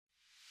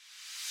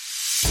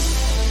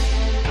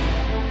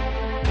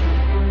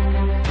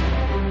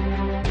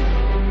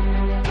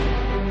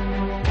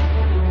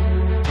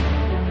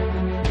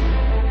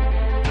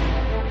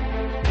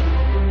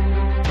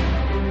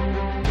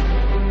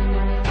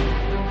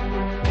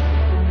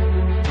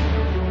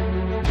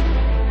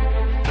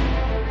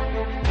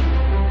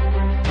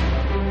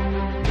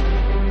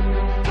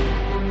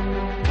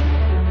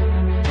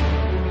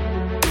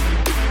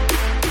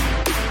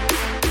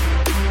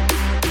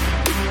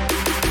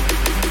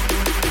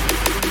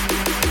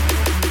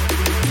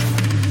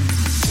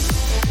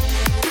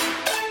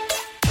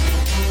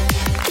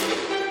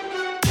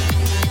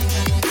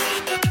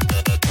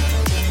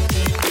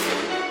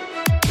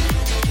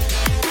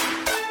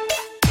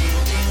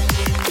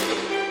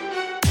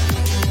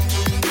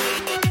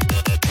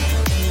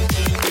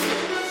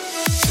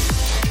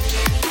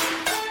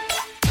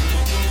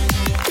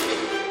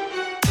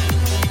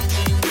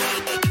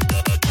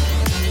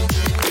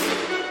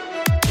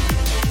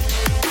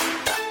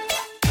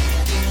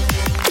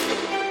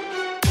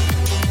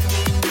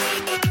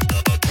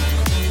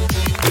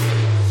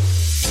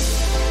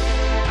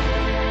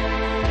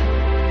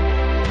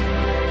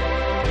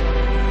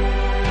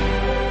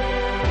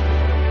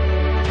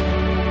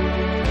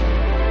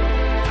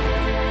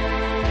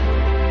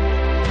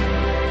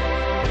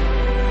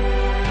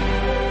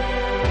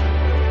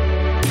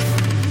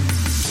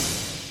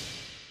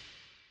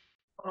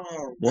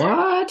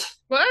What?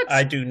 What?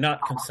 I do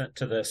not consent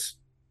to this.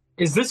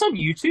 Is this on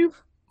YouTube?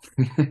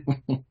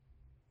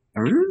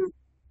 All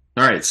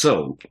right,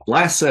 so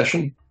last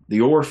session, the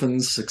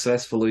orphans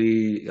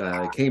successfully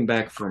came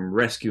back from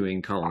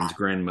rescuing Colin's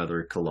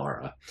grandmother,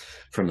 Kalara,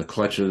 from the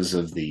clutches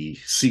of the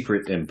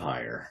secret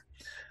empire,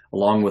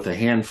 along with a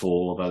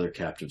handful of other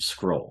captive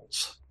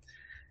scrolls.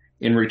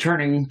 In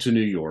returning to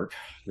New York,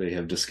 they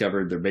have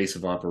discovered their base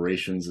of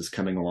operations is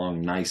coming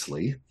along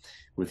nicely,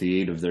 with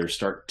the aid of their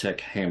Start Tech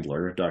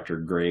handler, Dr.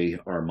 Gray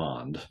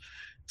Armand,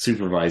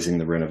 supervising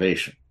the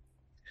renovation.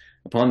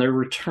 Upon their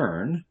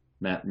return,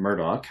 Matt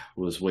Murdock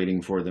was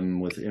waiting for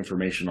them with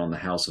information on the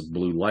House of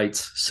Blue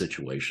Lights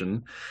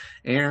situation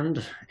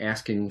and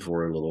asking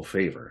for a little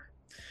favor.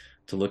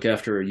 To look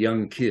after a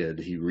young kid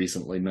he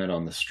recently met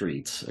on the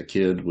streets, a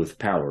kid with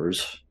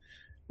powers,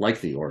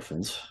 like the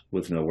orphans,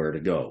 with nowhere to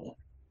go.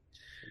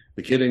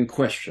 The kid in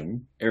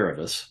question,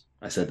 Erebus,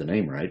 I said the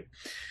name right,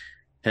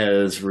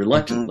 has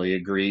reluctantly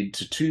agreed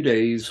to 2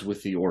 days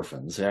with the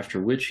orphans, after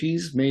which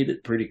he's made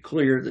it pretty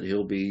clear that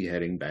he'll be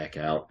heading back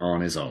out on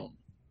his own.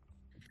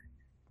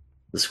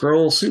 The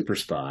Skrull super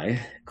spy,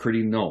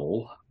 Critty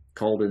Knoll,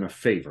 called in a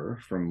favor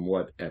from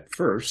what at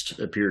first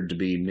appeared to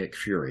be Nick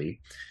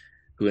Fury,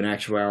 who in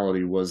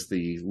actuality was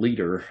the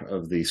leader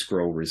of the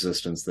Skrull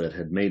resistance that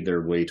had made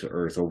their way to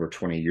Earth over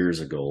 20 years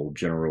ago,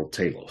 General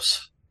Talos.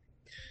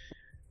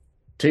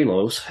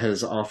 Talos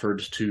has offered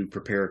to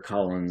prepare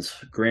Colin's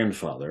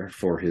grandfather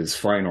for his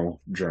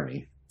final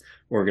journey,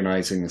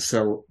 organizing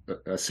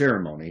a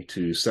ceremony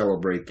to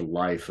celebrate the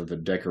life of a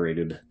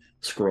decorated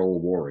Skrull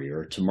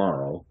warrior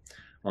tomorrow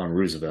on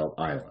Roosevelt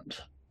Island.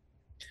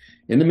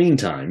 In the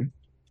meantime,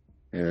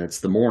 it's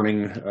the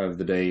morning of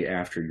the day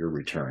after your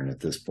return at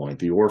this point.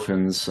 The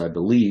orphans, I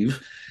believe,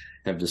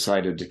 have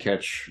decided to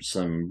catch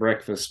some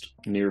breakfast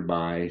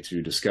nearby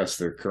to discuss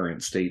their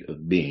current state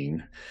of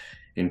being,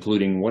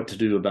 including what to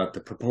do about the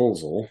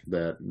proposal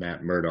that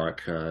Matt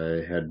Murdock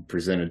had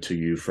presented to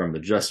you from the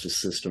justice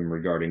system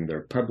regarding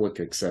their public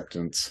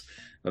acceptance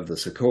of the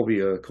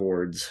Sokovia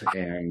Accords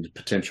and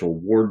potential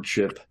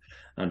wardship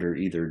under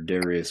either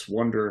Darius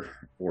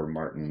Wonder or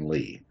Martin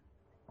Lee.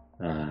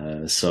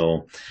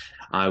 So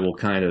I will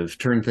kind of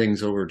turn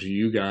things over to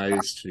you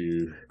guys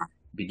to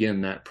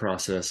begin that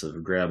process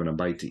of grabbing a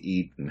bite to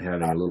eat and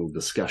having a little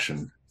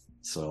discussion.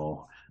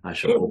 So I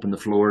shall open the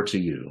floor to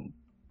you.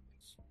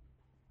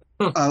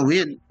 I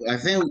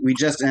think we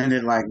just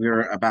ended like we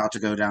were about to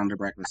go down to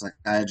breakfast. Like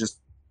I just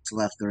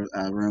left the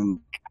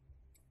room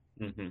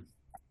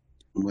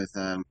with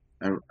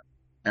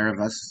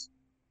Erebus.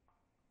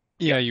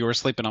 Yeah, you were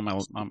sleeping on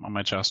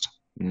my chest.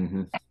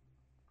 Mm-hmm.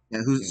 Yeah,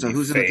 who's in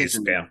the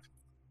kitchen? Yeah.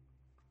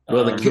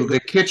 Well,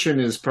 the kitchen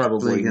is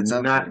probably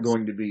not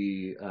going to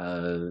be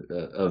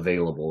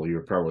available.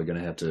 You're probably going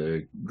to have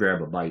to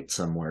grab a bite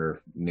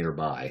somewhere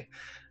nearby.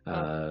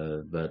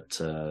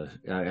 But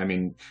I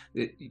mean,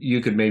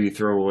 you could maybe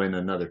throw in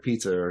another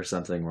pizza or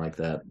something like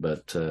that.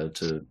 But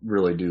to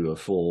really do a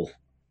full,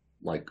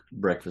 like,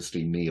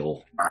 breakfasty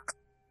meal.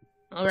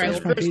 All right.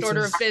 Well, first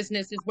order of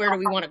business is where do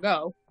we want to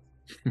go?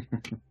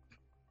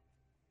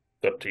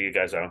 It's up to you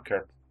guys. I don't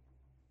care.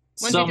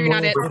 Somewhere,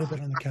 not it. A little bit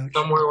on the couch.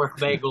 Somewhere with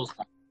bagels.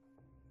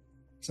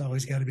 It's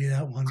always got to be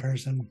that one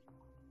person.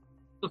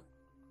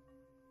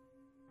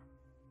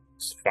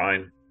 It's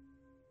fine.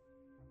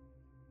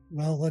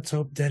 Well, let's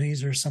hope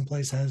Denny's or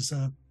someplace has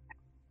a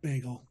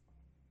bagel.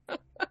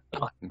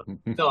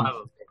 They'll have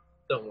a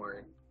don't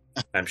worry.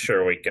 I'm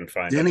sure we can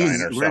find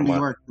Denny's, a diner we're in New somewhere.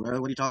 York, bro.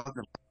 What are you talking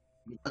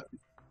about?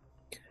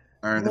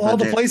 Well, all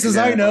the places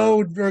I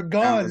know are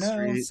gone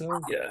now. So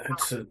Yeah,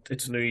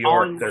 it's New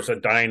York. There's a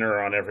diner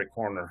on every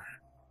corner.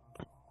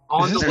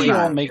 On the way, you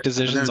all make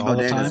decisions all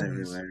the time.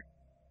 Everywhere.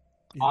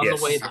 On the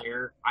way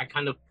there, I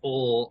kind of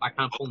pull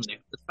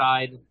Nick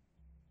aside,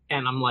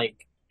 and I'm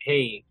like,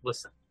 "Hey,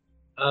 listen,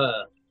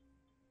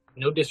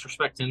 no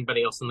disrespect to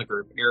anybody else in the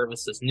group.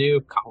 Erebus is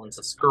new. Colin's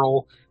a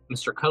Skrull.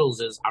 Mr.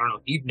 Cuddles is, I don't know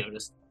if you've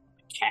noticed,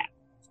 a cat.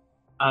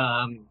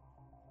 How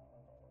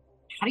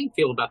do you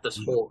feel about this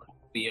whole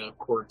the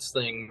Accords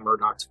thing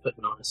Murdoch's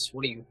putting on us? How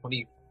do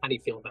you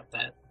feel about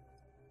that?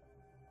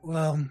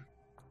 Well,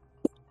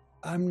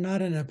 I'm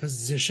not in a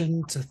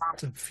position to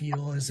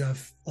feel as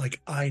if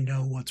like I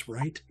know what's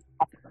right.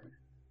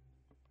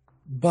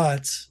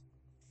 But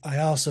I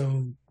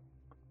also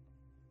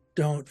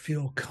don't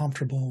feel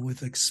comfortable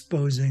with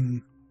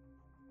exposing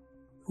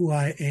who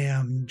I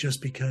am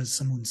just because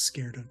someone's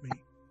scared of me.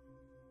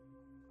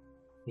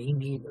 Me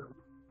neither.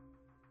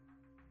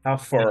 How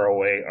far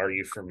away are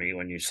you from me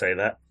when you say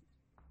that?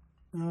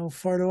 How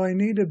far do I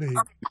need to be?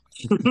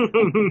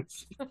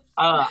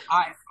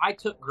 I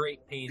took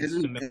great pains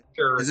to make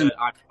sure that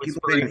I was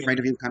people being afraid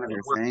of you kind of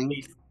your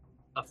thing?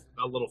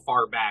 A little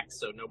far back,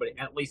 so nobody,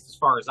 at least as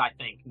far as I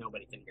think,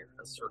 nobody can hear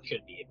us or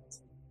should be able to.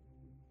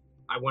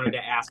 I wanted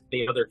to ask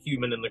the other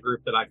human in the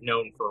group that I've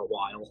known for a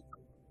while.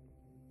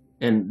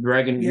 And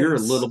Dragon, you're a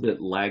Yes. little bit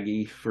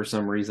laggy for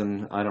some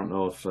reason. I don't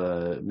know if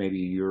maybe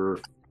your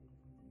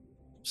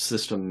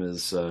system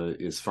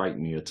is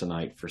fighting you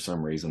tonight for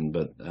some reason,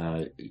 but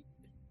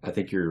I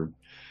think you're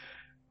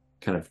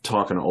kind of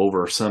talking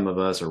over some of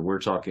us, or we're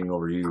talking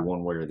over you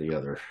one way or the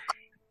other.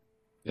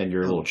 And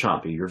you're a little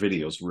choppy. Your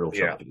video's real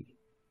choppy.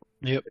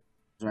 Yep.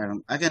 Right.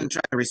 I can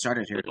try to restart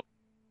it here.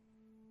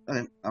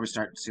 Okay, I'll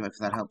restart. See if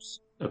that helps.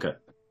 Okay.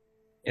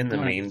 In the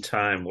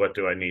meantime, what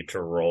do I need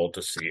to roll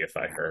to see if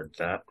I heard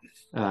that?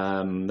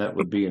 That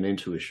would be an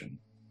intuition.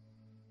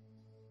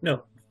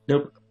 No.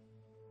 Nope.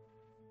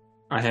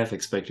 I half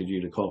expected you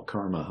to call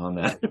karma on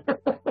that.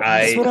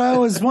 That's what I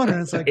was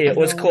wondering. It's like it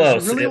was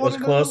close. Really it was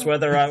close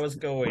whether I was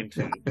going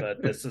to,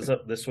 but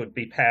this would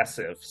be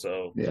passive,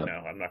 so Yep.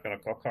 I'm not going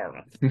to call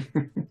karma.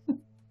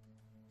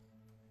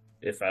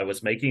 If I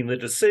was making the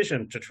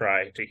decision to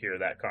try to hear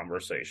that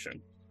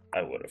conversation,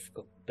 I would have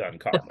done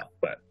karma,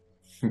 but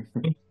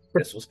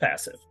this was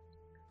passive.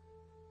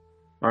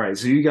 All right,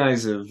 so you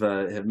guys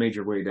have made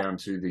your way down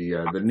to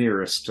the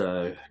nearest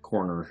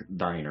corner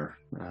diner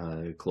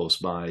close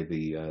by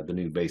the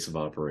new base of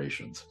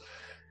operations,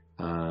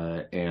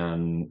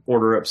 and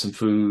order up some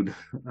food,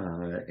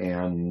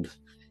 and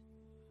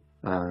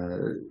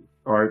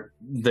are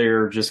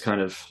there just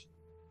kind of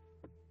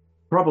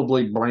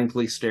probably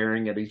blankly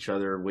staring at each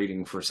other,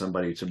 waiting for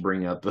somebody to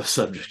bring up a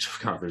subject of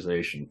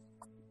conversation.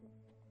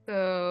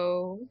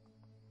 So,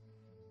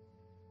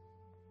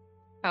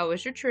 how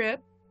was your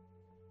trip?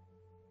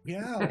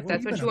 Yeah, If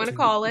that's what you want to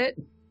call it.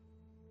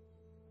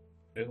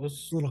 It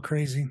was a little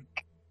crazy.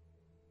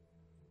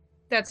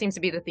 That seems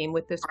to be the theme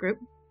with this group.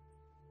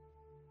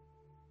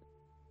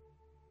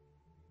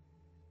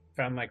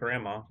 found my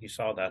grandma. You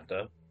saw that,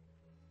 though.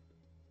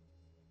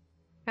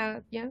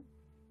 Yeah.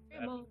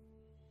 Grandma.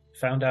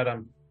 Found out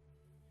I'm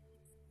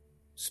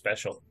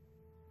special.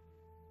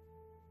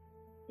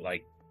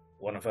 Like,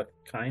 one of a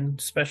kind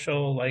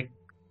special. Like,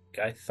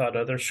 I thought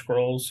other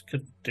scrolls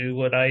could do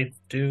what I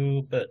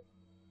do, but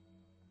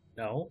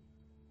no.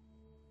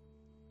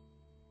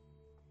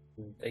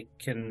 They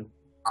can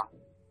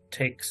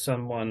take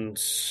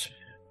someone's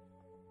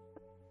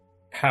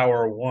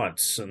power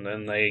once, and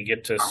then they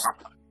get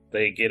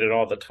it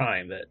all the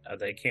time. That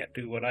they can't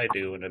do what I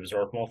do and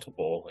absorb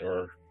multiple,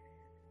 or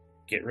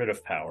get rid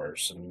of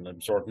powers and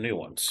absorb new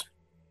ones.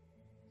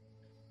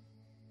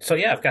 So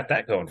yeah, I've got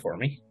that going for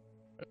me.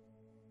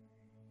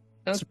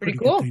 That's pretty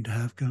cool. Good thing to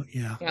have go.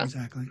 Yeah,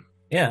 exactly.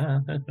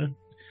 Yeah,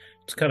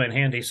 it's come in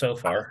handy so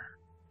far.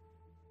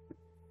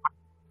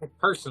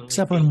 Personally,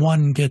 Except when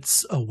one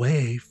gets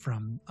away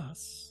from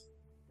us.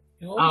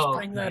 You always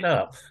bring that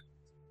up.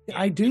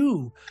 I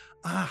do.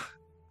 I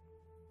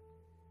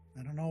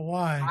don't know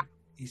why.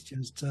 He's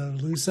just a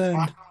loose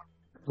end.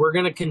 We're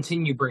gonna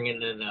continue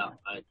bringing it up.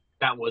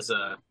 That was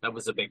a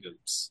big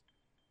oops.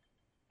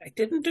 I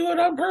didn't do it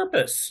on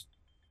purpose.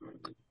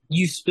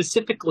 You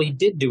specifically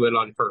did do it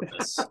on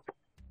purpose.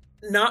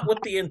 Not with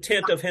the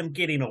intent of him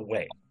getting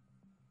away.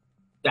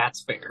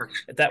 That's fair.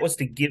 That was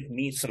to give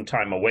me some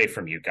time away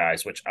from you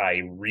guys, which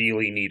I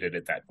really needed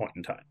at that point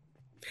in time.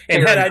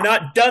 And had I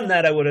not done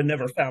that, I would have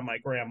never found my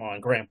grandma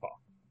and grandpa.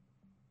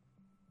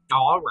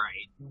 All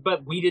right.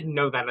 But we didn't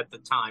know that at the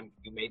time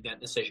you made that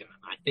decision.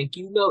 I think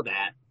you know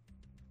that.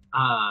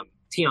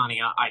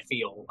 Tiania, I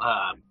feel,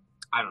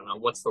 I don't know,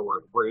 what's the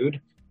word?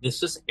 Rude.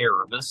 This is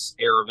Erebus.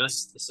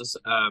 This is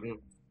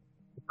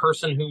the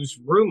person whose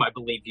room I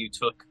believe you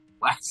took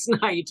last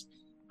night.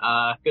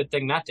 Good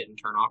thing that didn't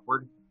turn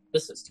awkward.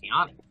 This is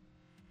Tiania.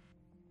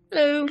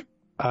 Hello.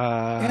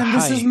 And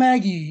this is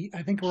Maggie.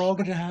 I think we're all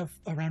going to have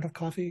a round of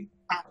coffee.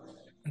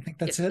 I think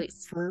that's it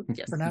for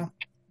now.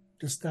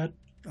 Just that.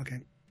 Okay.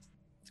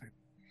 Sorry.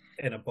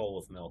 And a bowl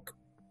of milk.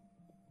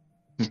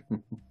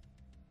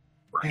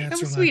 Right. How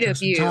sweet of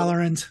you.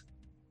 Intolerant.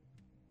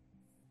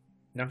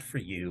 Not for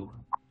you.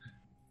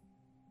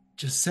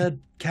 Just said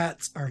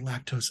cats are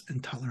lactose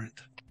intolerant.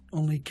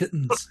 Only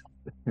kittens.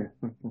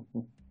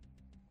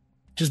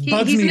 Just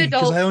bugs me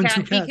because I own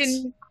two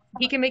cats.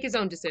 He can make his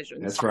own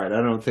decisions. That's right.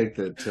 I don't think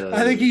that...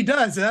 I think he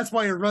does. And that's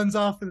why he runs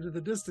off into the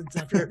distance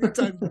after every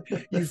time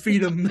you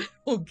feed him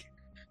milk.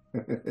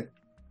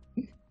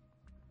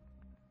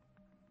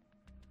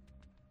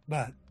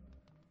 But,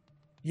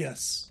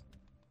 yes,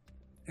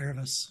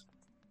 Erebus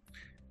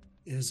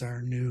is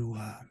our new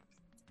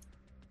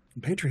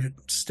compatriot,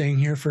 staying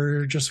here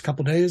for just a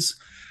couple days.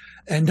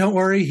 And don't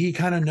worry, he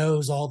kind of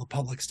knows all the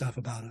public stuff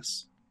about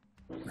us.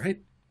 Right?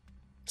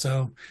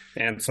 So...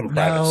 And some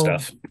private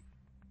stuff.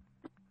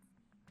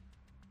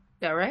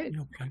 All right. You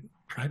know,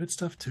 private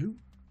stuff too?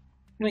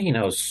 Well, he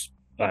knows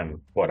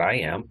I'm what I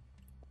am.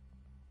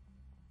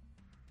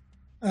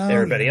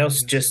 Everybody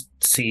else just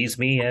sees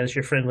me as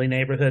your friendly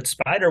neighborhood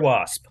spider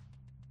wasp.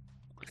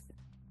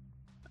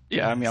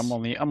 Yeah, I mean,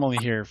 I'm only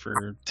here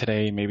for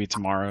today, maybe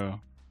tomorrow.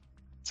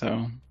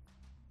 So,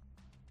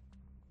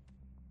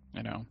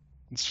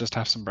 let's just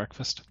have some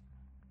breakfast.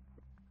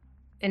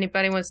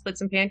 Anybody want to split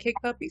some pancake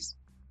puppies?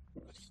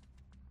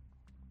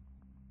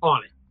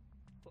 On it.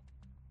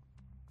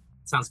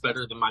 Sounds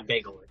better than my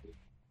bagel.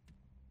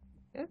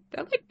 Yeah,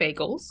 I like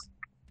bagels.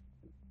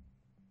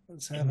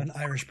 Let's have an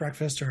Irish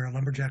breakfast or a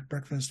lumberjack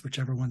breakfast,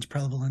 whichever one's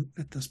prevalent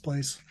at this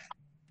place.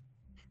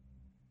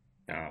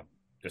 No,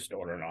 just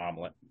order an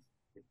omelet.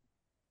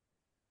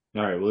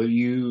 All right. Well,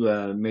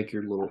 you make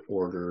your little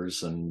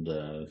orders and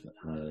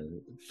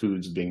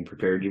food's being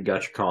prepared. You've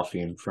got your coffee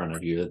in front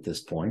of you at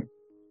this point.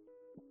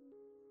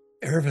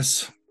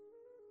 Erebus,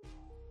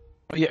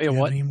 Yeah, do you have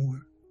what? any more?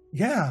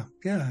 Yeah.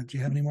 Do you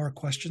have any more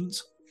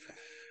questions?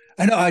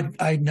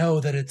 I know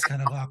that it's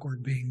kind of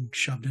awkward being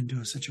shoved into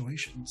a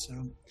situation. So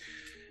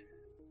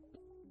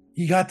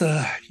you got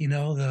the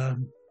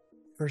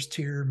first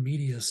tier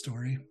media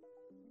story.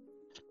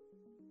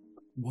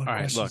 What All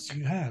right, questions look. do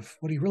you have?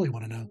 What do you really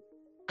want to know?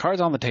 Cards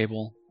on the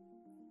table.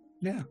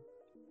 Yeah.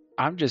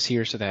 I'm just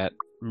here so that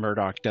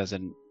Murdoch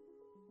doesn't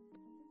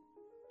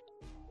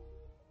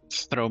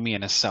throw me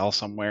in a cell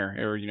somewhere,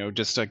 or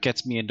just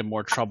gets me into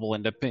more trouble,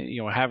 and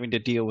having to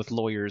deal with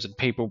lawyers and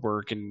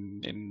paperwork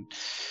and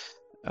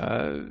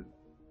I'm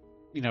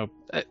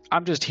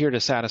just here to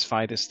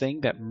satisfy this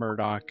thing that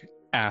Murdoch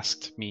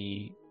asked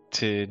me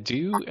to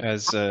do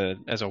as a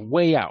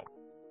way out,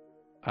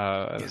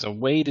 as a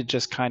way to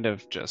just kind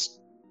of just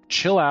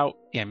chill out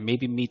and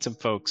maybe meet some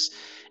folks.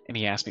 And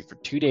he asked me for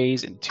 2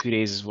 days, and 2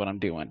 days is what I'm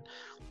doing.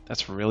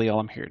 That's really all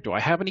I'm here. Do I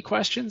have any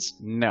questions?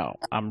 No.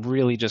 I'm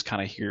really just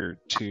kind of here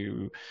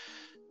to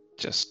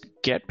just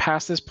get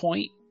past this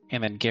point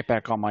and then get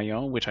back on my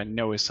own, which I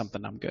know is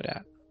something I'm good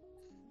at.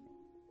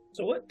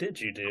 So what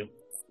did you do?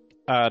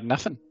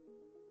 Nothing.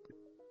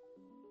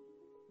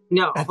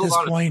 No, At hold this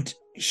on. point,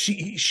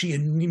 she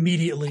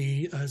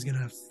immediately is going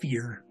to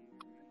fear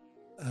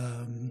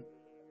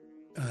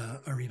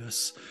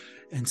Erebus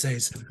and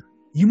says,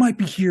 "You might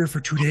be here for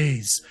 2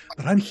 days,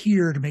 but I'm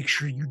here to make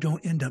sure you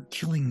don't end up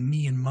killing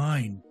me and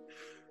mine.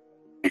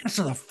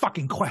 Answer the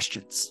fucking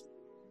questions."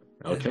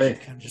 Okay.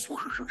 Kind of just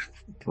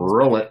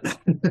Roll it.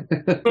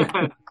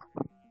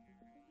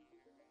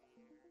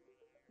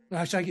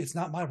 Actually, it's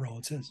not my role;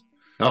 it's his.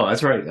 Oh,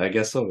 that's right. I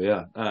guess so.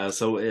 Yeah.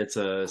 So it's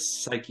a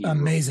psyche. roll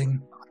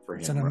Amazing. for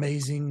It's him, an right?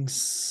 amazing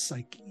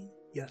psyche.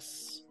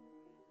 Yes.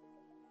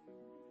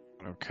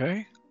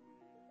 Okay.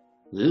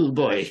 Oh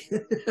boy.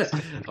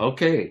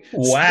 Okay.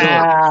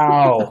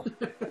 Wow.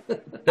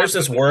 There's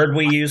this word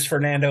we use,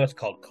 Fernando. It's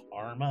called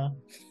karma.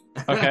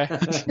 Okay.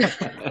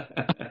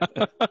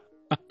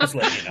 Just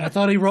let you know. I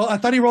thought he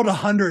rolled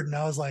 100, and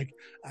I was like,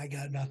 I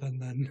got nothing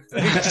then. I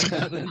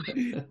got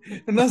nothing.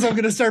 Unless I'm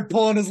gonna start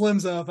pulling his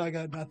limbs off, I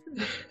got nothing.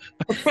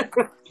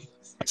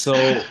 So,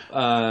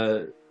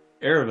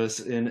 Erebus,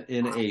 in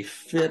a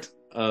fit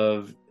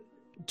of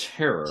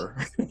terror,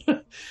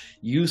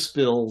 you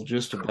spill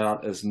just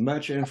about as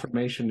much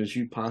information as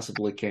you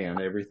possibly can,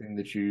 everything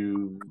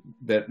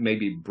that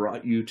maybe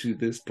brought you to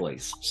this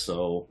place.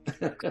 So,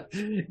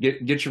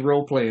 get your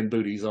role playing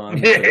booties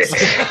on.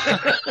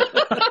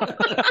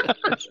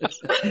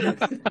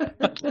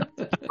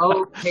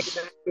 Oh, take it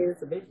back to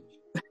the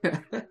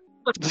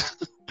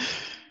bitch.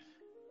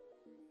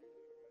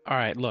 All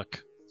right,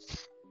 look.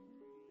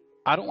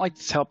 I don't like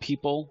to tell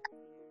people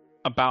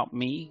about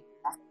me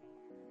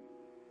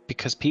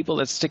because people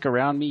that stick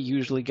around me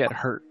usually get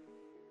hurt.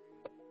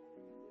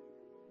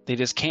 They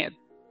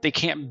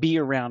can't be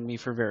around me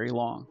for very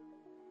long.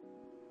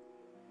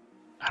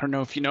 I don't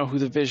know if you know who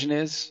the Vision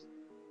is,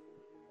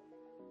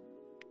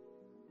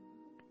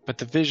 but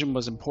the Vision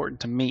was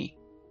important to me.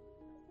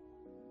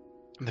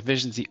 And the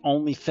Vision's the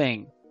only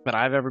thing that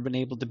I've ever been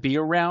able to be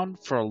around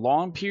for a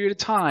long period of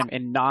time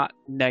and not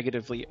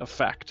negatively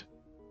affect.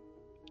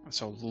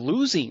 So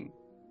losing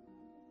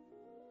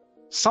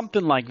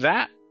something like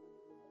that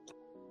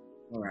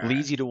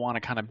leads you to want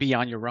to kind of be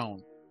on your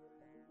own.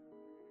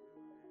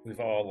 We've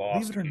all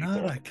lost. Believe it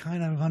or not, I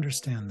kind of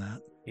understand that.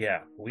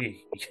 Yeah,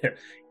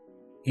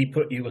 he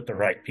put you with the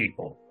right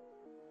people.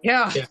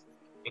 Yeah.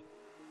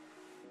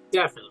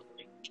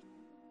 Definitely.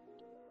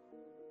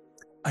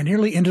 I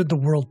nearly ended the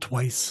world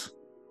twice.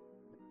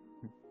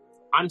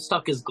 I'm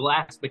stuck as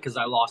glass because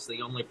I lost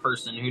the only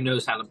person who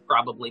knows how to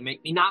probably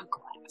make me not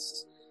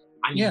glass.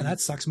 I mean, Yeah, that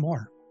sucks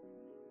more.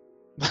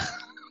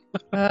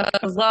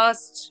 I've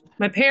lost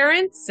my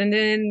parents, and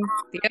then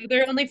the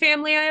other only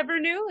family I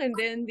ever knew, and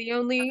then the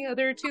only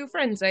other 2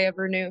 friends I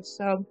ever knew.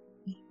 So,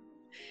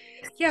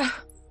 yeah.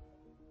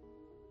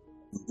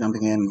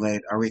 Jumping in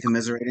late. Are we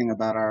commiserating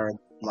about our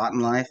lot in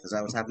life? Is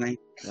that what's happening?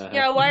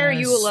 Yeah, why are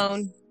you Yes.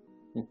 alone?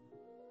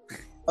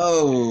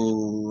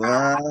 Oh,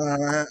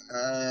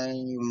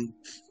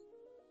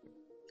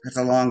 that's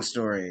a long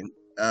story.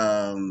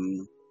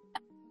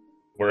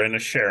 We're in a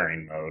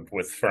sharing mode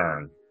with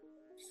Fern.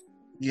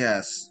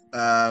 Yes.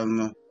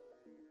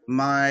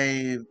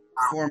 My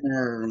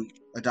former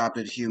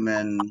adopted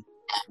human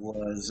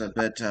was a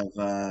bit of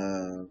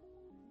a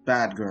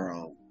bad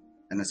girl,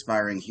 an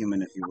aspiring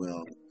human, if you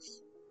will.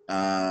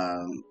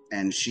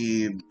 And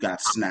she got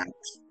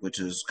snapped, which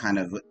is kind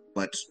of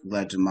what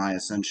led to my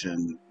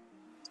ascension.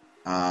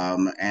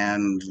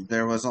 And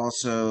there was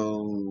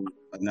also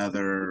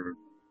another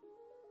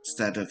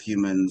set of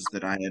humans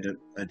that I had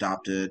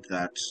adopted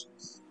that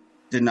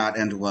did not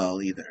end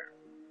well either.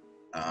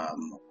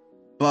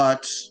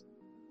 But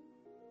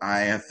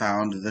I have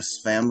found this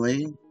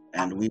family,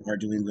 and we are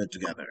doing good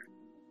together.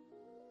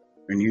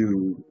 And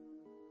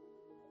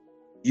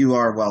you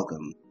are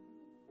welcome.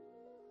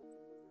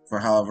 for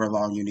however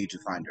long you need to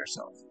find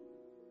yourself.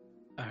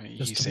 I mean,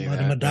 Just you to say let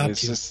him that, but adopt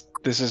it's you.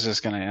 this is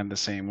just going to end the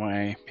same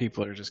way.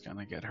 People are just going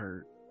to get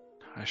hurt.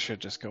 I should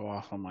just go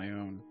off on my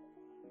own.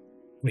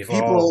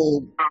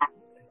 People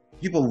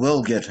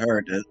will get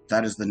hurt.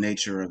 That is the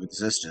nature of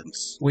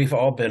existence. We've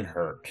all been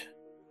hurt.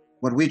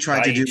 What we try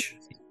By to do.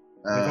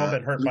 we've all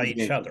been hurt by each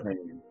alleviate other. the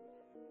pain.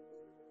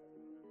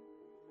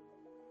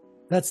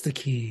 That's the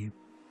key.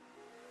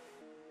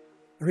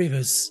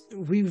 Rivas,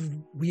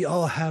 we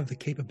all have the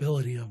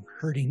capability of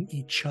hurting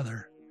each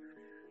other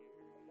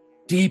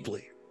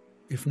deeply,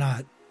 if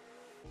not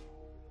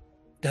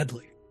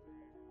deadly.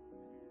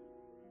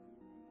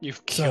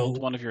 You've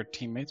killed one of your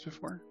teammates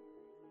before?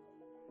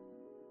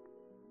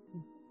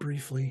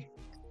 Briefly.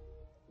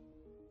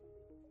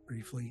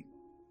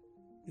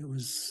 It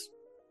was,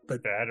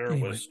 but Batter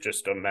anyway. was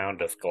just a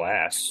mound of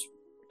glass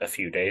a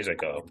few days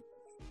ago.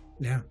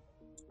 Yeah.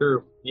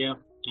 True. Yeah.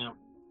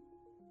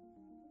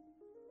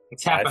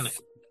 It's happened a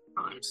few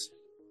times.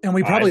 And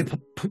we probably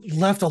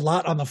left a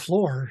lot on the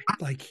floor.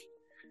 Like,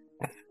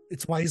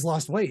 it's why he's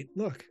lost weight.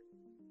 Look.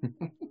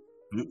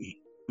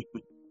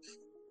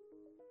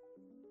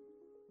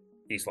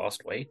 He's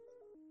lost weight.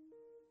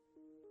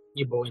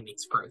 Your boy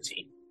needs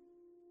protein.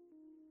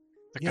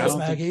 Like, I Yes, don't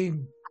think-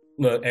 Maggie.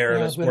 Look,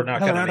 Aramis, Yeah, we're not another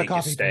going to round of make you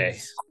coffee, stay.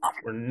 please.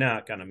 We're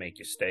not going to make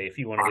you stay. If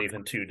you want to leave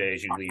in 2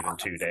 days, you leave in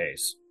 2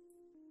 days.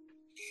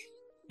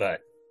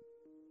 But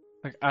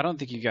Like, I don't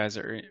think you guys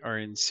are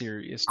in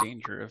serious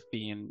danger of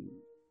being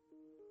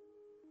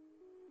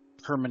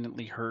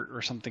permanently hurt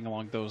or something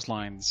along those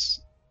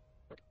lines.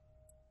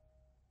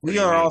 We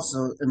are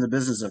also in the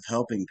business of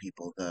helping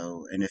people,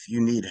 though, and if you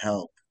need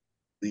help,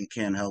 we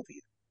can help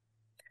you.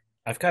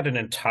 I've got an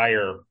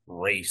entire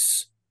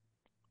race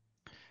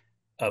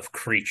of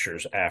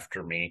creatures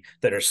after me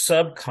that are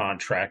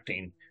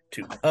subcontracting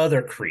to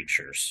other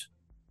creatures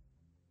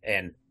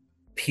and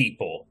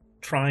people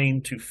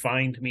trying to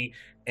find me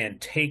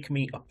and take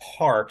me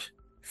apart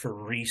for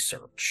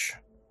research.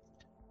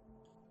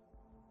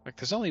 Like,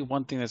 there's only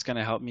one thing that's going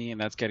to help me,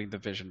 and that's getting the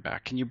vision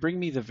back. Can you bring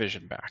me the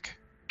vision back?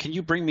 Can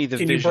you bring me the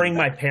Can vision you bring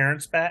back? my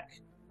parents back?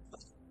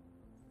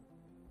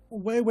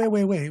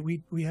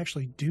 Wait. We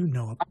actually do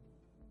know a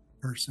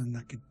person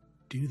that could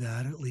do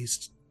that, at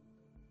least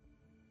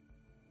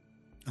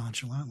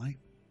nonchalantly.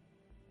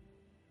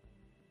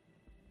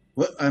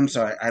 What? I'm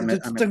sorry. I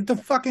meant The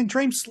fucking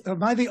train.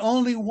 Am I the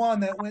only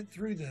one that went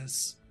through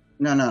this?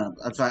 no.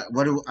 I'm sorry.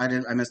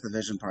 I missed the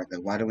vision part. Though.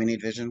 Why do we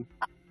need vision?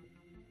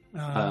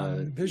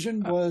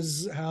 Vision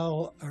was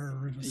how.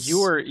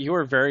 You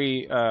were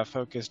very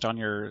focused on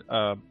your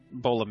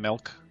bowl of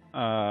milk.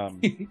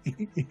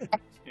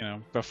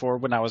 Before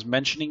when I was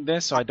mentioning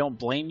this, so I don't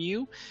blame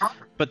you.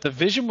 But the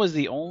vision was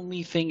the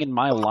only thing in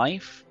my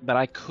life that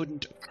I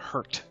couldn't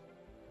hurt.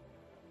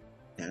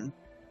 Yeah.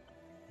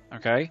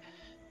 Okay?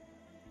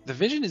 The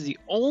vision is the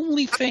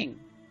only thing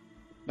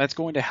that's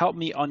going to help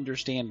me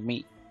understand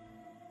me.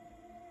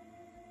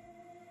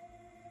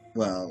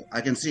 Well,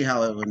 I can see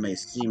how it may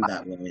seem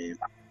that way,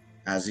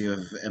 as you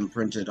have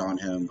imprinted on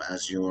him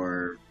as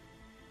your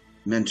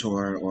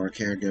mentor or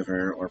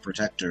caregiver or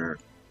protector.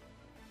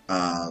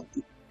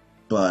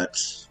 But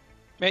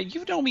Man,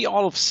 you've known me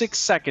all of 6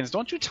 seconds.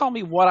 Don't you tell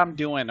me what I'm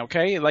doing,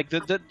 okay? Like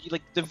the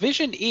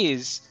vision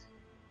is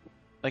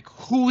like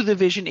who the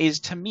vision is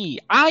to me.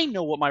 I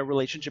know what my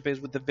relationship is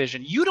with the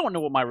vision. You don't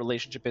know what my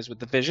relationship is with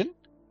the vision.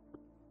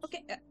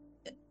 Okay,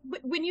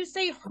 when you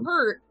say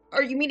hurt,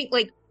 are you meaning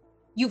like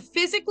you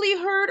physically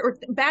hurt, or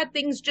bad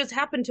things just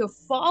happen to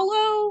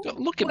follow?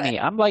 Look at me.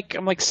 I'm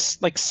like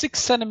 6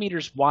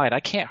 centimeters wide. I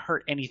can't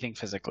hurt anything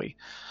physically.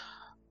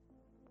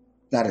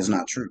 that is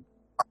not true.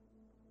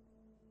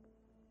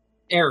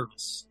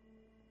 Aramis.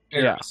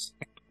 Yeah.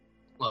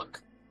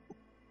 Look,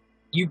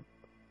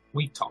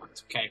 we've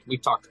talked, okay?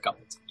 We've talked a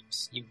couple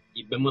times.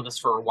 You've been with us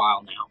for a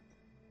while now.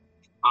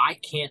 I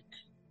can't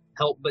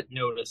help but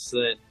notice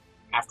that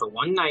after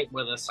one night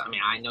with us, I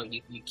mean, I know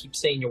you keep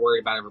saying you're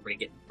worried about everybody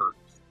getting hurt.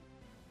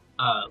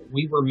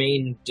 We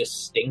remain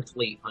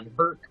distinctly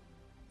unhurt.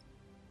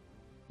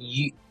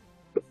 You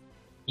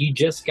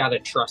just gotta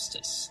trust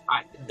us.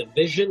 The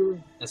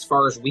vision, as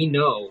far as we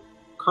know,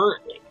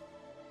 currently,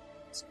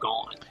 is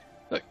gone.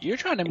 Look, you're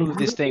trying to move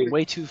this thing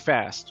way too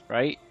fast,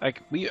 right?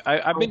 Like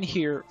I've been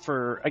here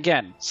for,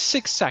 again,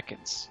 6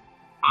 seconds.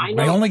 I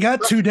know. We only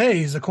got 2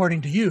 days,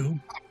 according to you.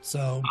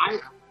 So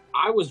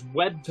I was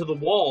wed to the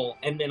wall,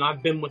 and then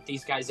I've been with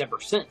these guys ever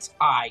since.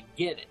 I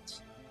get it.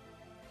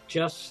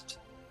 Just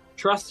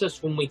trust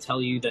us when we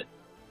tell you that.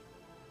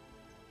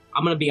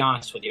 I'm going to be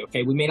honest with you,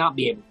 okay? We may not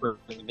be able to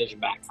bring the vision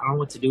back. I don't know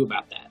what to do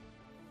about that.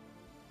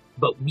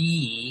 But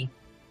we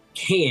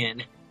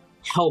can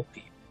help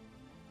you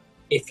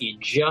if you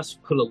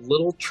just put a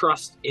little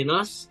trust in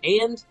us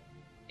and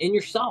in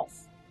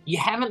yourself. You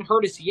haven't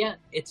hurt us yet.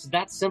 It's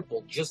that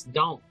simple. Just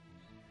don't.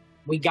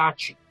 We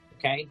got you,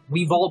 okay?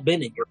 We've all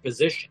been in your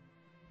position.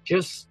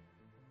 Just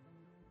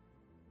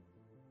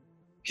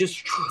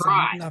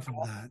try. enough of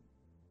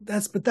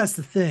that. But that's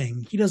the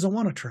thing. He doesn't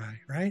want to try,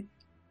 right?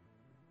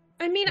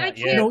 I mean, I Not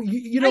can't.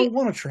 yet. You don't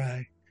want to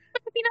try.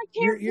 mean, I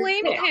can't You're-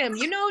 blame him. Do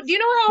you know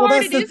how Well,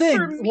 hard that's it the is thing.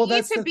 for me Well,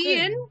 that's to the be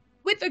thing. in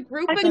with a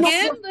group I think-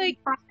 again? Like,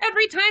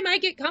 every time I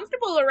get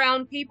comfortable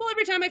around people,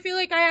 every time I feel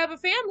like I have a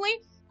family,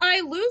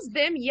 I lose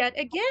them yet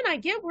again. I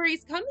get where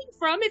he's coming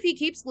from if he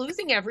keeps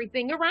losing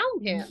everything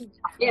around him.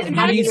 Yeah, And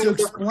how he do needs you-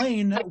 to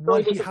explain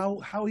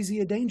how is he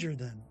a danger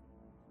then?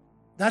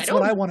 That's I what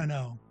don't- I want to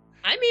know.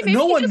 I mean, maybe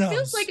No he one just knows.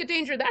 feels like a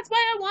danger. That's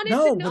why I wanted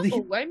No, to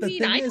know. but the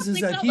thing I is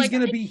totally that felt he's like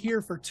going to I- be here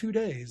for 2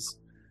 days.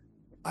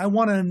 I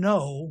want to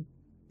know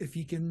if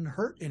he can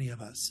hurt any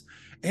of us.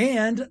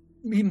 And, I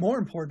mean, more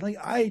importantly,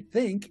 I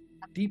think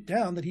deep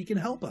down that he can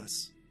help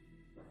us.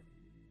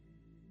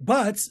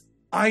 But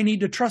I need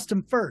to trust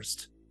him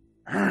first.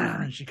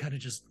 And she kind of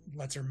just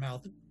lets her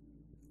mouth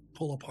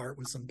pull apart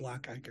with some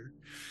black ichor.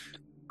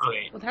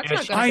 Okay. Well, that's and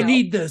not she- gonna I help.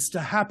 need this to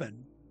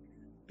happen.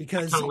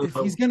 Because I totally if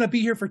he's hope. going to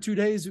be here for 2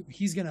 days,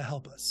 he's going to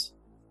help us.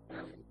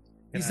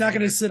 He's not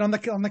going to sit on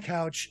the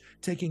couch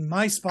taking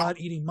my spot,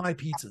 eating my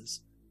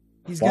pizzas.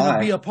 He's going to Why?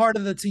 be a part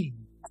of the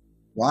team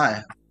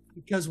Why?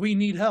 because we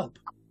need help.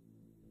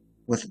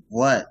 With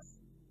what?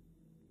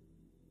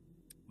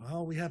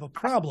 Well, we have a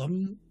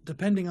problem.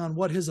 Depending on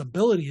what his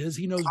ability is,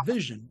 he knows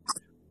Vision.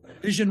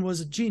 Vision was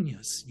a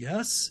genius,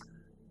 yes?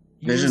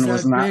 He Vision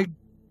was that not-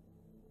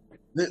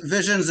 big-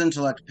 Vision's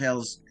intellect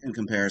pales in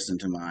comparison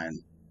to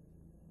mine.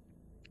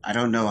 I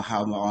don't know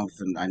how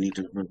often I need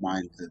to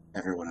remind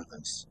everyone of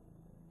this.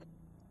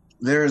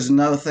 There is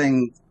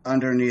nothing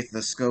underneath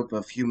the scope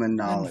of human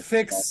knowledge.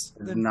 fix-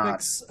 that is then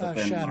not fix,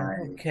 within Shatter.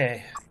 my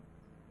Okay.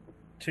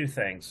 2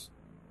 things.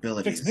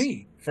 abilities. Fix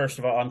me. First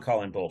of all, I'm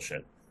calling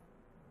bullshit.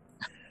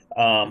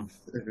 On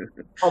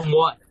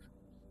what?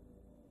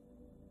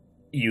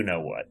 You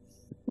know what.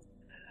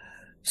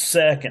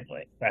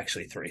 Secondly,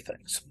 actually 3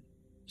 things.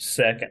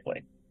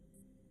 Secondly,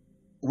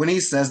 When he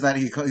says that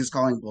he's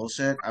calling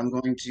bullshit, I'm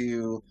going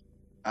to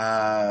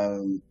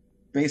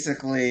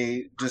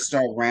basically just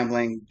start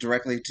rambling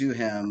directly to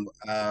him.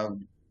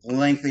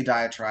 Lengthy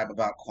diatribe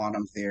about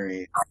quantum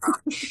theory.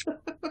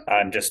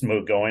 I'm just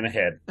going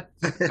ahead.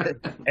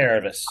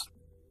 Erebus,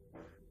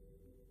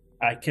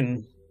 I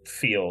can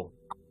feel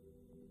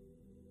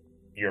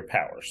your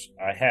powers.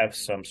 I have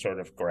some sort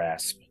of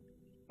grasp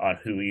on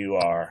who you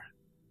are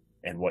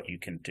and what you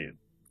can do.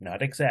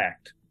 Not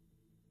exact,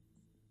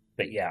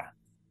 but yeah,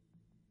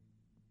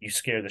 you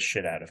scare the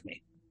shit out of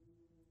me.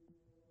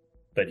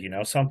 But you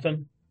know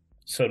something?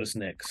 So does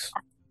Nyx.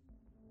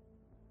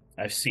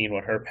 I've seen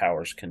what her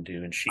powers can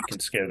do, and she can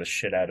scare the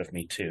shit out of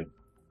me too.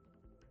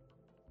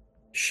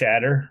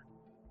 Shatter,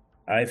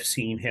 I've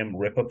seen him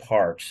rip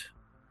apart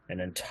an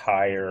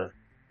entire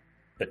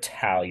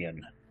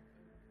battalion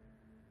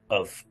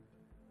of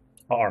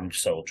armed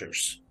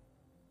soldiers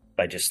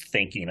by just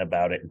thinking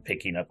about it and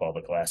picking up all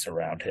the glass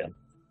around him.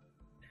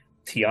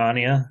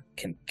 Tiania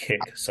can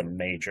kick some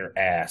major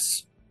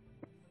ass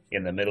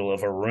in the middle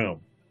of a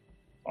room,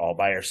 all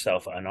by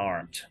herself,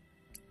 unarmed.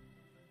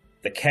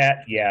 The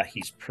cat, yeah,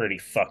 he's pretty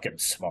fucking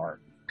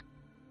smart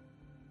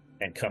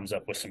and comes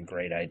up with some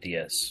great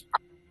ideas.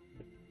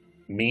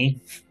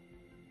 Me,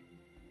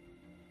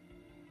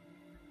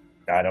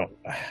 I don't.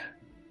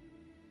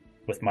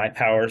 With my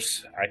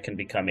powers, I can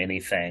become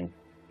anything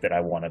that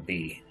I want to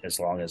be as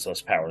long as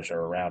those powers are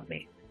around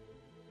me.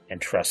 And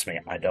trust me,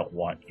 I don't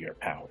want your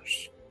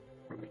powers.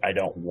 I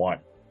don't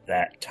want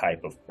that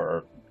type of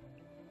burden.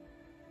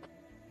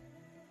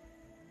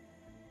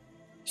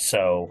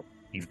 So,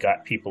 you've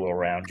got people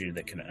around you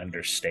that can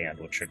understand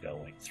what you're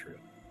going through.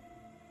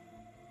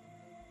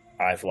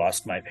 I've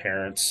lost my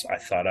parents. I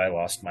thought I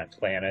lost my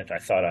planet. I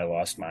thought I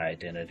lost my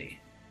identity.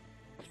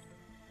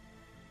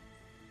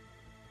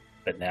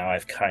 But now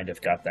I've kind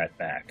of got that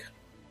back.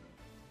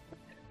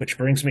 Which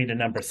brings me to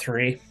number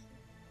 3.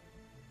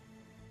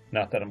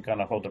 Not that I'm going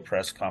to hold a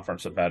press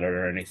conference about it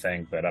or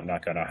anything, but I'm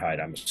not going to hide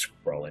I'm a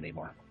scroll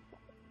anymore.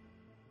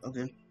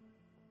 Okay.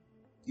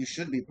 You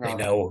should be They proud.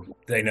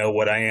 know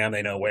what I am.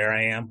 They know where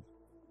I am.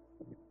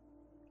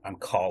 I'm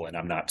calling.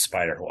 I'm not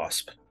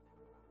Spider-Wasp.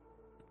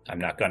 I'm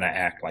not going to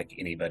act like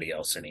anybody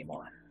else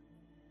anymore.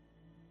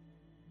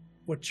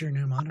 What's your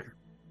new moniker?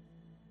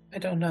 I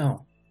don't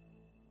know.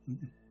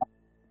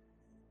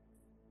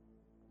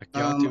 Like,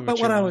 y'all do But what what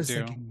you I want was to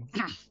do. thinking.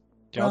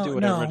 Y'all do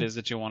whatever no. it is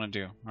that you want to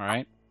do. All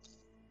right.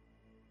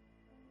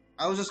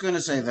 I was just going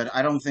to say that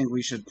I don't think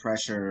we should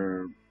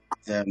pressure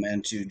them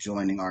into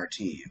joining our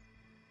team.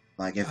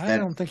 Like if I that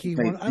don't think he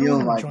they want. I don't feel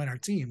want him like to join our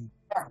team.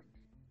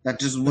 that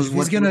just was if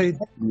what he's gonna-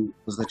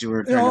 was that you were.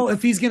 You trying know, to-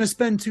 if he's going to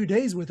spend 2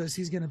 days with us,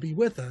 he's going to be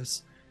with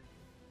us.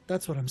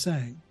 That's what I'm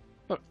saying.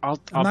 Look, I'll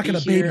not be gonna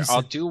here. babysit.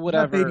 I'll do I'm not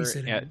whatever.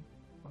 babysitting Yeah, him.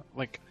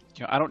 like,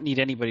 I don't need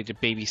anybody to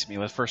babysit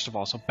me. First of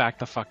all, so back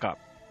the fuck up.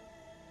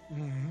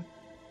 Mhm.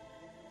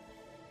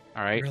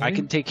 All right, I Really?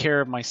 can take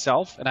care of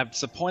myself, and that's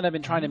the point I've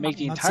been trying to make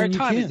the I'm not entire saying you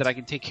time is can't. that I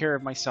can take care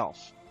of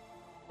myself.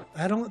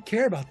 I don't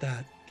care about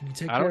that. Can you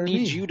take I care don't of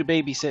need me? you to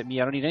babysit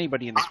me. I don't need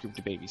anybody in this group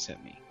to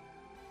babysit me.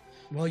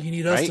 Well, you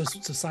need us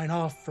Right? to sign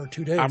off for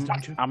 2 days, I'm,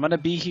 don't you? I'm gonna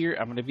be here.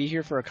 I'm gonna be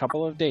here for a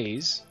couple of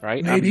days,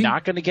 right? Maybe. I'm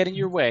not gonna get in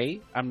your way.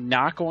 I'm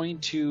not going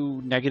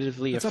to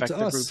negatively It's up affect to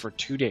the us. group for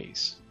 2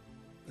 days.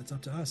 That's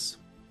up to us.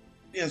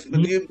 Yes, but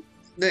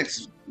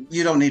Nix,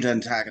 you don't need to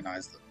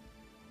antagonize them.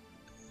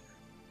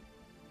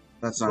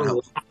 That's not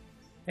helpful.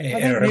 Hey, I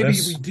think maybe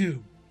Aravis. we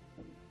do.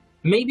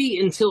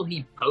 Maybe until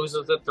he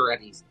poses a threat,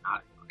 he's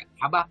not a threat.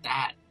 How about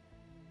that?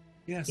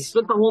 He Yes.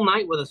 spent the whole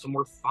night with us, and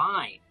we're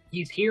fine.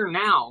 He's here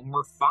now, and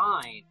we're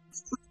fine.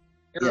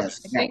 Yes.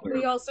 I think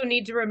we also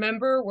need to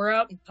remember we're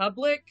out in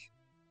public.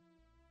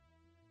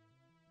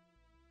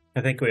 I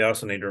think we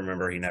also need to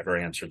remember he never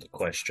answered the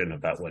question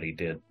about what he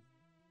did.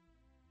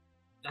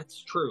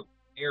 That's true.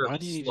 Aravis, Why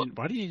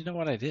do you need to know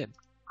what I did?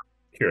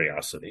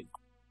 Curiosity.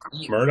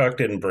 you, Murdoch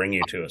didn't bring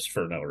you to us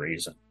for no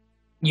reason.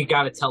 you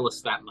got to tell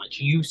us that much.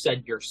 You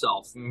said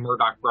yourself,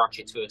 Murdoch brought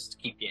you to us to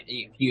keep you.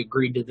 If you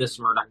agreed to this,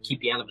 Murdoch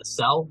keep you out of a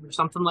cell or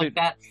something like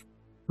that.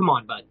 Come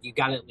on, bud. You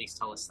got to at least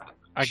tell us that much.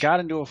 I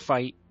got into a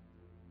fight,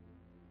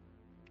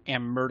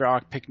 and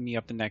Murdoch picked me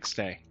up the next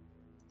day.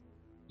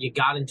 You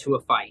got into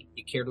a fight.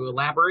 You care to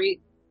elaborate?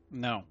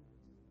 No.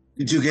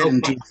 Did you get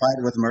into a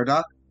fight with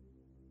Murdoch?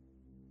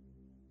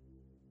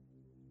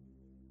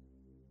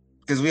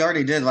 Because we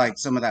already did like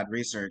some of that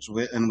research,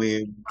 and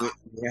we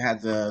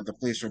had the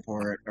police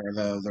report or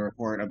the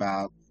report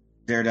about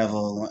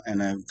Daredevil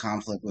and a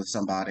conflict with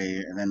somebody,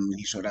 and then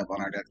he showed up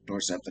on our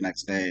doorstep the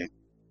next day.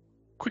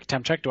 Quick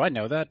temp check. Do I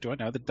know that? Do I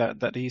know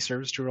that he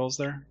serves 2 roles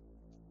there?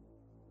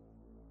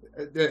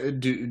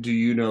 Do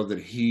you know that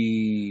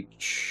he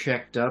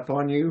checked up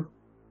on you?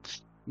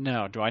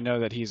 No. Do I know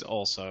that he's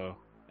also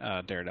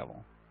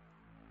Daredevil?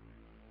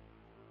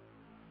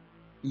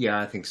 Yeah,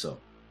 I think so.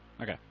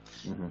 Okay.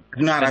 Mm-hmm. If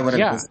not, I would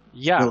have.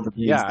 Yeah.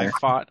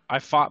 I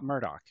fought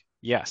Murdoch.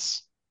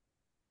 Yes.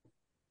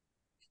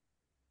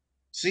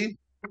 See,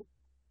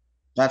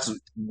 that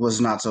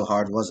was not so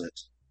hard, was it?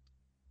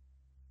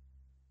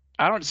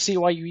 I don't see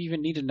why you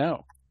even need to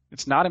know.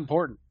 It's not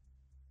important.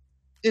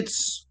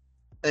 It's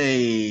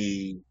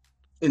a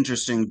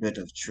interesting bit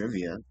of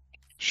trivia.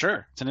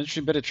 Sure, it's an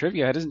interesting bit of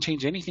trivia. It doesn't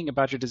change anything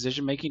about your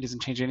decision making. It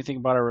doesn't change anything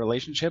about our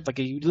relationship. Like,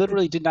 you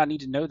literally did not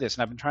need to know this,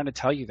 and I've been trying to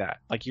tell you that.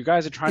 Like, you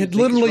guys are trying to. It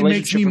literally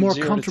makes me more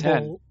 0 to 10.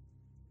 comfortable.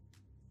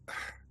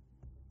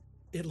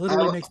 It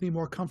literally makes me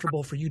more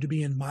comfortable for you to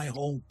be in my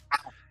home,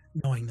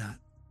 knowing that.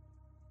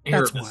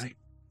 That's Aravis, why.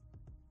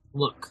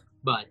 Look,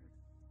 bud,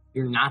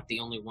 you're not the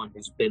only one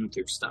who's been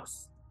through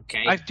stuff.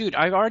 Okay, Dude,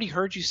 I've already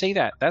heard you say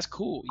that. That's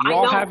cool. You I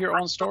all know. have your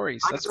own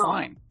stories. I That's know.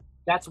 fine.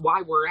 That's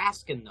why we're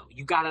asking, though.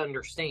 You got to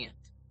understand.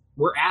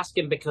 We're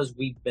asking because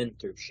we've been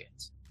through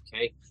shit.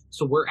 Okay,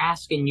 so we're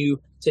asking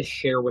you to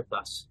share with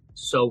us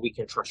so we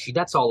can trust you.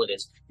 That's all it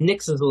is.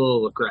 Nyx is a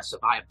little aggressive.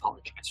 I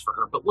apologize for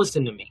her, but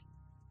listen to me.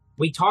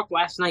 We talked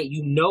last night.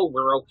 You know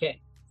we're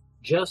okay.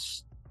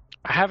 Just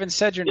I haven't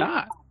said you're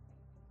not.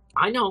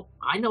 I know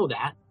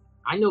that.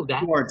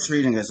 You are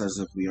treating us as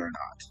if we are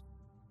not.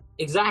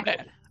 Exactly.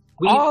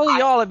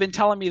 Y'all have been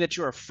telling me that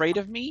you're afraid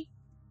of me,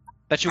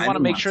 that you I want to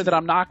do make not sure see that it.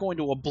 I'm not going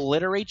to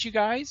obliterate you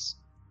guys.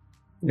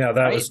 No,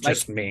 that Right, was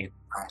just me.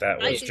 That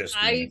was just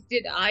me.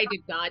 I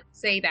did not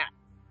say that.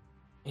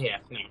 Yeah.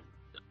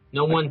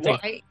 No one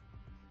thinks.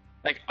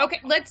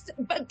 Okay, let's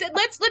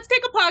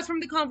take a pause from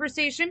the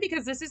conversation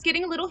because this is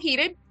getting a little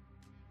heated.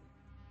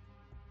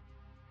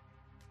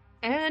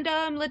 And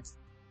let's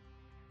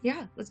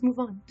move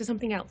on to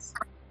something else.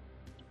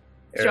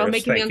 Y'all Eris,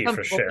 making me thank you for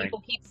uncomfortable. sharing.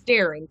 People keep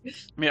staring. I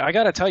mean, I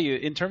gotta tell you,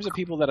 in terms of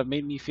people that have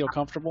made me feel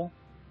comfortable,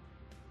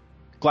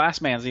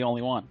 Glassman's the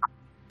only one.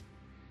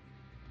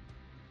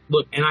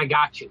 Look, and I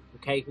got you,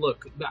 okay?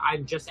 Look,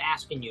 I'm just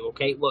asking you,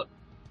 okay? Look,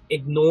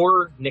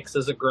 ignore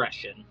Nyx's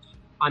aggression.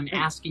 I'm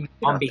asking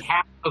you on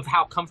behalf of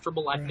how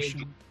comfortable I've made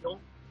you feel,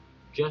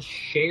 just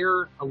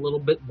share a little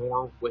bit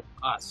more with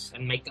us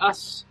and make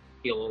us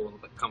feel a little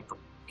bit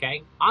comfortable,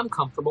 okay? I'm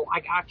comfortable.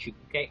 I got you,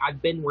 okay? I've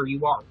been where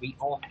you are. We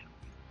all have.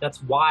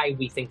 That's why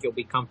we think you'll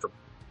be comfortable.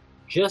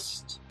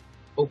 Just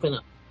open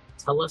up.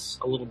 Tell us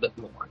a little bit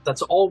more.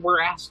 That's all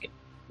we're asking.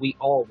 We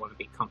all want to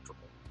be comfortable.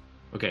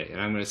 Okay,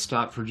 and I'm going to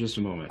stop for just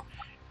a moment.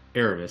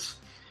 Aravis.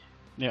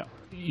 Yeah.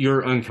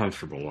 You're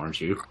uncomfortable, aren't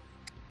you?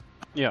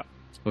 Yeah.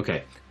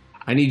 Okay.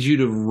 I need you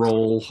to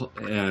roll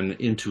an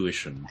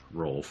intuition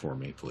roll for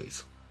me,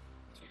 please.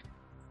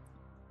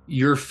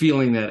 You're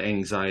feeling that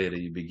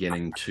anxiety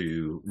beginning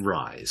to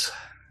rise.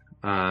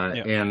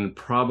 And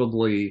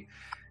probably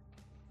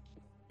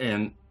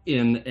in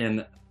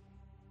an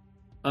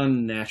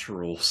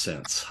unnatural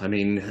sense. I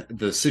mean,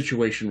 the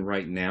situation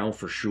right now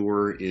for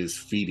sure is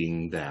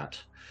feeding that.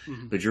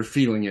 Mm-hmm. But you're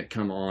feeling it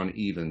come on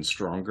even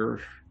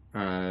stronger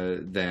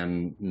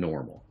than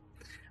normal.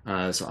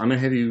 So I'm going to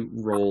have you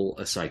roll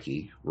a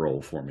psyche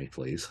roll for me,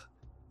 please.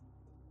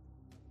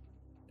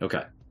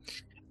 Okay.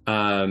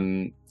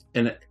 And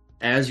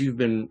as you've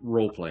been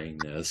role-playing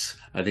this,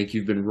 I think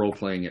you've been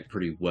role-playing it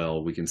pretty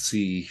well. We can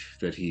see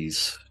that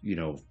he's,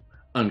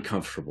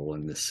 uncomfortable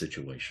in this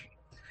situation.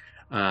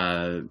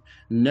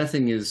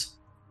 Nothing is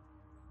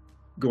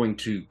going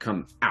to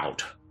come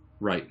out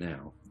right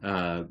now.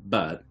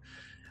 But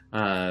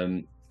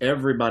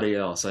everybody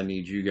else, I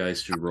need you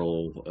guys to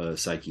roll a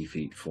psyche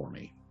feat for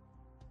me.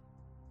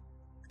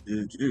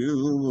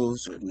 You will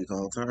certainly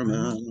call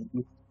karma.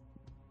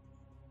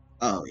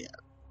 Oh, yeah.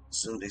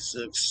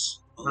 76.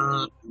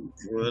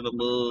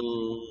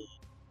 Incredible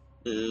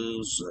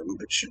is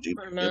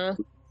Karma.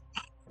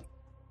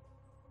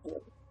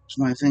 Where's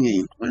my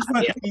thingy? Where's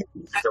my Yeah. thingy?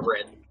 The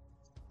red.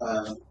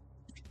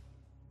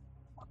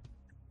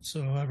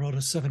 So I rolled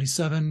a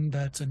 77.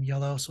 That's in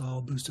yellow, so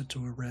I'll boost it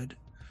to a red.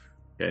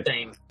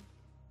 Same.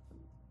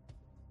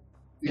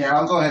 Yeah,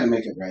 I'll go ahead and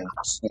make it red.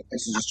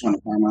 This is just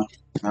 20 karma.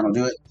 That'll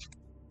do it.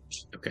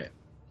 Okay.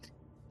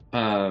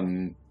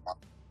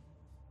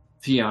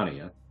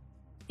 Fiania.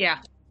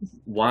 Yeah.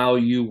 While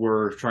you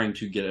were trying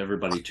to get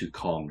everybody to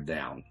calm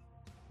down,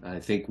 I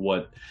think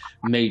what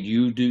made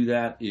you do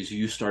that is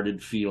you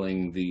started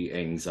feeling the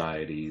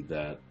anxiety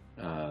that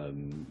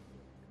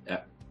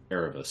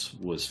Erebus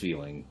was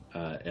feeling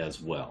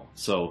as well.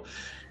 So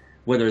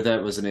whether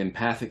that was an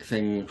empathic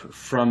thing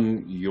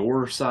from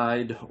your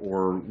side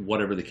or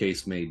whatever the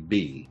case may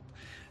be,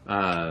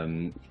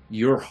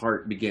 your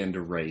heart began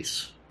to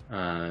race,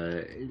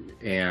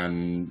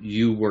 and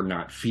you were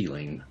not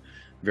feeling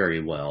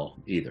very well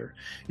either.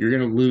 You're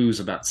going to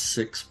lose about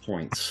 6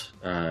 points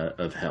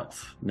of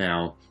health.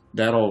 Now,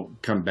 that'll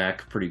come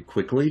back pretty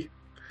quickly,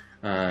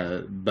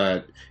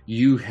 but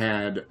you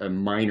had a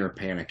minor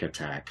panic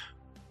attack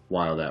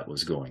while that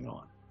was going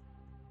on.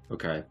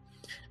 Okay.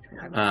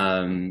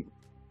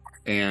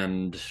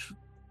 And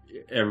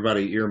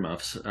everybody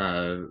earmuffs.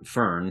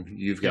 Fern,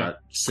 you've got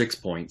 6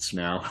 points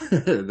now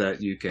that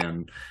you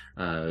can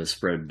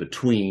spread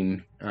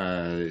between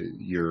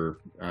your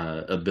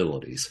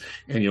abilities.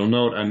 And you'll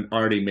note I've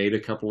already made a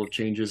couple of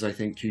changes, I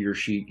think, to your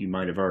sheet. You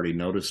might have already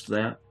noticed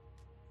that.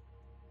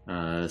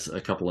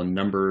 A couple of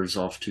numbers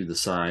off to the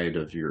side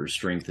of your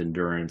strength,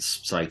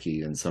 endurance,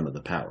 psyche, and some of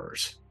the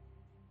powers.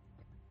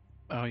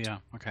 Oh, yeah.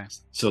 Okay.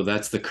 So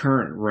that's the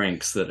current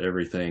ranks that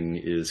everything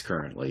is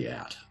currently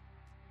at.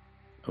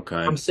 Okay.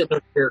 I'm sitting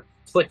up here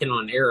clicking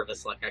on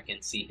Erebus like I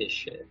can see his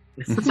shit.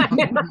 When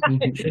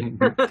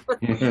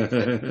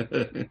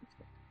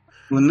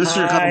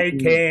Mr. I Coupleton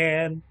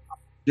can.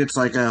 gets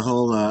like a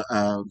whole,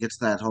 gets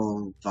that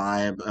whole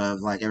vibe of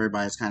like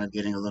everybody's kind of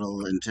getting a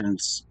little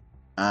intense,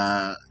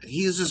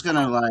 he's just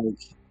gonna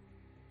like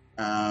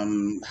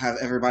have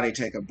everybody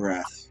take a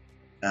breath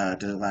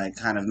to like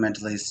kind of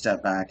mentally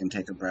step back and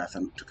take a breath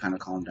and to kind of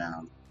calm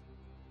down.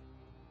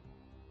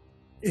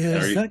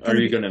 Are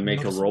you going to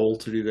make a roll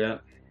to do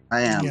that?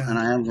 I am, Yeah. and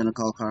I am going to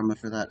call karma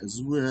for that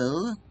as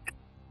well.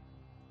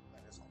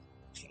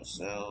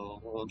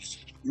 So,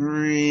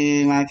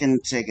 green, I can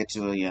take it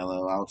to a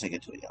yellow. I'll take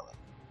it to a yellow.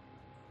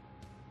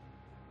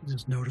 Is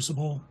this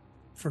noticeable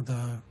for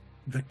the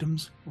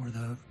victims or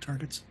the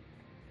targets?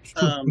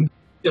 Am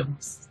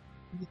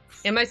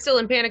I still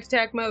in panic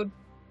attack mode?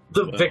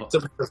 The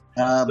victim.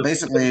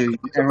 Basically,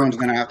 everyone's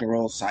going to have to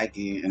roll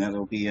psyche, and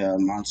it'll be a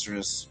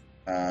monstrous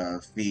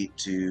feat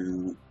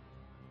to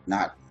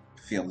not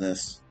feel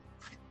this.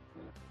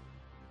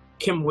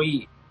 Can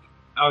we?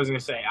 I was gonna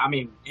say. I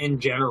mean, in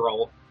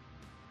general,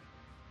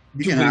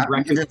 You do can, we you can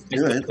recognize just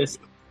do it.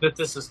 that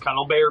this is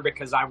Cuddle Bear?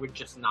 Because I would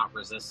just not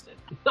resist it.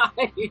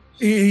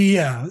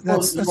 Yeah,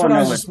 that's you what won't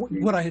I know was. it.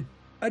 What I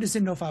just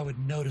didn't know if I would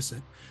notice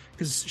it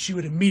because she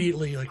would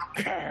immediately like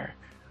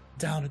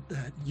down at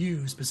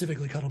you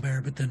specifically, Cuddle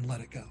Bear, but then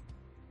let it go.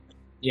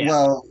 Yeah.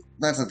 Well,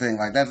 that's the thing.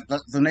 Like that's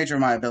the nature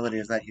of my ability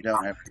is that you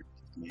don't have to.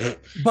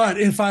 But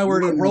if I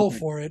were to roll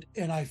for it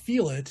and I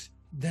feel it,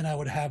 then I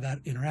would have that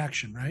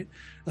interaction, right?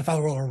 If I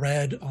roll a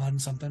red on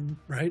something,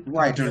 right?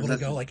 Right, I'd be able to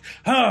that's- go like,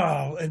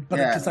 oh, but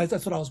Yeah. because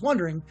that's what I was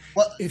wondering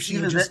Well, if she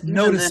even would just then-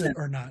 notice even it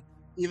or not.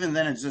 Even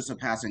then, it's just a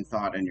passing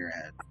thought in your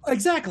head.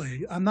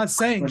 Exactly. I'm not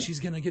saying But-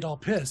 she's going to get all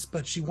pissed,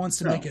 but she wants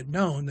to No. make it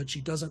known that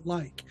she doesn't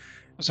like.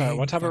 Sorry, being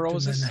what type of fucked roll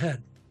is in this? the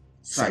head.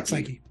 Psyche.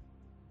 Psyche.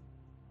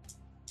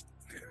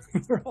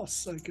 We're all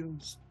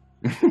psychos.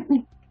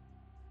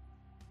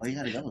 Well, you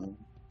gotta go.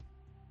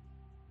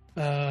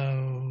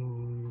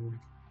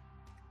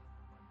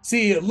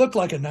 See, it looked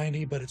like a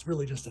 90, but it's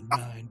really just a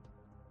 9.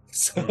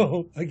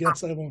 So I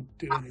guess I won't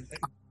do anything.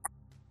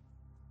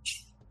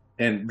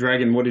 And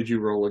Dragon, what did you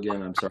roll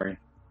again? I'm sorry.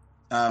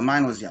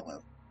 Mine was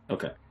yellow,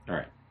 Okay. All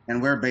right.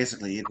 and we're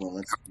basically equal.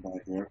 It's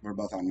like we're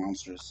both on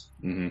monsters.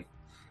 Mm-hmm.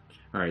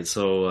 All right.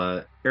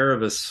 So,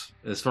 Erebus,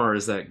 as far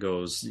as that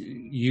goes,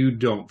 you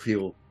don't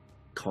feel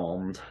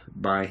calmed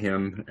by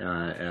him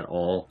at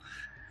all.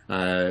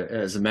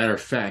 As a matter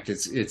of fact,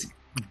 it's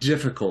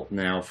difficult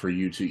now for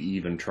you to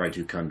even try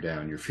to come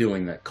down. You're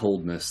feeling that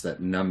coldness, that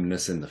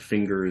numbness in the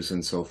fingers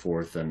and so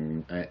forth.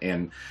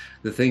 And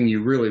the thing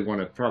you really want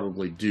to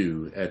probably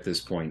do at this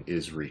point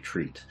is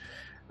retreat.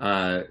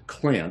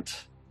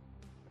 Clint,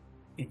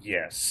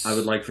 Yes. I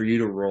would like for you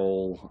to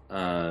roll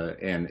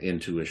an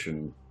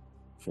intuition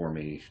for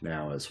me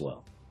now as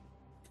well.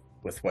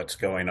 With what's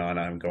going on,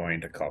 I'm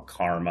going to call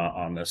karma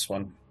on this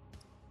one.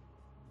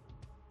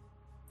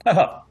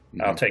 Oh,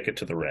 I'll take it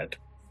to the red.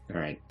 All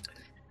right.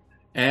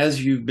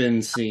 As you've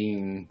been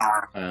seeing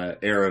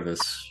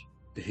Erebus,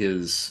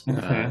 his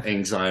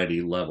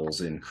anxiety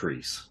levels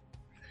increase.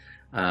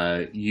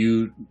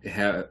 You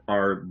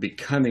are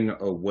becoming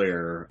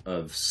aware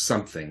of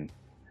something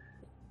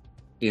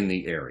in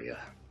the area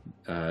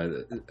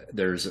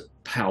there's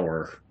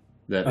power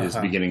that is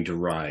Uh-huh. beginning to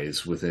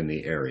rise within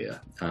the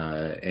area,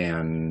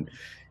 and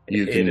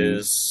you can. It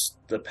is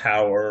the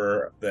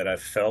power that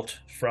I've felt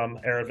from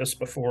Erebus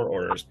before,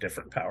 or is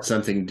different power?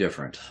 Something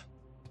different.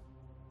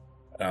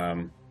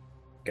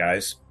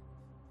 Guys,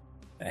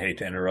 I hate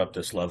to interrupt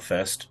this love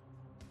fest.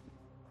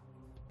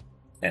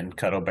 And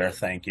Cuddle Bear,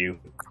 thank you.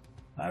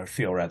 I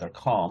feel rather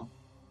calm.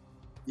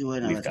 You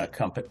would know We've it's got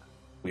company.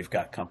 We've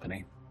got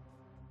company.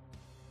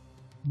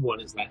 What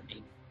does that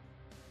mean?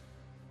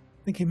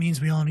 I think it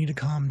means we all need to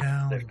calm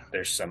down.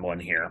 There's someone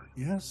here.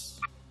 Yes.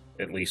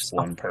 At least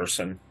one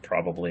person,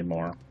 probably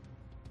more.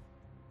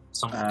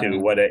 Some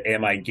Dude, what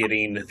am I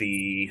getting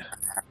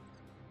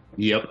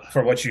Yep.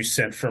 for what you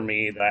sent for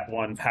me? That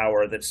one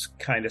power that's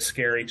kind of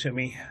scary to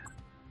me.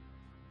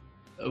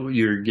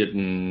 You're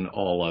getting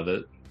all of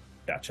it.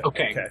 Gotcha.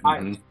 Okay,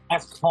 Mhm.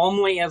 as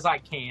calmly as I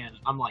can,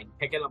 I'm like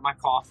picking up my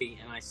coffee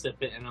and I sip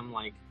it and I'm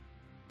like,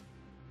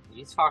 what are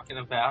you talking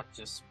about?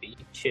 Just be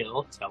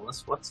chill. Tell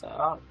us what's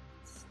up.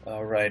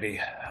 Alrighty.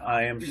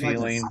 I am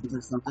feeling.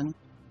 something.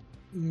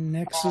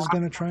 Nix is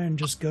going to try and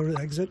just go to the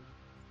exit,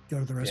 go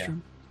to the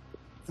restroom.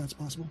 If that's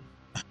possible.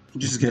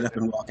 Just get up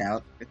and walk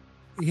out.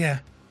 Yeah.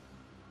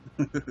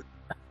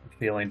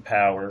 Feeling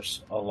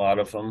powers, a lot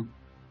of them.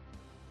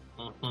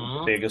 Mhm.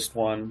 The biggest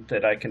one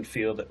that I can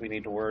feel that we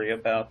need to worry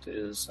about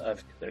is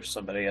there's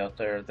somebody out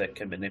there that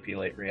can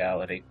manipulate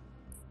reality.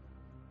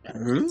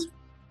 Who?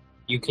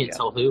 You can't Yeah.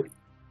 tell who.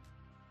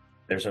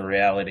 There's a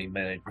reality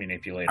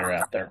manipulator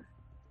out there,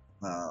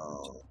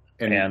 Oh.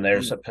 and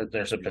there's a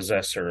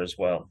possessor as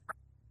well.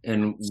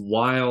 And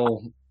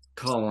while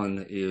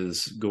Colin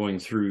is going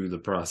through the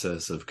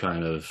process of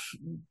kind of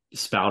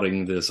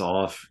spouting this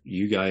off,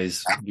 you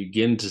guys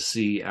begin to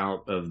see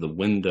out of the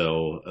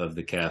window of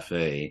the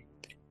cafe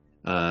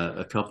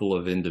a couple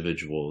of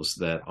individuals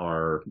that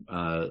are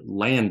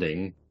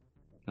landing.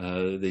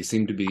 They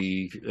seem to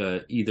be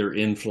either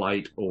in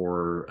flight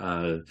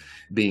or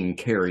being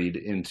carried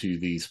into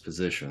these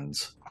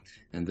positions.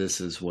 And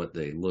this is what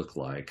they look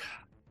like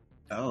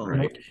Oh.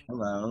 right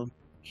Hello.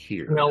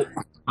 here. No.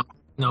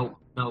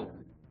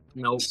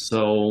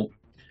 So,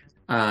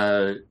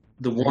 the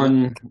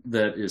one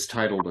that is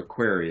titled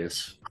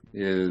Aquarius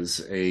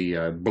is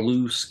a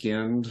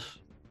blue-skinned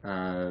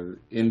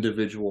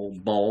individual,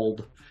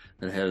 bald,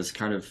 that has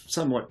kind of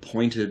somewhat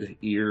pointed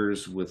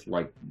ears with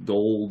like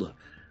gold,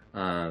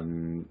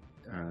 almost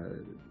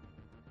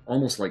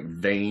like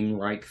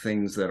vein-like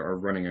things that are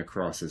running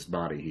across his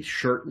body. He's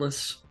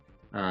shirtless.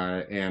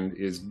 And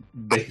is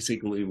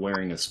basically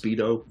wearing a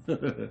Speedo.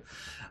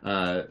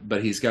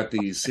 But he's got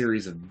these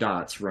series of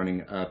dots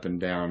running up and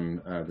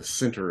down the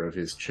center of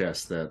his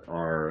chest that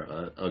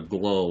are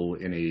aglow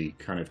in a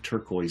kind of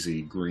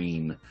turquoisey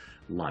green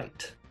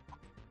light.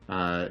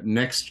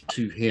 Next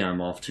to him,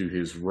 off to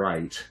his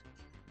right,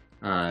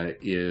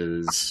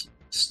 is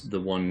the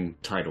one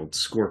titled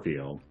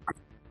Scorpio,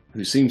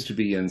 who seems to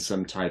be in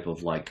some type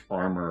of like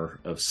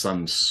armor of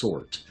some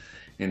sort.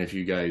 And if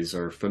you guys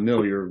are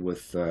familiar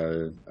with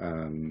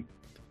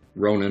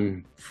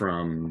Ronan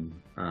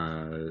from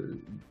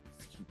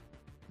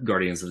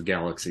Guardians of the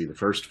Galaxy, the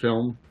first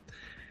film,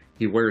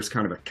 he wears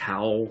kind of a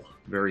cowl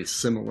very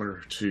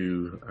similar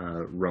to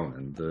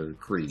Ronan, the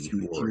Kree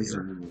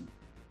warrior,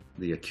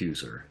 the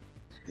Accuser.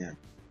 Yeah.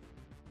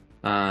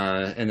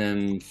 And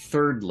then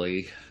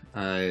thirdly,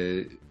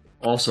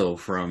 also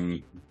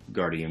from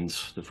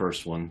Guardians, the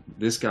first one,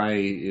 this guy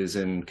is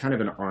in kind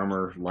of an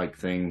armor-like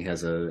thing,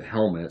 has a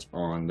helmet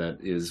on that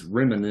is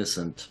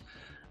reminiscent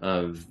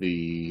of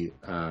the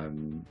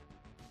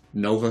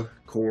Nova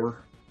Corps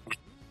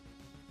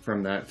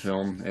from that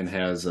film, and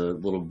has a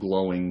little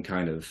glowing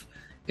kind of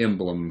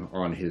emblem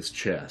on his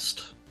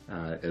chest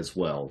as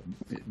well,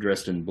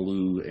 dressed in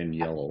blue and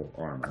yellow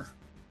armor.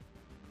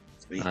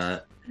 Sweet.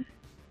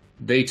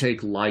 They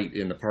take light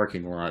in the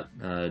parking lot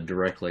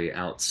directly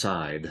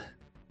outside.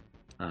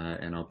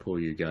 And I'll pull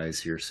you guys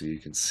here so you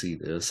can see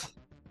this.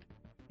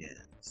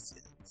 Yes.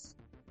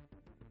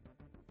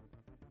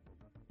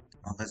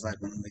 Always like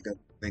when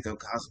they go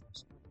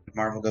cosmos.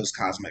 Marvel goes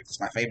cosmic. It's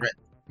my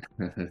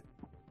favorite.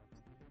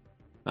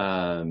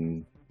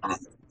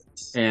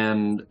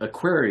 And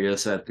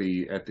Aquarius at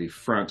the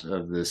front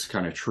of this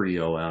kind of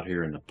trio out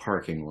here in the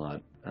parking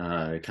lot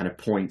kind of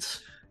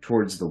points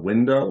towards the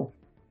window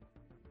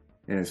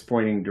and is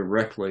pointing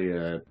directly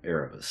at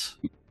Erebus.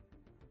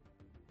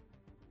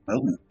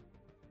 Oh.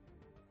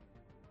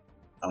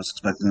 I was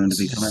expecting them to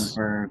be coming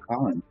for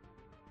Colin.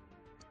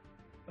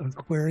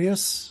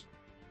 Aquarius.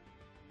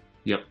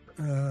 Yep.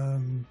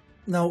 No.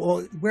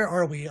 Well, where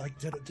are we? Like,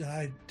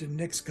 did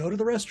Nix go to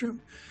the restroom?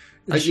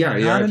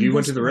 Yeah. If you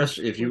went to the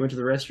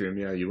restroom,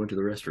 yeah, you went to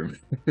the restroom.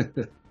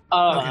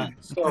 Okay.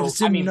 So, I just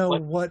didn't know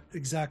like, what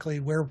exactly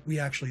where we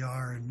actually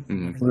are. And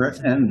Mhm. We're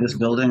in this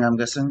building, I'm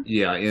guessing.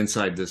 Yeah,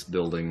 inside this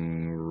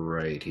building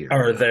right here.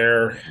 Are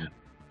there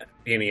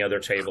any other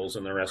tables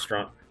in the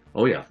restaurant?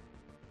 Oh yeah.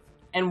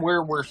 And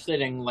where we're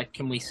sitting, like,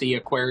 can we see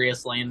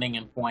Aquarius landing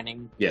and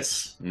pointing?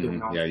 Yes.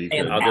 Mhm. Yeah, you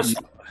And could. I'll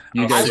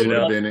You guys suit would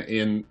have up. been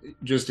in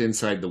just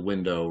inside the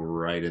window,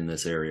 right in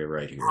this area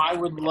right here. I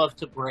would love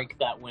to break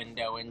that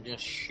window and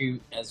just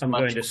shoot as I'm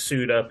much. going to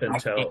suit up and I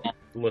can.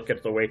 look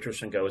at the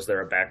waitress and go, "Is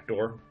there a back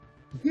door?"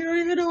 You don't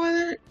even know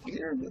whether.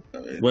 You're...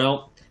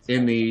 Well,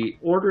 in the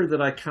order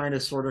that I kind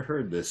of sort of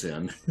heard this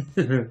in,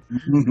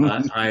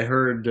 I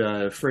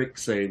heard Frick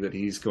say that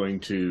he's going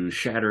to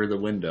shatter the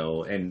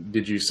window. And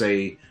did you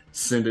say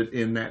send it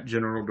in that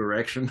general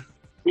direction?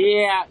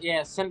 Yeah,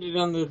 send it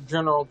in the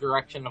general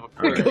direction of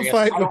Aquarius. Go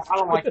fight I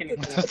don't like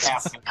anything that's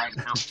happening right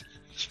now.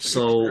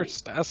 So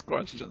First, ask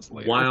questions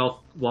later.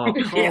 while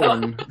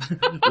Colin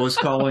was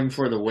calling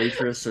for the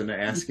waitress and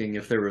asking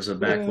if there was a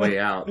back way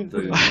out,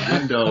 the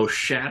window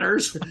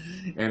shatters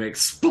and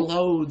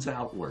explodes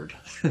outward.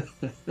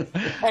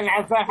 And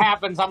as that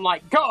happens, I'm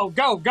like, go,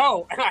 go,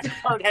 go! And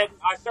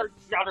I start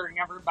shuddering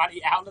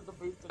everybody out of the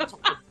booth.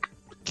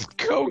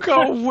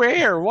 Go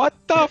where? What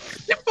the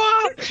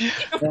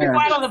fuck? Go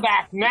out of the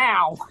back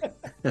now!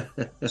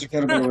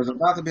 Chicago was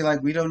about to be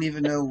like, we don't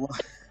even know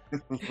what.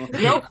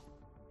 Nope.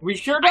 We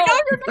sure I don't. know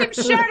your name's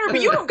Shatter,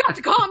 but you don't got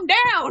to calm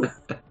down.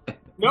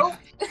 Nope.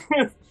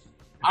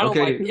 I don't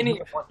Okay. like any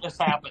of what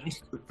just happened.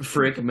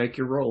 Frick, make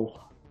your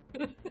roll.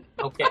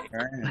 Okay. All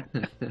right.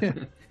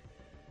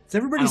 Is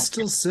everybody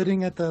still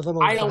sitting at the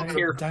little I don't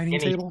care. dining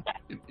any table? of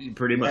that.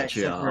 Pretty much,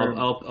 yeah. except for-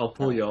 I'll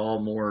pull you all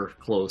more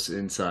close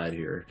inside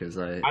here because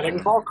I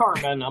didn't call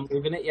Carmen. I'm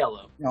leaving it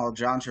yellow. No,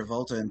 John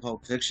Travolta in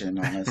Pulp Fiction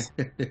on us.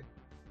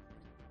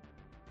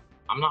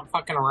 I'm not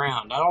fucking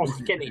around. I don't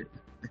like any.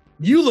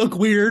 You look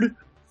weird.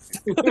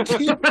 He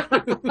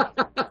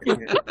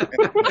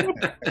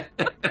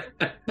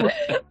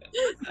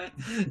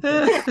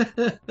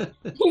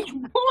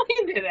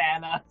pointed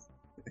at us.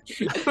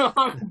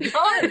 I'm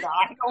done.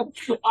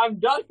 I'm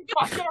done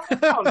fucking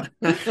around.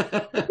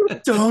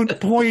 Don't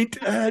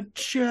point at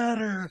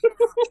Shatter.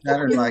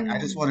 Shattered like, I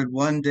just wanted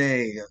one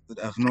day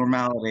of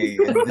normality,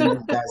 and then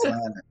you guys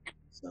land it.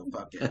 So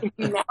fuck it.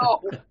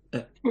 No.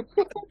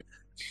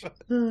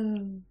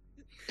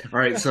 All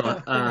right,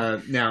 so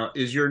now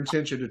is your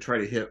intention to try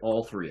to hit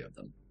all three of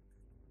them?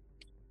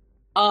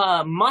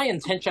 My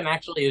intention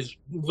actually is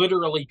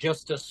literally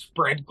just to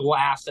spread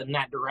glass in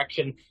that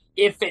direction.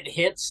 If it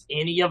hits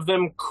any of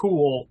them,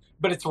 cool.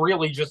 But it's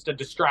really just a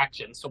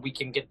distraction so we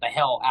can get the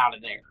hell out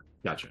of there.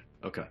 Gotcha.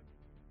 Okay.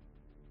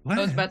 I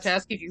was about to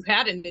ask if you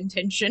had an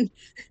intention.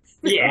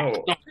 Yeah,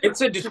 Oh.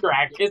 it's a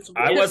distraction.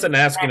 I wasn't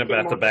asking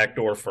about the more- back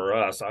door for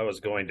us. I was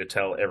going to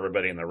tell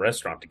everybody in the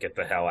restaurant to get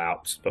the hell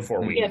out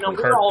before we Yeah, no,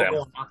 we're hurt all them.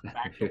 going out the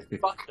back door.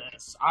 Fuck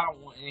this. I don't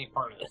want any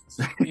part of this.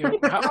 You know,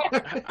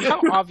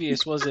 how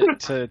obvious was it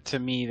to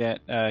me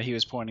that he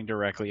was pointing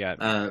directly at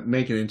me?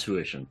 Make an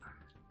intuition.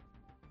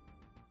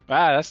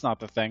 Ah, that's not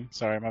the thing.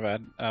 Sorry, my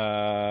bad.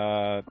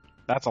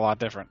 That's a lot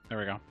different. There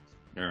we go.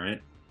 All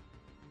right.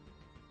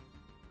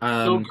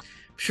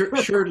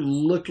 Sure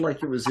looked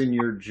like it was in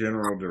your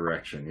general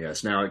direction.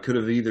 Yes. Now it could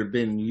have either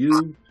been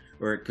you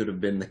or it could have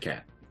been the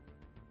cat.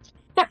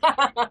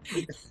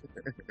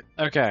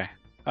 Okay.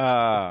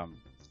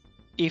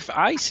 If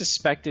I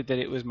suspected that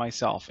it was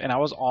myself, and I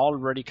was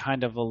already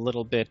kind of a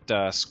little bit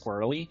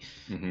squirrely,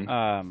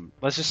 Mm-hmm.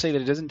 let's just say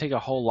that it doesn't take a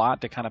whole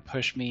lot to kind of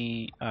push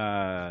me,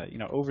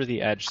 over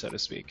the edge, so to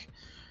speak.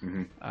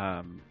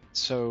 Mm-hmm.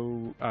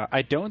 So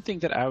I don't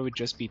think that I would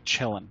just be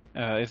chilling,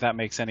 if that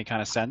makes any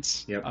kind of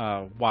sense. Yep.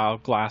 While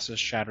glass is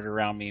shattered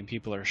around me and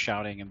people are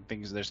shouting and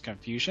things, there's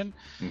confusion.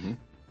 Mm-hmm.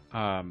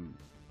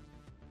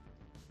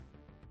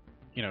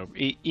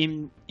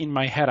 In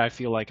my head, I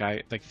feel like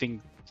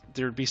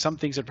there'd be some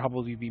things that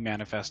probably be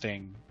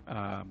manifesting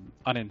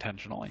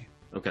unintentionally.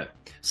 Okay.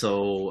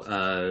 So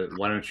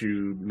why don't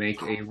you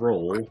make a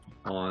roll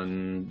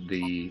on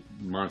the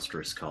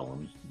monstrous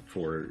column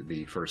for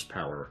the first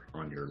power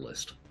on your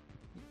list?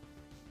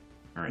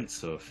 All right,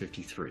 so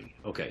 53.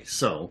 Okay,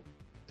 so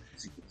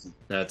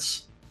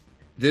this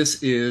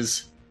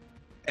is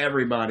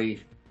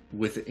everybody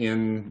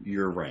within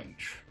your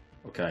range.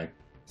 Okay,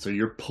 so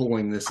you're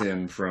pulling this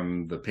in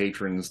from the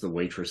patrons, the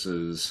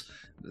waitresses,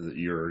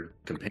 your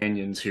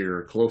companions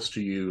here close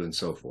to you, and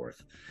so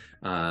forth.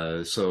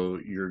 So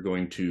you're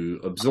going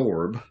to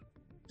absorb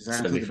Does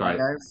that include the bad 75.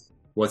 guys?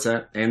 What's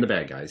that? And the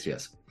bad guys,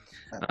 yes.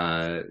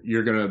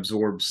 You're going to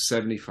absorb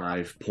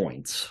 75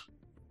 points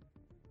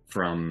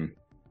from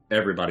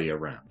everybody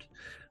around.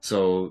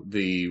 So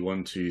the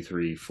 1, 2,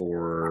 3,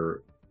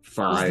 4, Is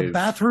 5. the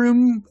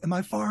bathroom? Am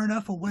I far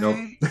enough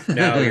away? Nope.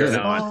 No, you're Is it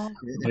not. all-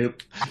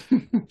 Nope.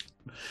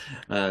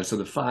 So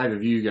the 5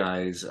 of you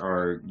guys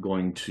are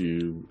going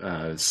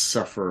to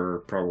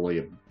suffer probably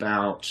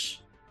about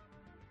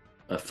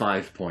a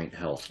 5-point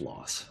health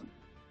loss.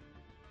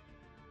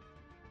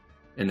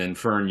 And then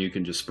Fern, you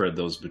can just spread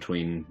those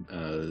between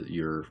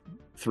your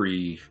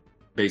 3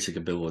 basic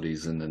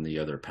abilities and then the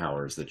other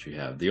powers that you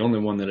have. The only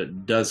one that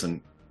it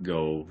doesn't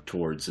go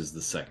towards is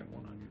the second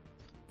one on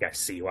you. I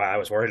see why I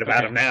was worried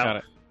about him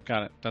now.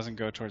 Got it. Doesn't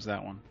go towards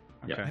that one.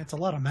 Yep. Okay. It's a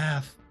lot of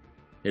math.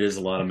 It is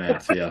a lot of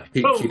math, yeah.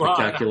 Keep a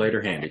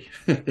calculator handy.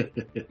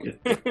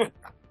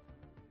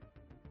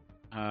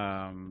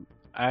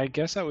 I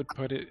guess I would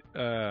put it.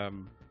 I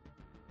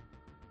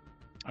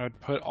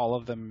would put all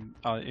of them.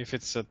 If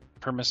it's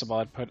permissible,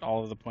 I'd put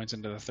all of the points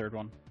into the third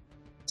one.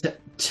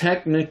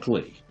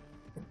 Technically,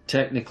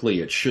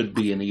 it should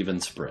be an even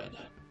spread.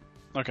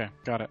 Okay,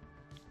 got it.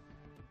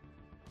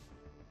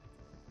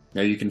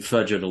 Now you can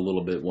fudge it a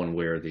little bit one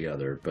way or the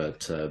other,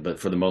 but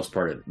for the most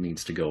part, it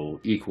needs to go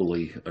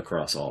equally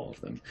across all of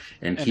them.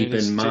 And keep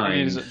in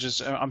mind,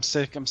 I'm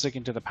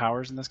sticking to the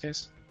powers in this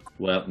case.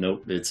 Well,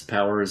 nope, it's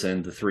powers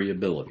and the 3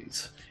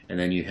 abilities, and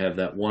then you have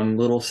that one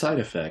little side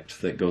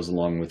effect that goes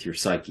along with your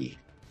psyche,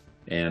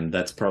 and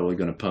that's probably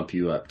going to pump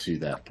you up to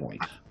that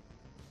point.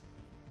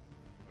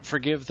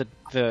 Forgive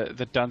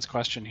the dunce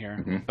question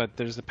here, but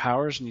there's the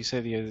powers, and you say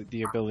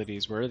the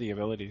abilities. Where are the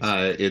abilities?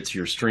 It's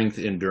your strength,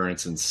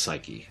 endurance, and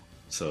psyche.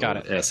 So got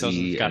it.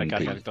 SE got and it.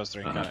 P. Got it. Those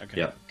 3. Got it. Okay.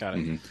 Yep. Got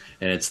it. And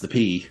it's the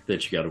P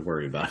that you got to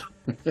worry about.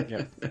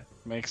 Yep.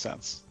 Makes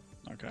sense.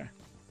 Okay.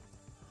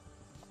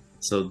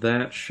 So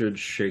that should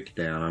shake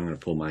down. I'm going to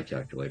pull my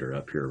calculator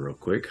up here real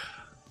quick.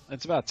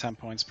 It's about 10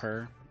 points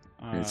per.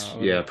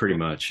 Yeah, pretty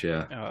much.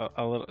 Yeah.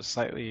 A little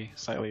slightly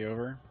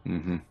over.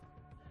 Mm-hmm.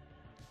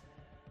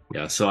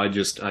 Yeah, so I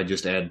just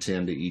add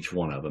 10 to each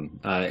one of them.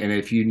 And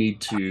if you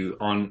need to,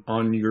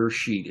 on your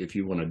sheet, if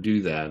you want to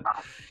do that,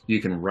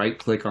 you can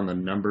right-click on the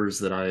numbers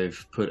that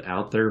I've put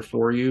out there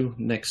for you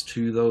next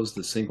to those,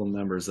 the single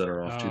numbers that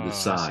are off to the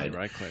side.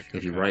 Right-click.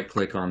 If you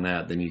right-click on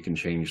that, then you can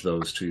change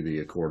those to the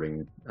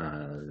according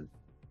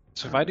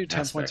So if I do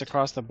 10 aspect. points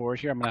across the board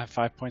here, I'm going to have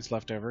 5 points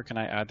left over. Can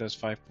I add those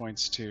 5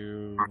 points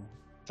to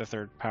the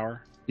third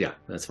power? Yeah,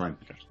 that's fine.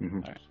 Okay. Mm-hmm.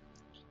 All right.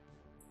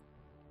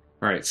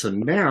 All right, so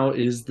now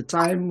is the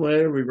time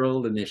where we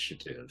roll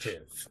initiative.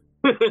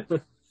 Right.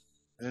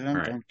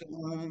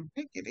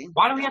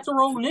 Why do we have to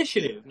roll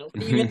initiative?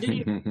 Nobody even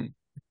did.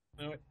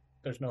 No,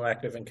 there's no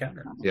active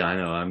encounter. Yeah, I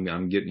know.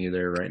 I'm getting you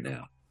there right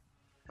now.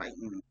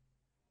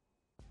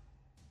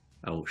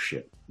 Oh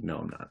shit! No,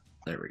 I'm not.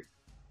 There we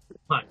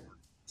Fine.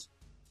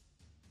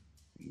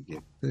 go.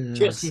 Get this.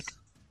 Just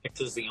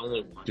Nix is the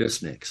only one.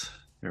 Just Nix.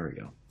 There we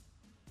go.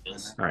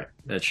 Yes. All right,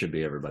 that should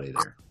be everybody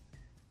there.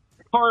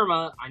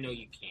 Karma, I know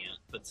you can't,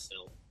 but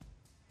still.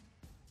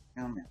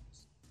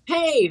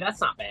 Hey, that's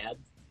not bad.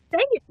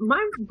 Dang it, mine.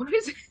 What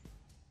is it?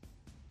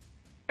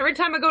 Every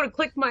time I go to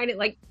click mine, it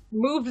like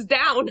moves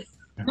down.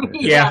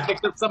 Yeah,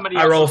 because somebody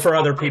I else roll is for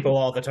other talking. people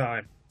all the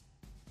time.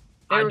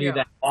 I There we do go.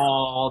 that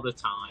all the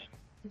time.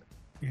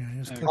 Yeah,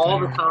 just click All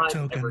on the your time,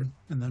 token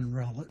and then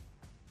roll it.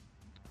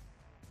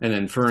 And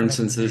then, for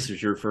instance, this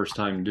is your first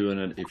time doing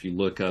it. If you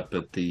look up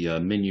at the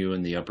menu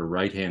in the upper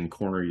right-hand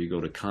corner, you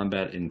go to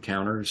Combat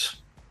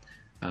Encounters.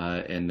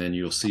 And then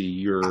you'll see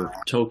your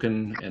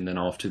token, and then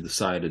off to the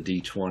side a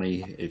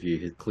D20. If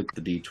you click the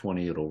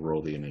D20, it'll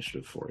roll the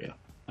initiative for you.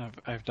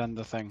 I've done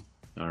the thing.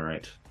 All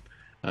right.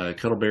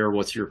 Cuddle Bear,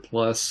 what's your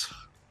plus?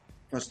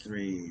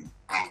 +3.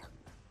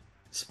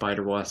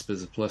 Spider Wasp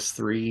is a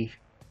 +3.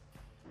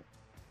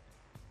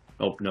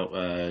 Oh,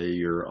 no,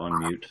 you're on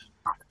mute.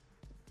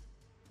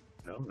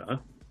 No,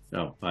 not.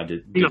 No, I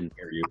didn't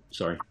hear you.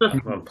 Sorry. I'm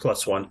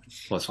 +1.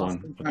 +1.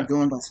 I'm not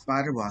going by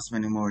Spider Wasp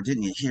anymore.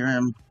 Didn't you hear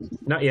him?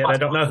 Not yet. I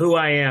don't know who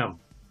I am.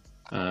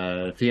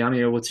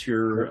 Theania, what's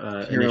your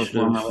Hero initiative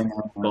formerly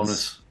known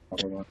bonus?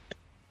 as-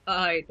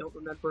 I don't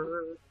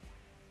remember.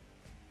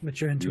 But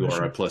your You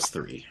intuition. are a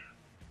 +3.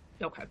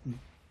 Okay.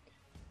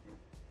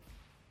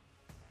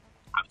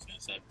 I was going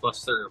to say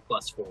 +3 or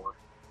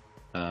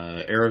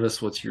 +4.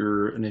 Erebus, what's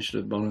your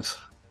initiative bonus?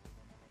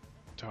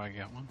 Do I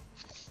get one?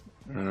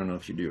 I don't know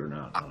if you do or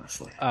not,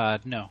 honestly.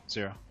 No,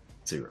 0.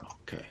 0.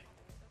 Okay.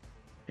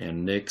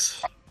 And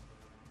Nyx?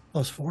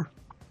 +4.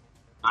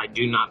 I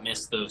do not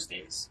miss those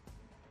days.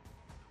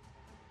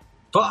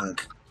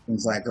 Fuck!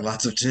 Seems like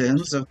lots of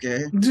 10s.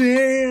 Okay.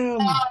 Damn.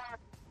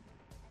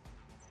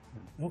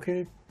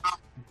 Okay.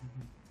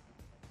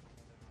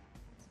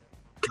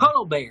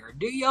 Cuddle Bear,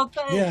 do your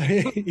thing! Yeah.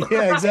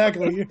 Yeah.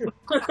 Exactly.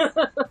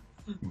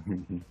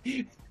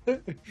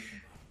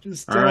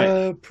 Just All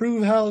right.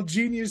 prove how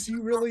genius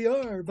you really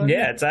are. Buddy.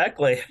 Yeah,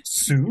 exactly.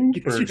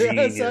 Super Get your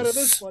ass out of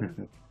this genius.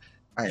 one.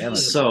 I am.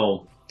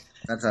 So,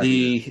 That's how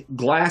you the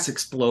glass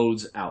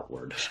explodes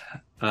outward.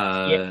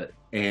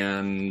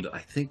 And I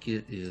think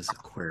it is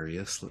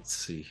Aquarius. Let's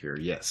see here.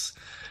 Yes.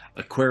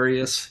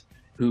 Aquarius,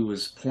 who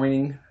was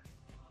pointing,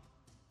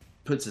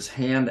 puts his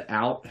hand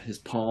out, his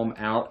palm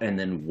out, and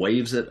then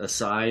waves it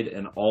aside,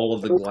 and all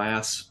of the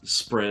glass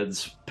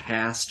spreads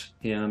past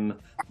him,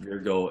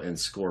 Virgo, and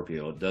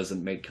Scorpio. It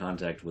doesn't make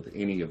contact with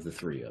any of the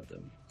 3 of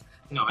them.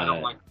 No, I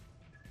don't like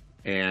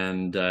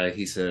And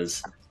he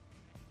says,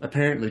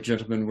 apparently,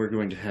 gentlemen, we're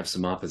going to have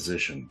some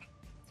opposition.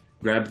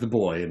 Grab the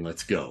boy and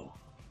let's go.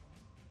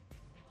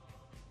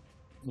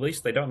 At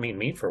least they don't mean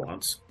me for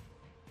once.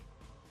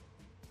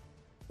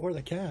 Or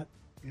the cat.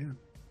 Yeah.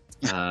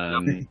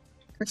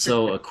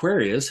 So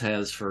Aquarius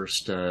has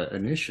first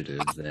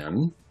initiative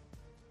then.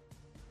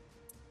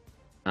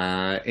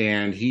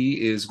 And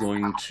he is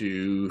going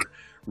to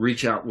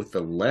reach out with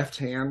the left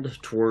hand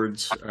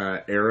towards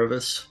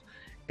Erebus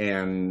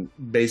and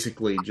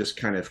basically just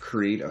kind of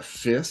create a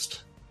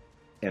fist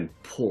and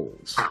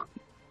pulls.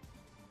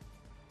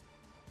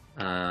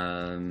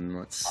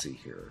 Let's see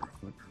here.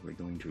 What are we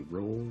going to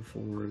roll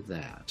for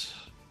that?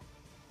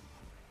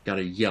 Got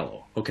a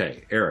yellow.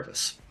 Okay,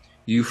 Erebus.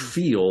 You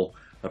feel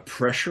a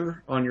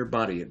pressure on your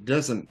body. It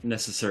doesn't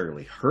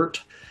necessarily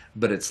hurt,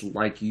 but it's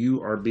like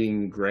you are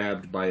being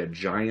grabbed by a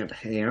giant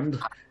hand,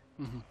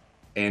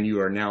 and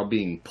you are now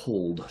being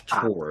pulled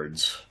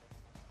towards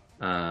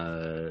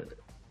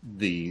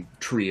the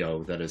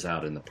trio that is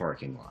out in the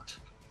parking lot.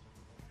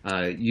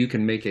 You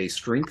can make a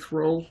strength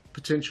roll,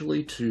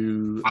 potentially,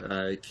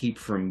 to keep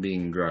from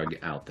being drug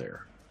out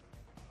there.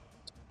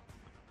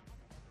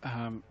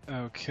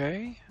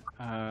 Okay.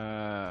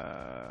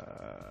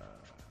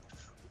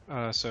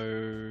 So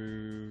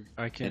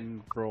I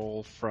can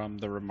roll from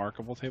the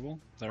remarkable table.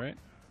 Is that right?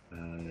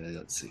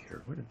 Let's see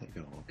here. Where did they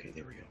go? Okay,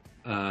 there we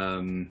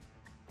go.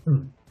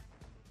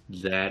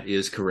 That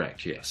is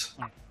correct, yes.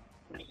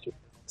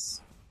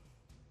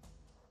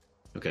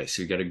 Okay,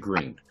 so you got a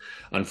green.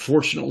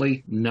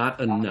 Unfortunately, not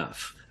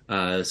enough.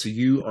 So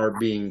you are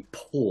being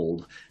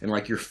pulled, and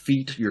like your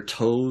feet, your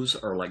toes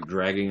are like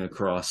dragging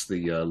across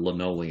the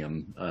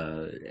linoleum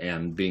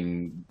and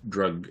being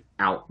dragged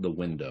out the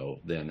window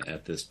then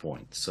at this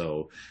point.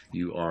 So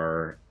you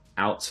are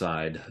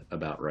outside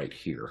about right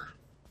here.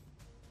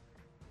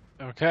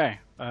 Okay.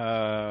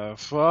 Fuck!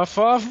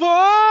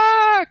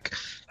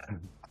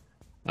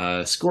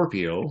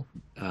 Scorpio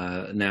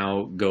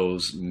now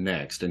goes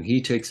next, and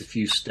he takes a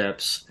few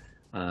steps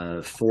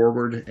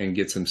forward and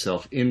gets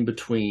himself in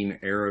between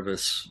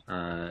Erebus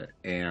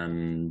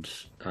and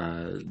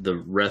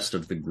the rest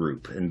of the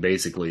group, and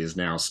basically is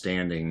now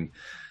standing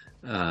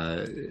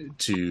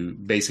to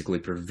basically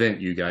prevent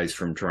you guys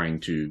from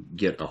trying to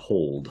get a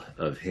hold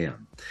of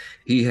him.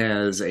 He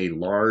has a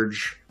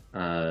large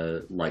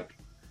like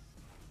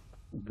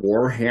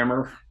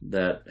warhammer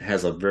that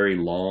has a very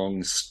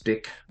long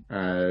stick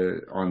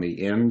on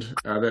the end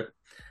of it,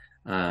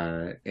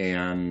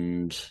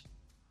 and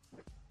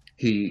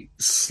he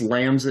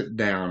slams it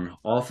down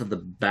off of the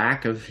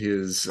back of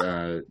his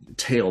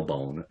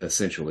tailbone.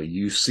 Essentially,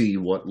 you see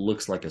what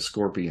looks like a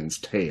scorpion's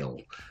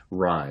tail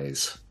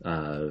rise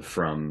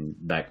from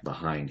back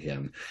behind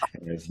him,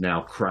 and is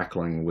now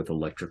crackling with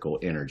electrical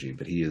energy,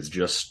 but he is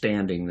just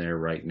standing there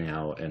right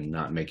now and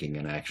not making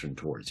an action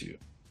towards you.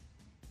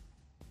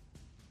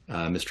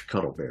 Mr.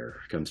 Cuddlebear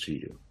comes to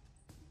you.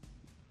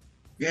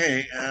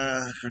 Okay,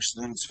 first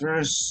things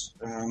first,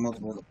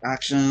 multiple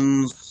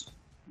actions.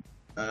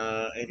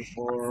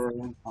 84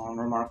 on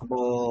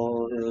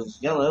Remarkable is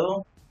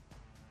yellow.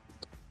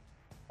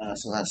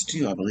 So that's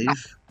 2, I believe.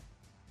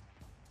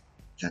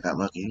 Which I got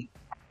lucky.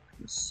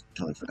 Just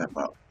totally forgot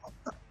about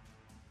that.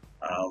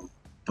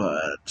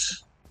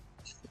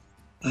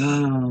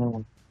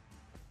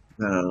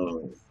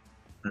 So,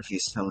 if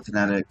he's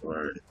telekinetic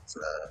or it's,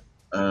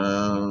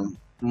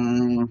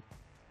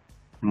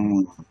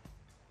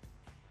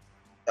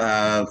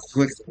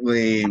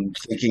 quickly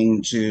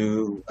thinking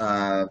to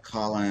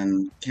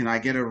Colin, can I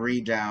get a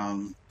read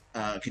down?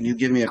 Can you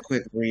give me a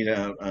quick read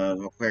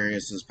of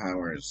Aquarius's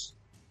powers?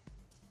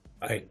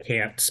 I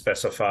can't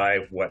specify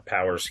what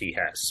powers he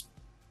has.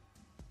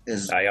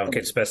 I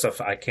can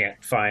specify. I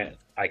can't find.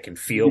 I can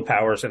feel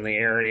powers in the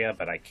area,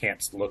 but I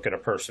can't look at a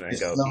person and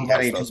go, he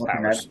has those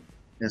powers.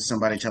 Is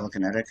somebody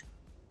telekinetic?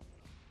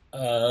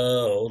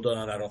 Hold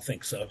on. I don't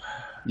think so.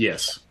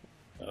 Yes.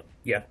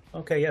 Yeah.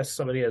 Okay. Yes,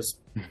 somebody is.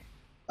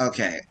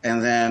 Okay,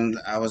 and then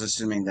I was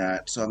assuming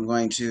that, so I'm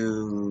going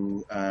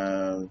to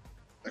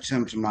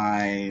attempt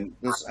I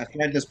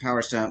tried this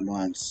power stunt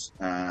once,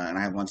 and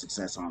I have 1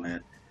 success on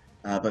it.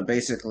 But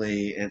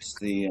basically, it's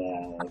the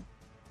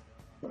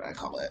what do I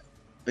call it?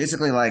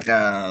 Basically, like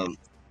hold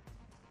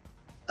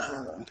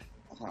on,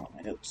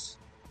 my notes.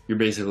 You're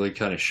basically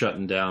kind of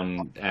shutting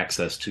down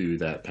access to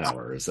that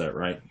power. Is that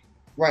right?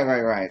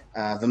 Right.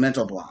 The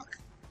mental block.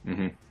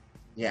 Mm-hmm.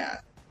 Yeah.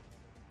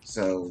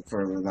 So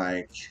for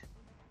like,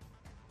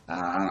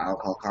 I'll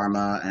call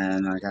Karma,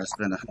 and I gotta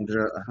spend a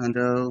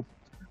hundo.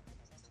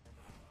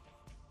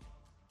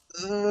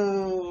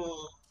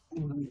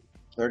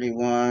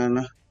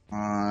 31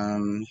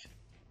 on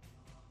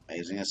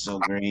amazing. It's so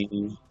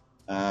green.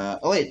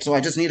 Oh wait, so I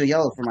just need a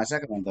yellow for my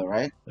second one, though,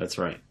 right? That's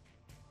right.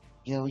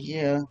 Hell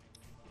yeah,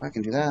 I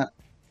can do that.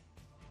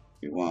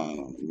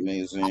 31,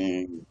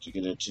 amazing. To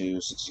get it to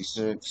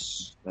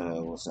 66.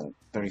 What's that?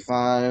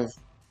 35,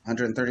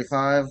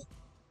 135.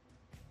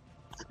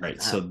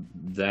 Right, so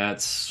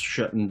that's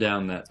shutting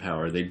down that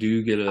power. They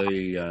do get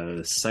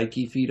a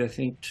psyche feat, I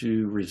think,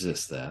 to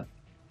resist that.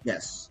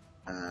 Yes,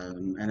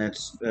 and it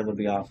would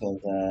be off of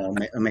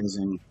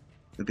amazing.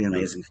 It would be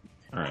amazing.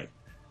 All right,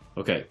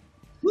 okay.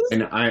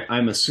 And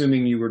I'm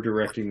assuming you were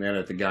directing that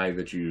at the guy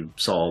that you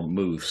saw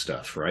move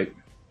stuff, right?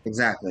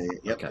 Exactly.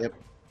 Yep. Okay. Yep.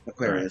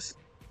 Aquarius.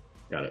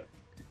 Right. Got it.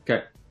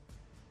 Okay.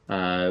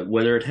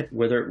 Whether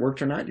it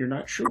worked or not, you're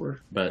not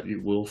sure, but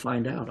we'll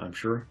find out, I'm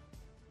sure.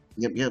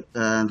 Yep.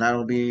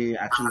 That'll be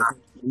action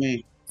for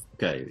me.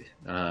 Okay,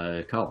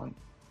 Colin.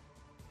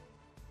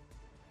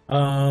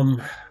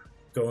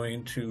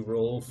 Going to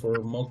roll for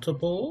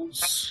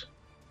multiples.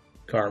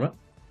 Karma.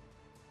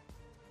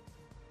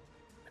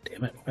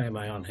 Damn it! Why am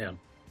I on him?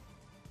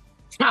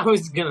 I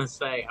was gonna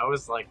say. I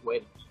was like,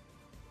 wait.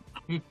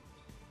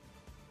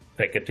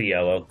 Take it to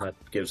yellow. That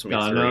gives me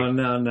 3.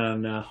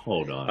 No.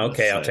 Hold on.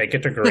 Okay, I'll take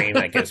it to green.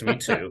 That gives me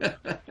 2.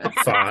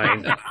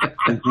 Fine.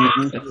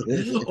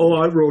 Oh,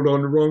 I rolled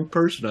on the wrong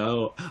person.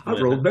 I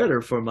rolled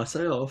better for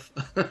myself.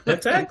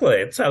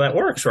 Exactly. That's how that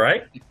works,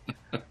 right?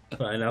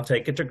 Fine, I'll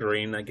take it to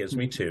green. That gives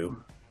me 2.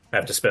 I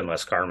have to spend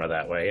less karma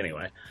that way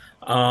anyway.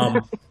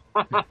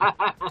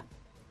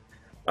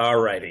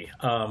 Alrighty.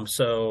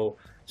 So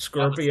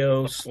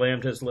Scorpio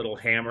slammed his little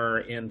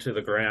hammer into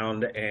the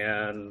ground,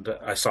 and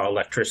I saw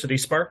electricity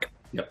spark.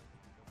 Yep.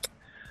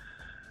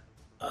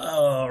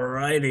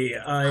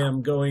 Alrighty. I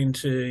am going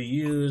to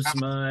use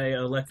my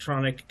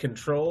electronic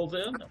control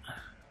then,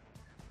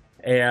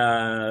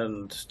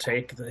 and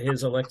take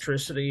his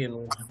electricity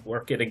and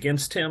work it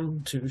against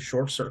him to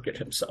short circuit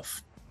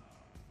himself.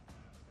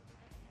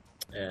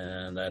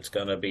 And that's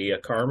going to be a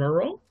karma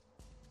roll.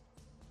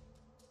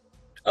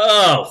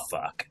 Oh,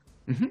 fuck.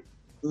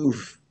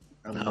 Oof.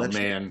 Oh,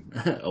 man.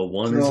 A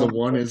 1 is a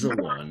 1 is a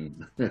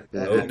 1.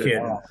 No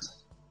kidding.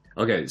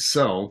 Okay,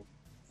 so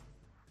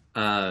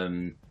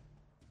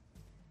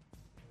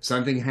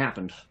something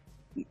happened.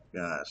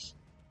 Gosh.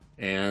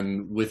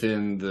 And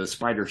within the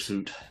spider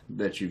suit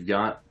that you've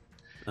got,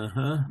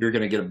 you're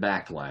going to get a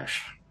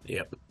backlash.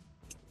 Yep.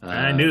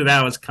 I knew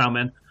that was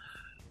coming.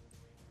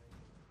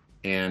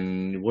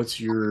 And what's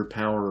your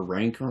power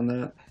rank on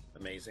that?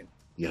 Amazing.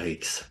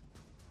 Yikes.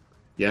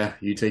 Yeah,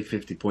 you take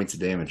 50 points of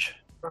damage.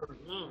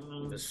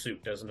 The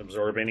suit doesn't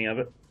absorb any of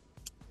it?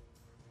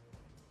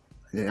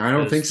 I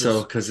don't think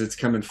so, because it's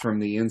coming from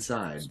the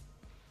inside.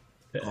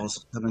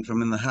 Also coming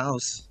from in the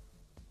house.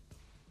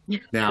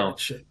 Now,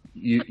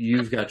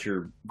 you've got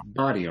your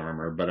body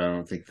armor, but I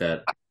don't think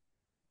that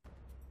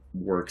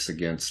works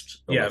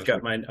against. Yeah, I've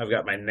got my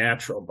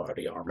natural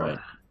body armor.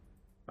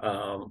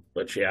 Right.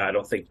 But yeah, I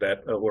don't think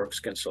that works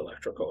against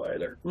electrical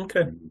either.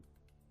 Okay.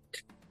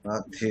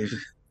 Dude,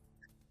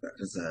 that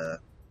is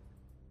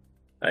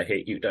I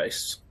hate you,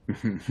 dice.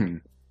 All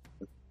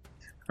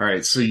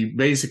right, so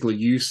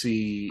you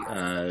see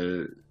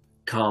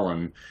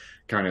Colin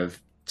kind of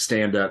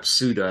stand up,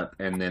 suit up,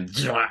 and then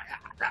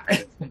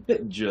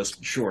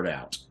just short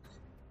out.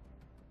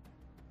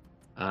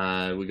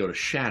 We go to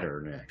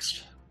Shatter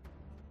next.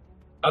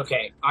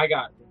 Okay, I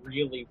got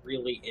really,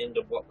 really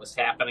into what was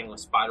happening with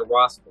Spider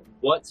Wasp.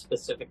 What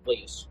specifically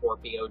is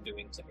Scorpio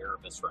doing to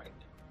Erebus right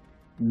now?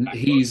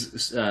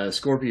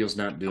 Scorpio's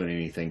not doing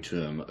anything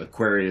to him.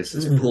 Aquarius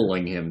is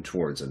pulling him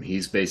towards him.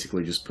 He's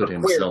basically just put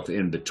himself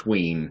in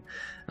between.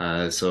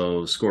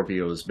 So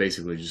Scorpio is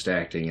basically just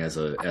acting as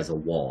a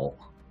wall.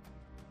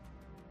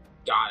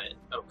 Got it.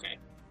 Okay.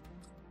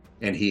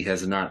 And he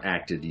has not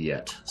acted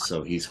yet,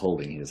 so he's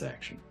holding his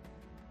action.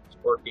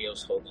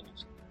 Scorpio's holding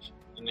his action.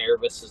 And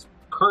Erebus is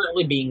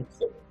currently being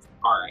pulled.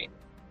 Alright.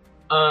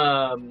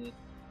 I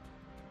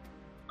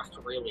was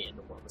really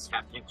into what was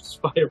happening with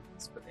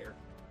Spider-Wasp there.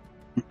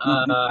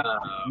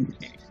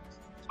 Okay.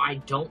 I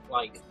don't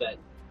like that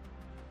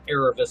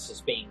Erebus is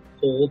being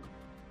pulled,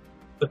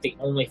 but the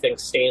only thing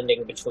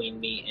standing between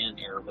me and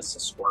Erebus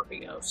is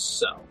Scorpio,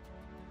 so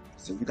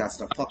we got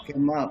to fuck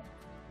him up.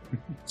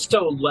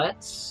 So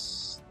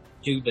let's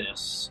do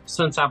this.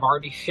 Since I've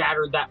already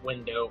shattered that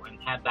window and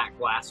had that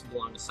glass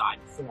blown aside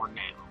for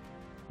now,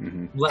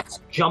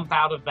 let's jump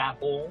out of that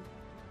hole,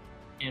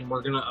 and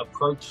we're going to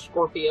approach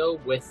Scorpio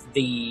with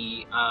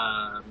the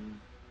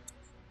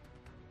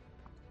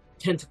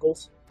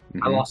tentacles.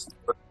 I lost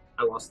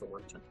the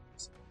word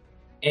tentacles.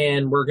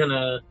 And we're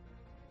gonna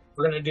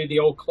do the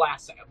old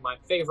classic, my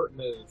favorite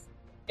move.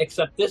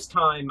 Except this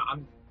time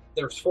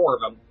there's 4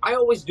 of them. I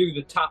always do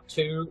the top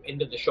 2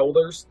 into the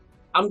shoulders.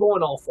 I'm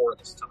going all 4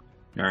 this time.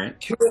 All right.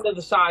 2 into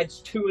the sides,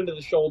 2 into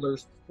the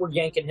shoulders. We're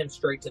yanking him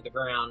straight to the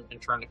ground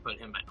and trying to put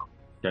him out.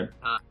 Okay.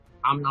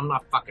 I'm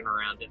not fucking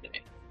around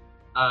today.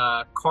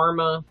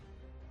 Karma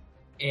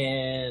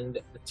and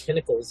the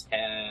tentacles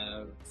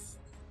have.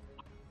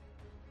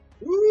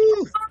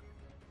 Woo!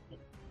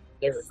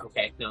 There.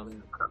 Okay. No,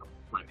 Karma.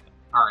 My bad.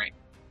 All right.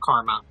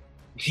 Karma.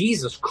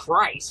 Jesus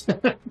Christ.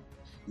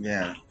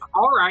 Yeah.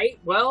 All right.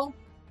 Well,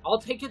 I'll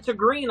take it to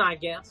green, I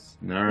guess.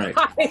 All right.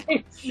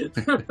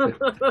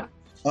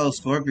 Oh,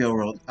 Scorpio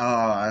rolled. Oh,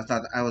 I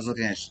thought that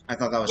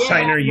was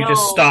Shiner. You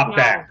just stop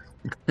that.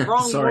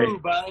 Wrong Sorry. blue,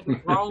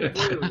 bud. Wrong blue.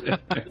 This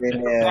is a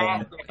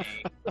bad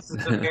day. This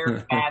is a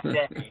very bad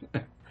day.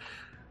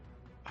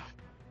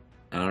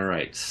 All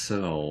right.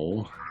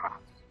 So.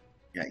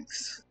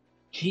 Yikes.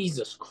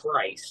 Jesus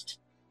Christ.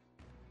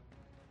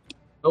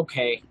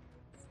 Okay.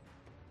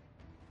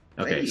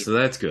 Okay, so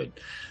that's good.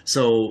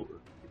 So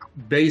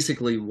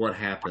basically what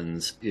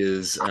happens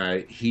is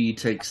he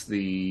takes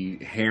the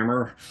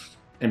hammer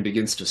and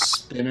begins to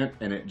spin it,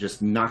 and it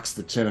just knocks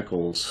the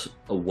tentacles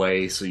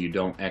away so you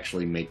don't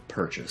actually make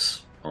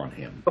purchase on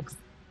him.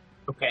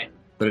 Okay.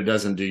 But it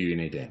doesn't do you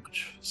any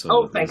damage.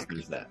 So thanks.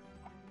 there's that.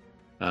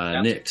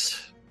 Yep.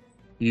 Nyx,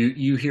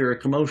 you hear a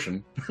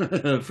commotion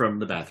from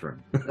the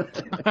bathroom.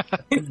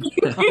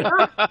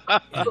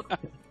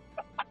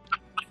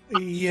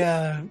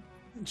 Yeah,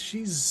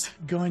 she's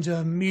going to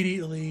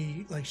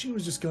immediately, like, she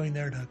was just going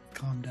there to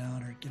calm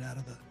down or get out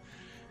of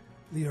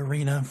the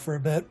arena for a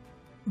bit,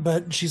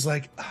 but she's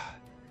like,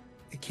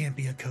 it can't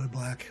be a code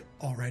black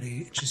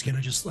already. She's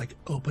gonna just like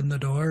open the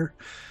door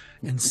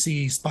and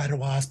see spider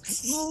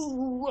wasps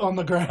on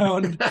the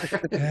ground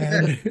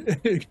and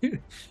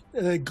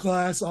the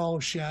glass all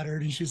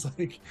shattered, and she's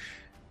like,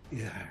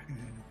 yeah,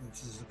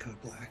 this is a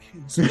code black.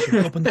 And so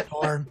she'll open the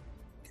door,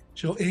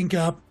 she'll ink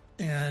up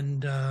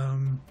and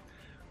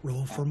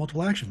roll for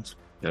multiple actions.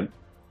 Yep.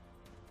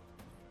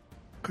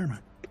 Karma.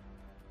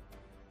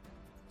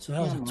 So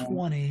that was a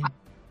 20.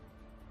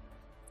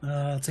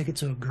 I'll take it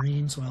to a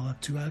green, so I'll have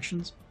 2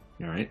 actions.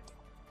 All right.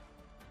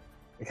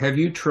 Have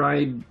you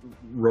tried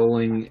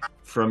rolling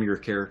from your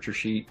character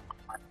sheet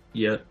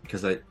yet?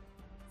 Because I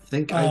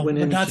think I went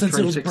in but not to since try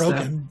it to was fix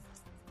broken.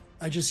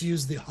 I just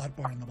used the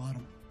hotbar on the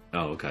bottom. that.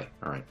 Oh, okay.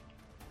 All right.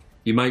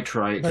 You might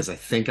try it, because I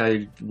think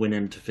I went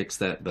in to fix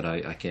that, but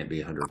I can't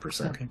be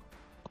 100%. Okay.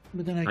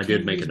 But then I I can't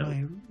did make use a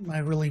note. my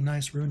really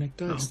nice runic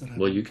Oh, dice. That I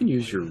well, you can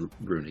use your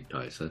runic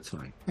dice. That's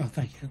fine. Oh,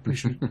 thank you. I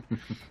appreciate it.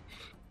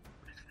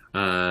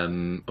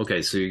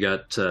 Okay, so you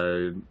got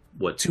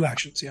what? 2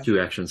 actions, yeah. 2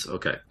 actions.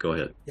 Okay, go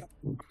ahead.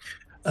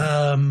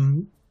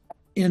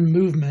 In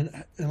movement,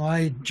 am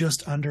I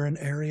just under an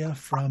area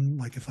from,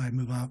 like, if I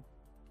move up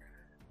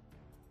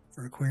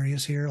for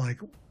Aquarius here? Like,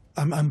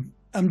 I'm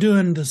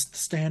doing this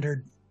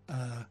standard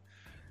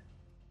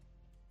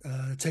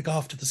take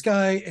off to the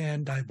sky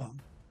and dive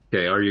bomb.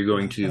 Okay, are you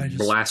going to I just-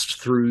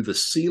 blast through the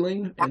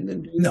ceiling and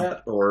then do No.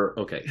 that? Or,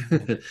 okay.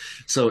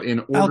 So in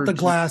order Out the to-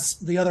 glass,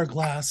 the other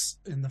glass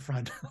in the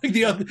front, like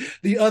the other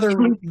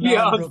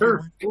Yeah,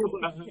 non-broken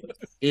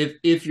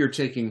if you're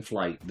taking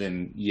flight,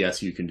 then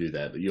yes, you can do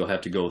that. But you'll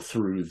have to go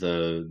through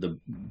the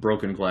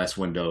broken glass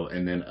window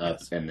and then up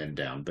and then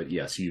down. But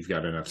yes, you've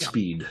got enough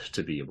speed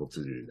to be able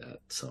to do that.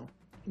 So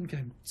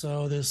Okay,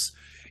 so this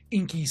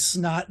inky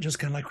snot just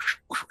kind of like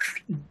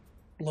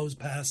blows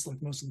past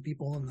like most of the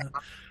people in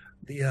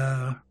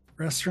the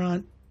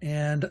restaurant,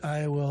 and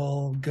I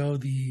will go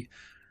the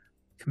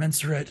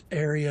commensurate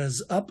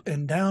areas up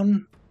and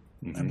down.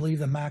 I believe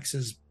the max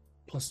is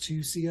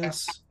 +2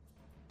 CS.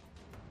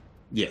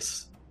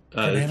 yes, For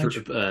damage?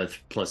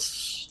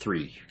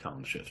 +3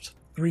 column shift.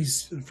 3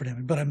 for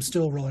damage, but I'm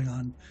still rolling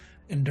on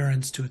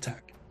endurance to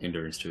attack.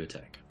 Endurance to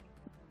attack.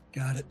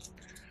 Got it.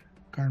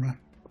 Karma.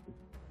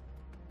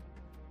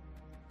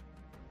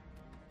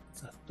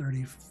 It's a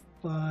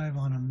 35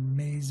 on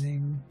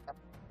amazing.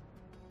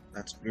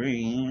 That's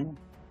green.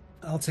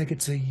 I'll take it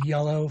to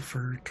yellow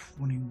for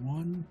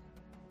 21.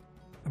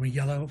 I mean,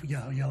 yellow for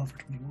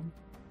 21.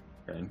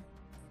 Okay.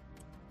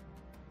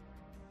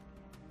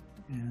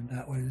 And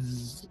that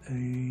was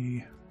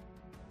a...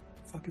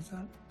 fuck is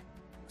that?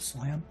 A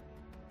slam?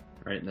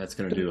 All right, and that's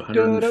going to do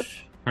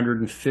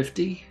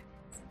 150.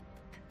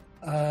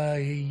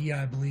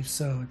 Yeah, I believe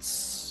so.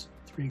 It's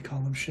 3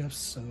 column shifts,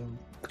 so...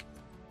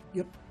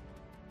 Yep.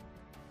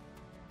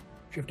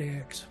 Shift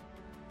AX.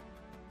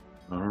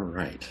 All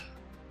right.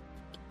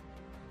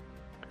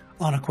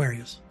 On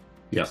Aquarius.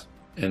 Yes,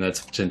 and that's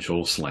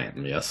potential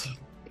slam. Yes.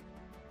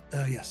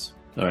 Yes.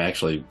 Oh,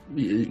 actually,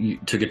 you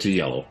took it to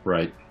yellow,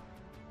 right?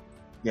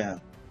 Yeah.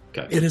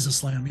 Okay. It is a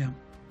slam, yeah.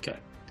 Okay.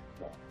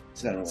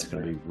 It's got It's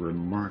going to be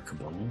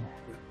remarkable.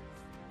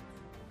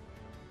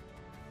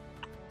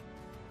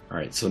 All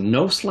right, so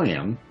no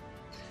slam,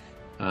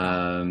 but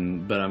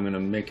I'm going to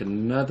make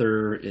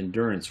another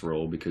endurance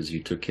roll because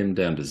you took him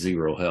down to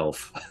 0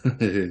 health.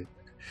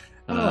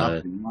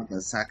 want a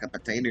sack of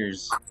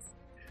potatoes.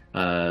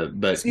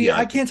 But See, yeah,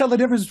 I can't tell the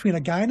difference between a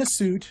guy in a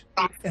suit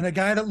and a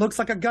guy that looks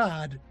like a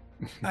god.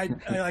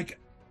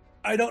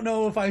 I don't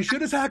know if I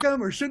should attack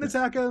him or shouldn't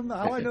attack him.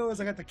 All I know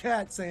is I got the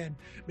cat saying,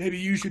 maybe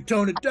you should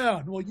tone it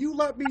down. Well, you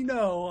let me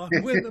know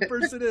when the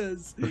person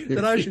is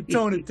that I should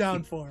tone it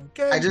down for,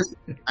 okay?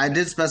 I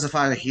did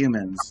specify the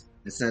humans.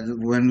 It said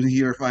when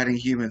you're fighting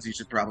humans, you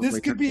should probably. This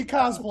could be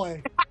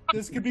cosplay.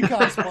 This could be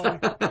cosplay.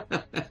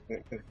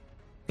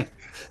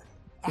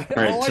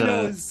 All I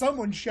know is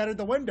someone shattered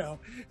the window,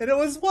 and it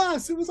was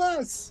us. It was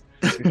us.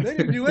 They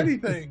didn't do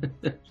anything.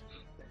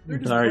 They're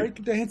just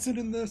break dancing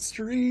in the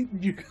street,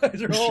 and you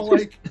guys are all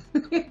like,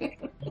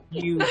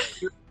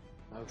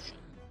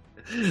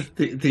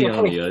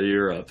 Theonia,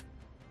 you're up.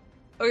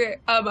 Okay,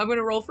 I'm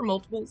gonna roll for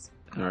multiples.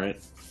 All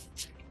right.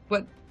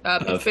 What?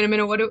 It's been a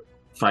minute.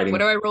 Fighting. What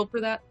do I roll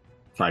for that?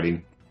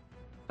 Fighting.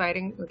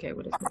 Fighting. Okay,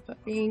 what is my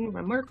fighting?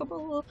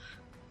 Remarkable.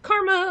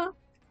 Karma.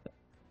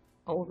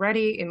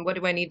 Already, and what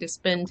do I need to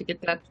spend to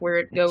get that to where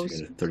it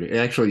goes? 30.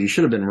 Actually, you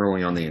should have been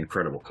rolling on the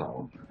incredible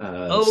column.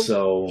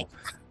 So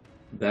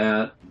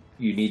that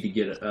you need to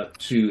get it up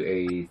to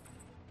a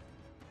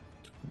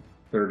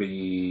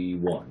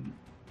 31.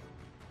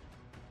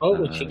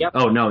 Oh, she got.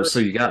 Oh no! So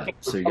you got it.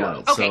 Okay,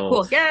 so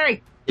cool.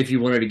 Yay! if you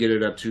wanted to get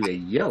it up to a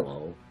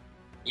yellow,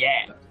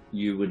 Yeah.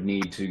 you would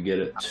need to get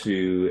it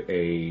to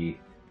a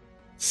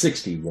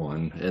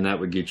 61, and that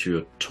would get you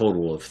a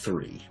total of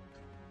 3.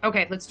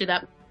 Okay, let's do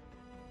that.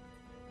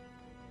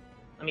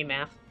 Let me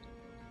math.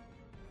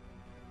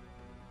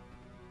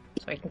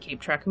 So I can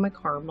keep track of my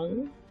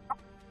karma.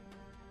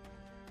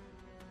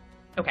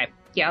 Okay,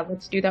 yeah,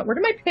 let's do that. Where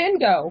did my pen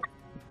go?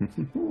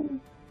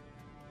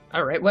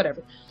 Alright,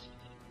 whatever.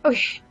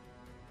 Okay.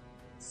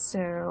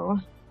 So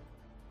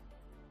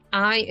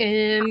I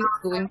am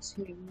going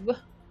to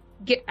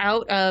get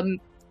out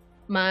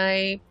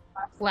my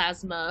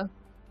plasma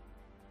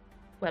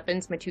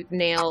weapons, my tooth and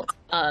nail,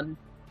 and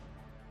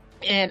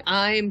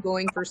I'm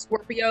going for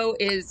Scorpio.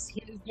 Is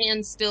his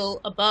hand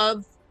still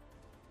above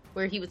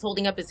where he was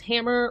holding up his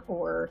hammer,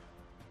 or?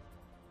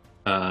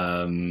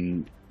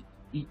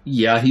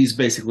 Yeah, he's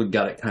basically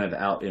got it kind of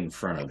out in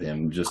front of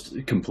him,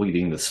 just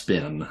completing the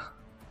spin.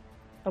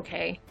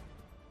 Okay.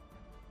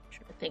 I'm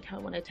trying to think how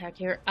I want to attack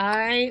here.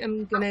 I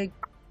am gonna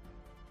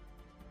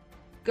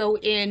go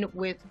in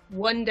with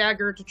one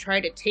dagger to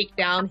try to take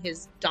down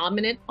his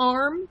dominant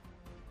arm,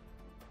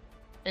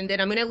 and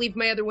then I'm gonna leave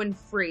my other one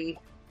free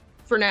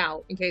for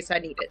now in case I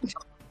need it.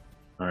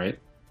 All right.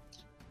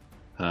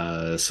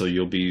 So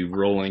you'll be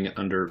rolling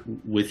under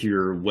with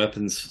your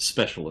weapons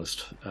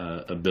specialist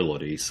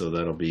ability, so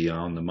that'll be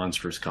on the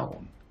monstrous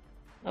column.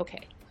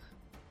 Okay.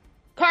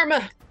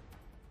 Karma.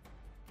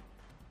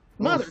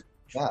 Mother.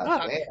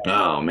 God, man.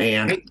 Oh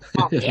man!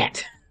 Oh,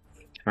 shit.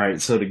 All right,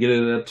 so to get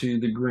it up to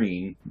the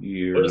green,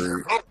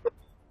 you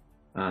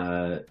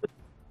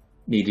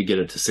need to get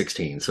it to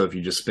 16. So if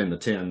you just spend the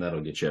 10, that'll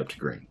get you up to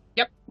green.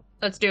 Yep.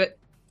 Let's do it.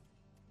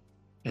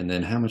 And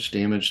then how much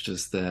damage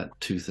does that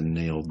tooth and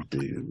nail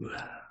do?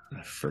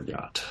 I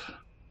forgot.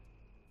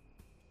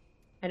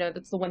 I know,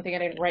 that's the one thing I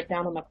didn't write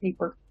down on my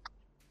paper.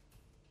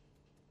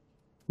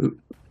 Oop,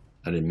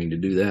 I didn't mean to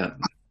do that.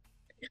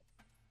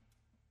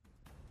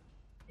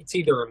 It's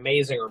either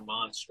amazing or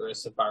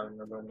monstrous, if I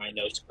remember my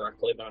notes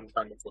correctly, but I'm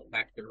trying to flip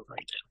back through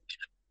right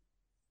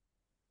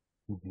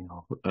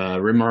now.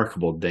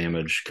 Remarkable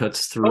damage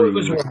cuts through. Oh, it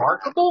was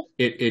remarkable?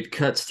 It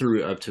cuts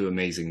through up to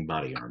amazing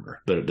body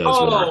armor, but it does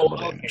remarkable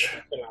damage.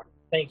 Okay.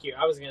 Thank you.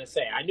 I was going to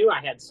say, I knew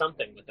I had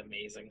something with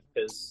amazing,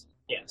 because,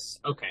 yes.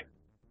 Okay.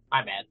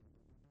 My bad.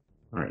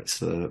 All right,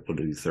 so that will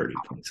do 30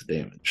 points of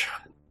damage.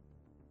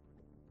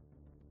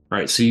 All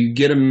right, so you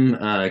get him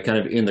kind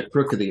of in the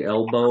crook of the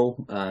elbow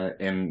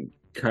and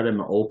cut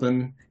him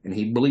open, and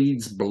he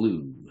bleeds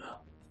blue.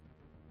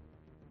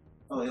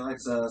 Oh, he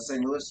likes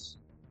St. Louis?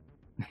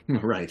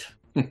 Right.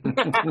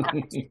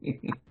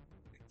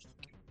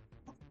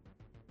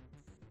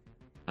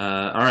 All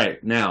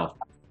right, now,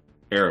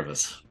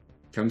 Erebus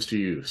comes to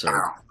you,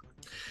 sir.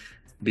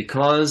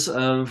 Because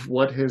of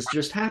what has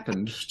just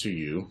happened to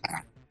you,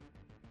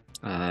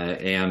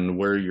 and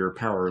where your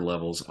power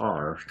levels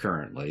are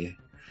currently,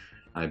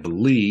 I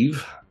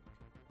believe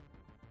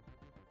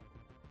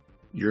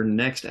your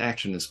next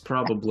action is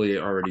probably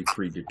already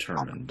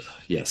predetermined.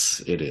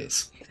 Yes, it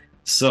is.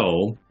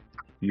 So,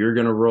 you're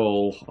going to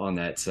roll on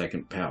that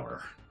second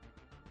power.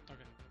 Okay.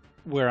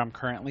 Where I'm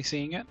currently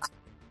seeing it?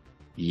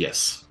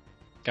 Yes.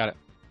 Got it.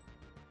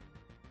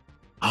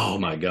 Oh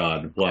my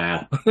god,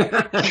 wow.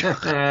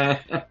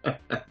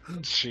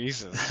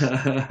 Jesus.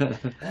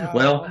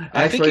 Well,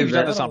 I think actually, you've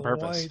done this on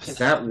purpose.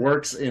 that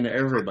works in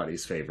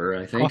everybody's favor,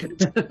 I think.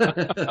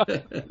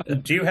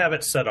 Do you have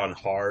it set on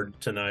hard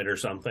tonight or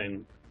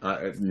something?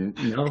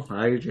 No,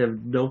 I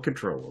have no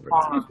control over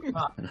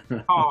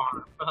it.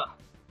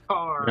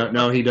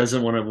 No, he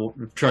doesn't want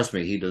to. Trust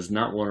me, he does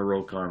not want to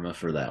roll karma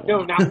for that No,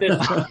 one. not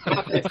this one.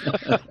 Not this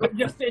one. But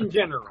just in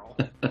general.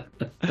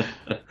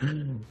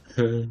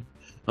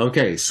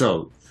 Okay,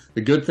 so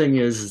the good thing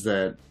is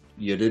that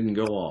you didn't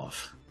go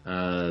off.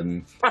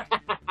 I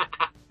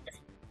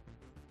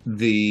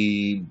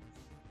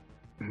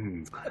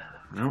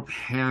don't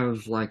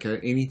have like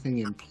anything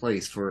in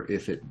place for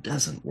if it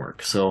doesn't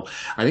work. So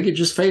I think it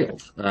just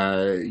failed.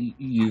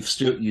 You've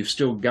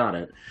still got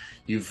it.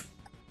 You've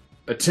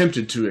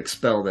attempted to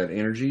expel that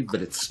energy,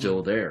 but it's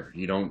still there.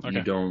 You don't,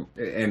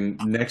 and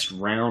next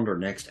round or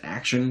next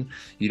action,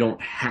 you don't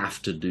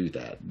have to do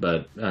that.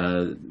 But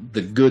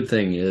the good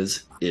thing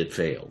is it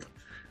failed.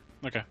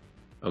 Okay.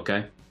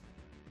 Okay.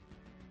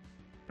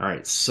 All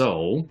right.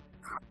 So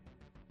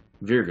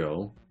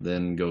Virgo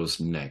then goes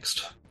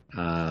next.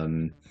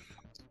 And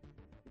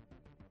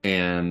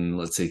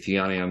let's see,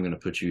 Thiani, I'm going to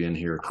put you in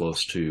here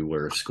close to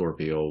where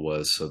Scorpio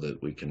was so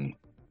that we can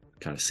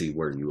kind of see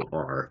where you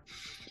are.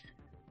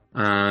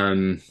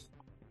 I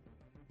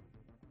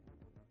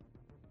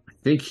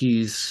think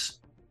he's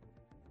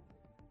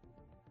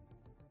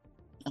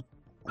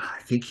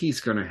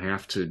going to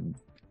have to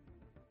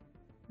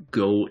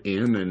go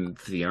in, and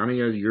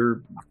Theania,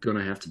 you're going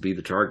to have to be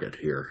the target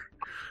here.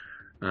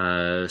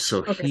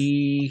 So Okay.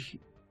 he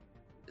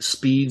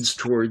speeds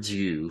towards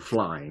you,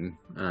 flying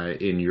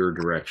in your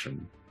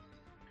direction.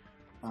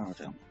 Oh,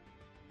 damn.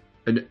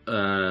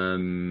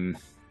 And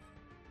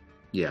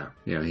yeah,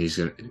 he's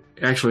gonna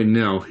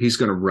he's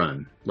gonna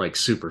run like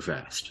super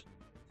fast.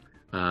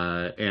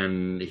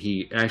 And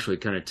he actually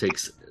kind of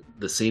takes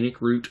the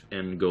scenic route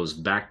and goes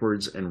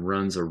backwards and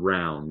runs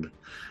around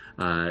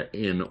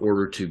in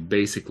order to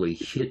basically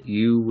hit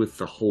you with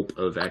the hope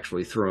of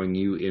actually throwing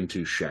you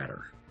into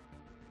shatter.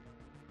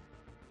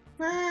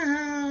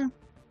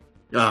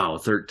 Oh,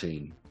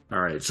 13. All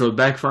right, so it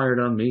backfired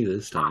on me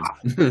this time.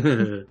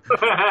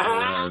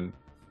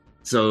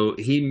 So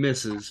he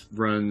misses,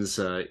 runs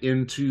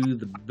into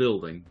the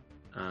building,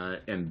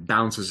 and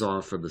bounces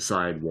off of the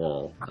side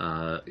wall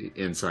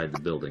inside the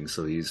building.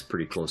 So he's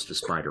pretty close to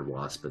Spider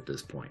Wasp at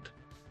this point.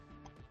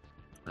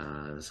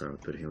 So I'll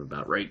put him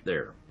about right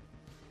there.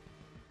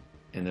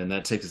 And then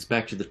that takes us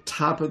back to the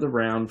top of the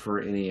round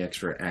for any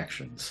extra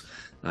actions.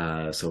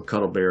 So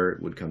Cuddle Bear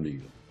would come to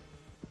you.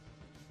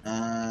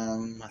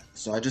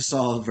 So I just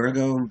saw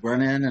Virgo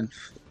run in and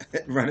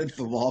run into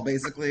the wall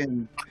basically,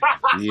 and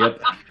Yep.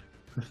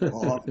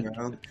 fall off the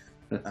ground.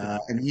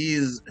 And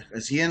is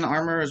he in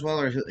armor as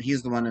well, or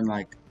he's the one in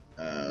like?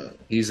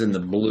 He's in the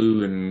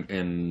blue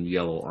and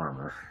yellow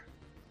armor.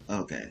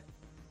 Okay.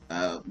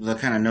 The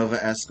kind of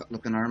Nova-esque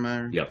looking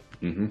armor. Yep.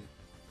 Mm-hmm.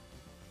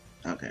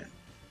 Okay.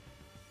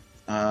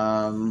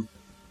 I'll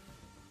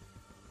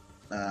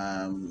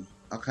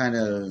kind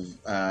of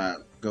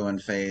go in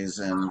phase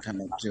and come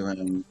up to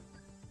him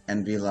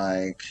and be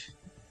like,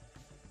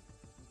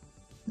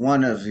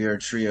 one of your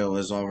trio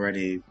has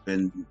already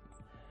been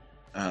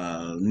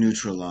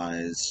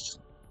neutralized,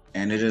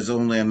 and it is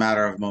only a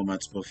matter of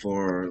moments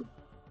before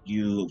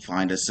you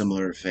find a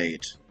similar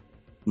fate.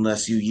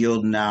 Unless you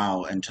yield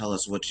now and tell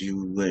us what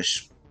you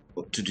wish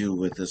to do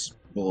with this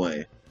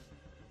boy.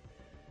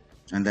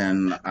 And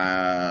then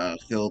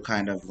he'll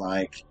kind of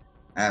like,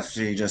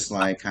 after he just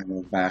like kind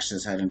of bashed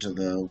his head into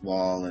the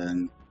wall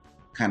and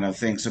kind of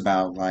thinks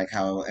about like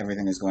how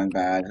everything is going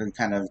bad, he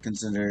kind of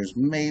considers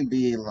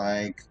maybe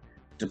like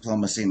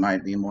diplomacy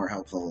might be more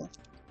helpful.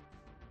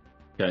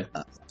 Okay.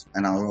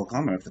 And I'll roll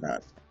karma after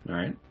that. All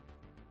right.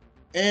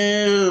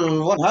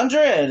 Ew,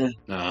 100!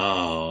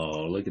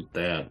 Oh, look at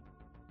that.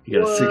 You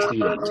got a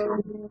 68. It's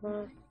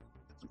a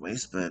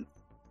waste, but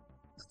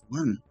it's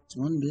one,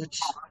 bitch.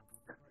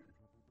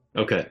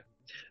 Okay.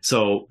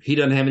 So he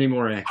doesn't have any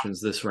more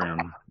actions this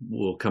round.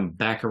 We'll come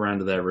back around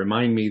to that.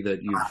 Remind me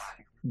that you've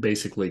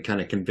basically kind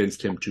of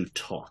convinced him to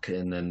talk,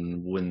 and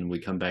then when we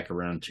come back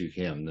around to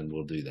him, then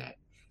we'll do that.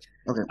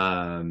 Okay.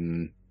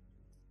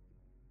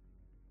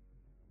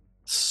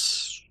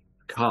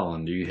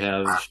 Colin, do you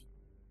have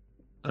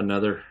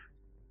another?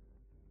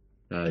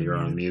 You're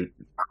on mute.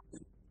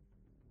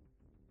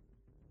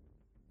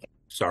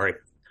 Sorry,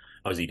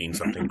 I was eating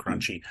something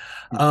crunchy.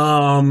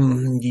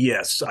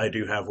 Yes, I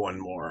do have one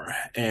more.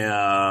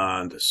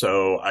 And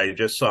so I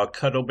just saw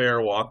Cuddle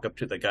Bear walk up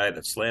to the guy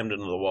that slammed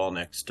into the wall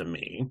next to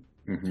me.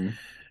 Mm-hmm.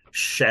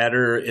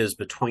 Shatter is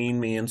between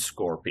me and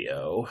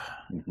Scorpio.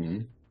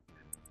 Mm-hmm.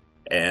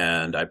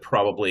 And I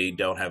probably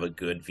don't have a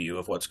good view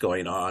of what's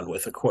going on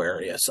with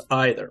Aquarius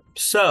either.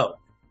 So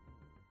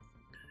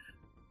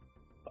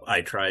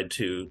I tried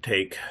to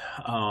take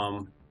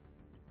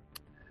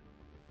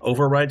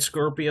override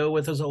Scorpio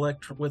with his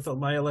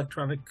my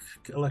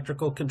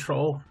electrical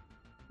control.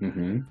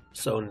 Mm-hmm.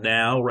 So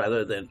now,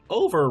 rather than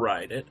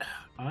override it,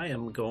 I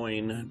am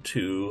going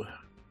to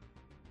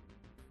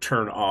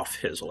turn off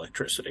his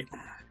electricity.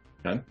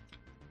 Okay.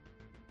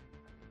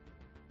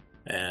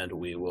 And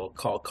we will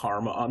call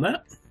karma on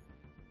that.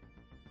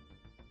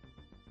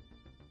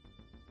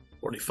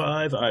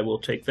 45. I will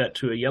take that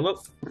to a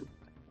yellow.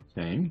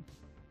 Okay.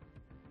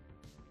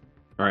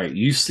 All right.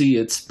 You see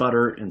it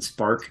sputter and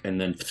spark and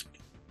then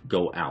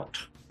go out.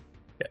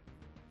 Okay.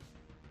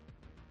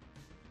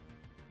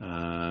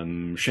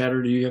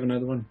 Shatter, do you have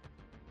another one?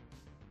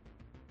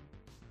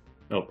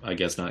 Oh, I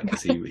guess not,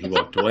 because he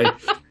walked away.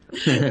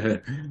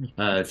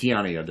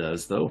 Tiania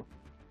does, though.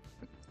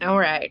 All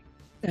right.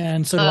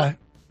 And so do I.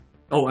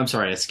 Oh, I'm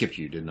sorry. I skipped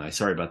you, didn't I?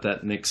 Sorry about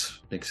that.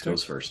 Nyx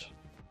goes first.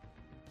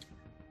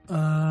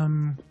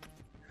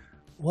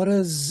 What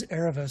is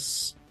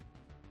Erebus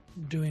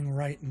doing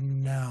right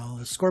now?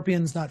 The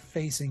Scorpion's not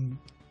facing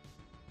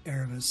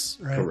Erebus,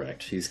 right?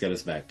 Correct. He's got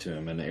his back to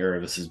him, and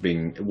Erebus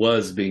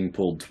was being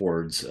pulled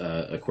towards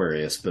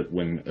Aquarius, but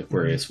when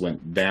Aquarius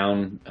went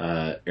down,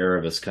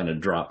 Erebus kind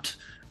of dropped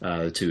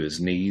to his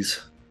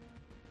knees.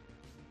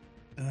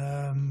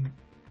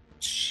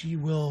 She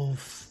will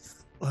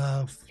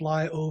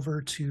fly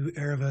over to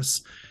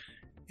Erebus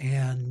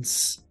and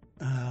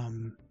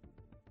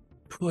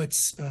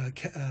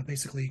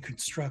basically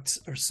construct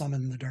or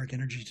summon the dark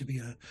energy to be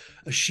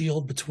a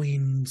shield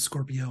between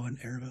Scorpio and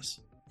Erebus.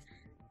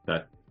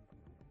 Okay.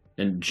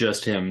 And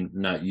just him,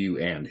 not you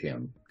and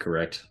him,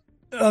 correct?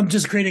 I'm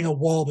just creating a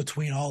wall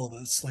between all of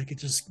us. Like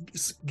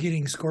it's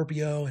getting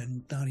Scorpio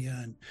and Nadia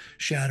and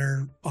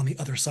Shatter on the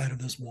other side of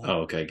this wall.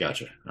 Oh, okay,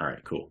 gotcha. All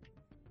right, cool.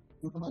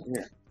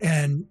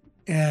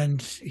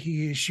 And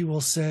she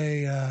will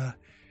say,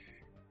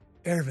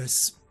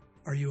 Erebus,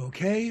 are you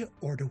okay,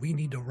 or do we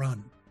need to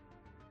run?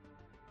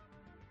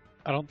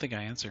 I don't think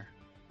I answer.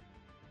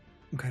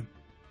 Okay.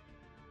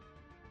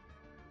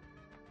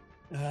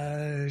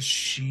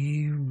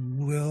 She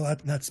will.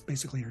 That's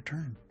basically her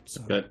turn.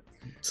 So. Okay.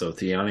 So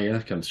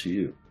Tiania comes to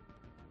you.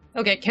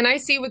 Okay, can I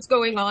see what's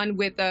going on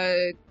with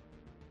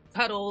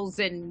Puddles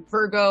and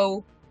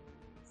Virgo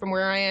from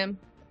where I am?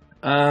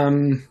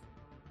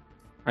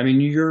 I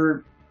mean,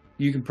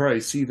 you can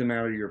probably see them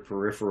out of your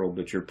peripheral,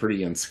 but you're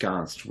pretty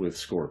ensconced with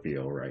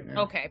Scorpio right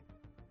now. Okay.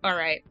 All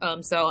right.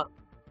 So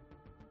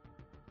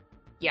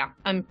yeah,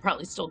 I'm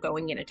probably still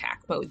going in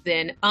attack mode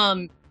then.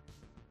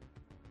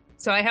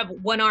 So I have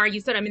one arm. You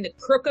said I'm in the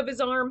crook of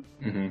his arm.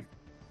 Mm-hmm.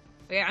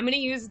 Okay, I'm gonna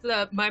use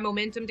my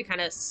momentum to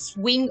kind of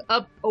swing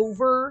up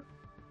over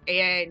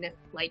and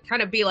like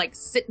kind of be like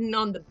sitting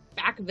on the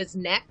back of his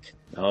neck.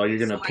 Oh, you're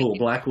gonna pull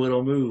Black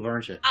Widow move,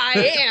 aren't you?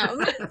 I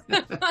am.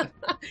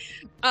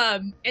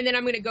 And then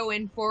I'm gonna go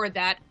in for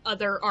that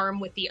other arm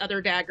with the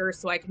other dagger,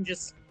 so I can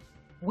just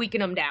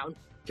weaken him down.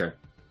 Okay.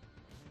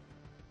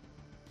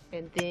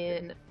 And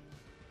then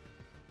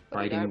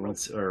fighting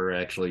once, or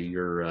actually,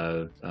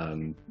 your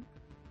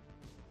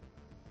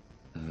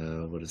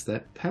what is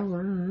that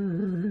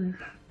power?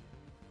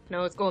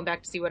 No, it's going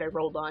back to see what I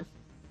rolled on.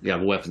 Yeah,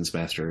 Weapons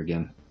Master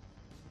again.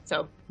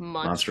 So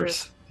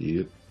monstrous.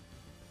 Yep.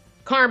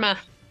 Karma,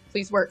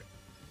 please work.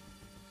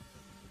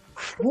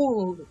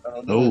 Ooh.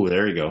 Oh,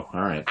 there you go.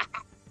 All right.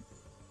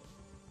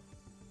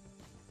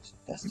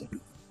 That's it.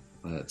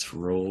 Let's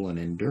roll an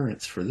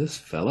endurance for this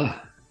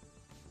fella.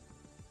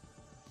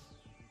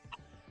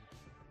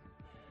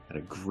 Got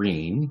a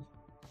green.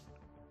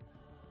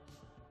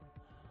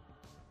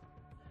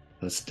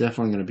 That's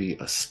definitely going to be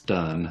a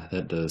stun.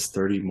 That does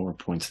 30 more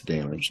points of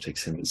damage.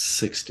 Takes him to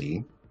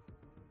 60.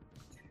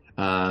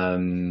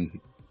 All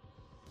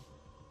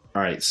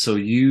right, so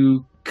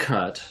you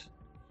cut.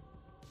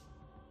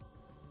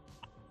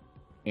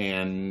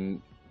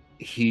 And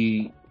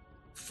he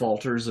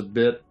falters a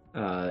bit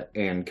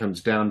and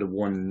comes down to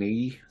one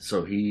knee.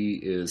 So he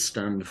is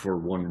stunned for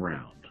 1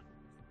 round.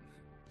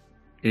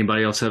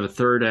 Anybody else have a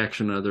third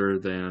action other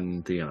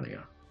than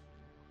Theania?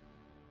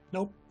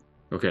 Nope.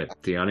 Okay,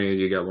 Theania,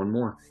 you got one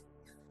more.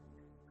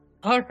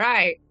 All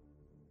right.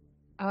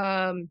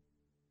 Oh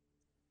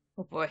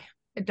boy,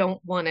 I don't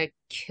want to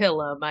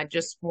kill him. I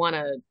just want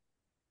to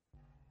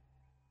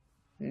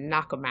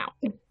knock him out,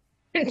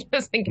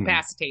 just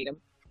incapacitate him.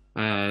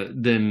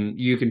 Then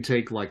you can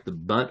take like the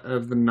butt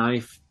of the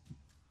knife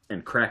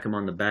and crack him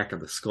on the back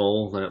of the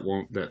skull.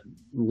 That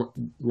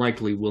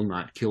likely will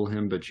not kill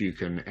him, but you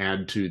can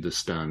add to the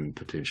stun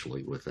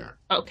potentially with that.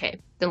 Okay,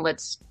 then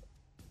let's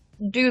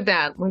do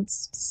that.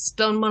 Let's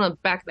stun him on the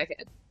back of the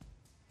head.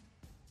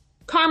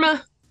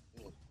 Karma.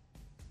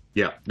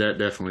 Yeah, that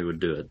definitely would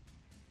do it.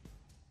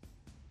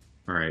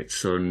 All right,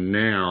 so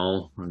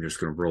now I'm just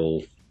going to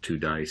roll 2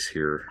 dice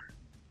here.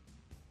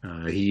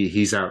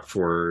 He's out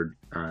for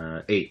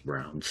 8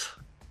 rounds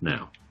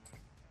now.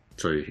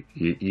 So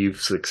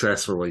you've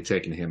successfully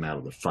taken him out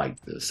of the fight,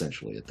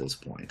 essentially, at this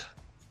point.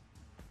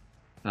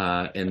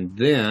 And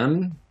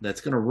then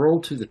that's going to roll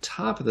to the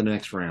top of the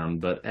next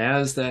round. But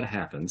as that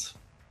happens,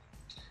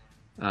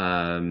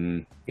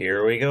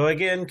 here we go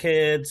again,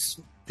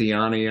 kids.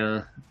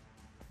 Theania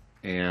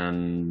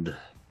and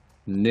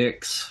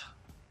Nyx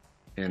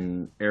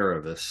and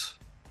Erebus,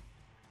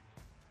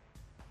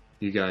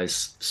 you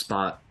guys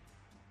spot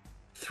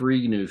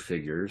 3 new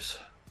figures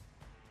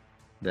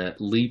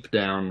that leap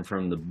down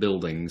from the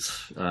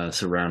buildings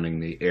surrounding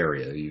the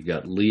area. You've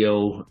got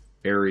Leo,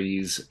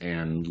 Ares,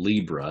 and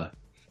Libra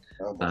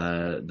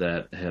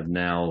that have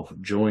now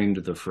joined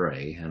the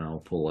fray, and I'll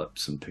pull up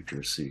some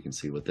pictures so you can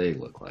see what they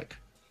look like.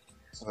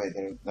 So wait,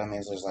 that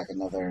means there's like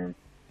another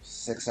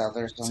 6 out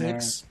there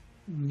somewhere? 6.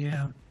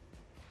 Yeah.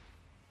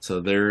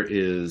 So there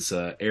is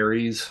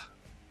Ares.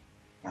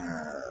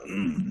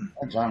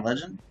 John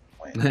Legend?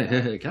 Wait.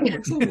 It kind of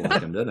looks a little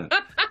like him, doesn't it?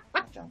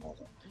 John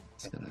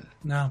Legend.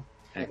 No.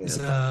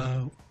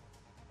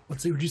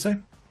 What's it? Would you say?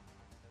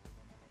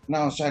 No,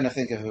 I was trying to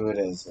think of who it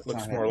is.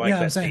 Looks more like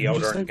that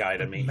deodorant guy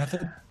to me.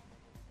 Method.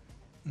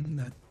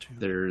 That too.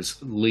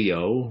 There's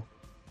Leo.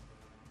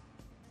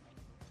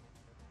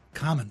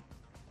 Common,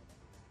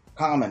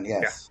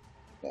 yes.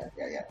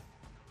 Yeah.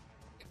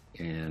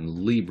 And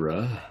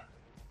Libra.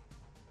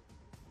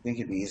 I think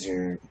it'd be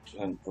easier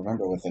to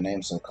remember with a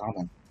name so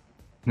common.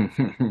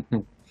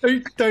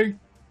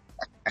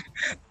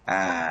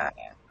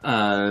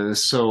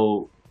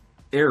 So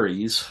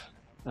Ares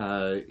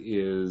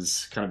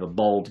is kind of a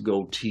bald,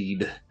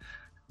 goateed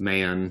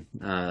man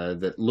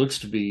that looks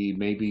to be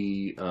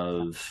maybe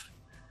of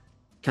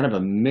kind of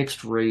a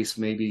mixed race,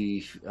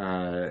 maybe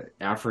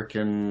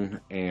African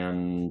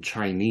and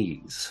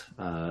Chinese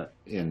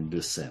in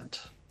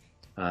descent.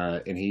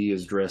 And he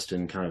is dressed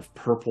in kind of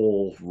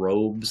purple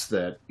robes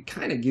that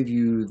kind of give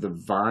you the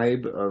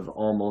vibe of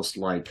almost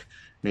like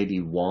maybe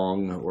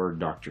Wong or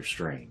Doctor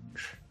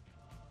Strange.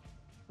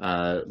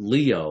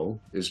 Leo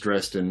is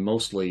dressed in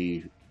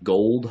mostly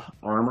gold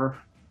armor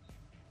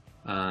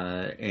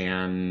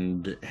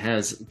and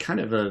has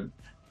kind of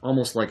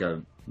almost like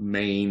a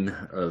mane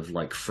of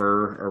like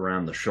fur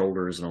around the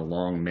shoulders and a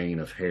long mane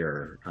of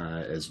hair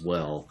as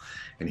well.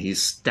 And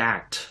he's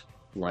stacked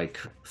like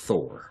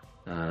Thor.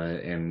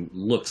 And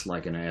looks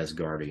like an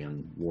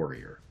Asgardian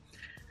warrior.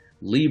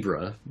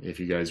 Libra, if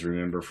you guys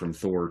remember from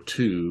Thor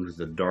 2,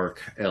 the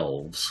Dark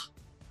Elves,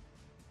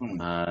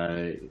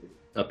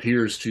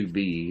 appears to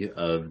be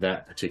of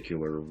that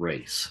particular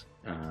race,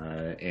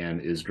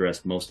 and is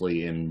dressed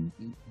mostly in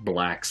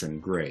blacks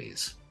and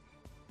grays.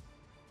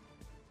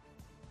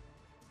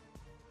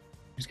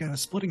 He's got a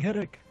splitting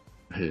headache.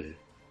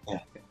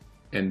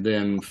 And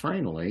then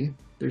finally,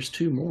 there's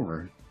two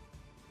more.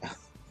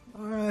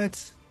 All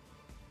right.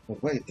 Oh,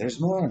 wait, there's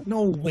more.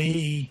 No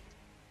way.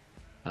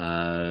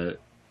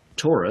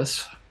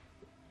 Taurus,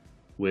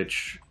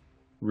 which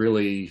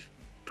really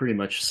pretty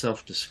much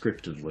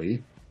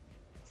self-descriptively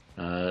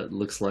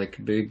looks like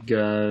a big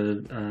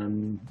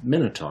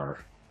minotaur.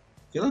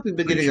 I feel like we've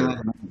been getting a lot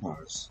of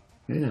minotaurs.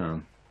 Yeah.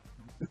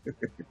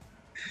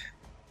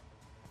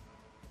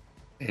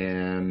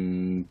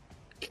 And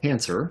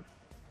Cancer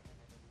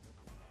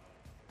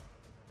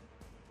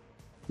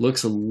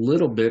looks a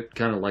little bit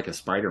kind of like a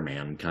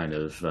Spider-Man kind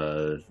of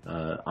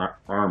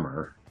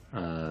armor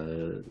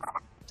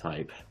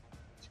type.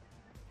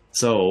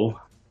 So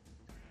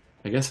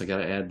I guess I got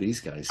to add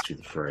these guys to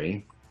the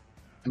fray.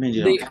 I mean,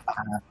 you don't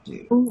have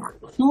to.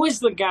 Who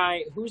is the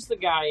guy? Who's the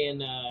guy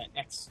in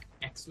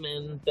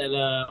X-Men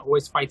that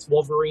always fights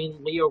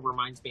Wolverine? Leo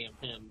reminds me of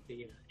him,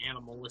 the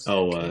animalistic.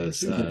 Oh,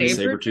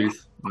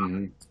 Sabretooth.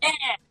 Mm-hmm.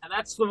 Yeah,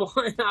 that's the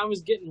one. I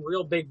was getting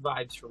real big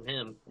vibes from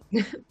him.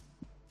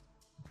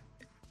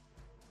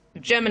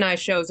 Gemini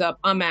shows up,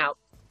 I'm out.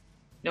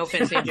 No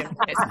offense to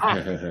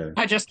Gemini.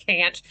 I just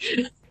can't.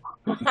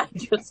 I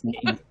just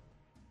can't.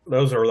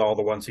 Those are all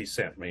the ones he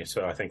sent me,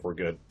 so I think we're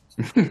good.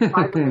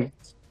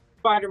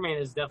 Spider-Man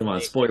is definitely. Come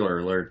on, spoiler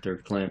alert there,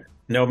 Clint.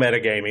 No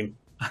metagaming.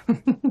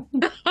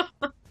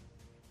 All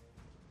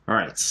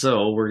right,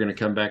 so we're going to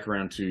come back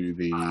around to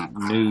the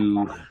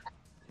new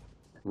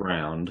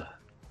round.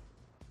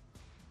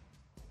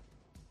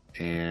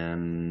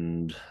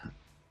 And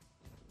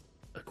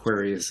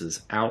Aquarius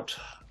is out.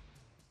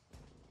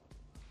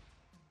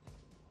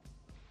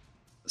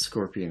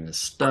 Scorpion is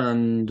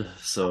stunned,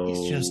 so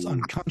He's just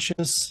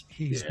unconscious.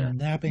 He's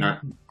napping.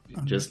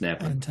 Just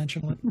napping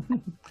unintentionally.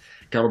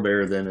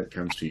 Cuddlebear, then it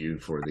comes to you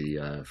for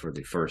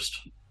the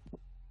first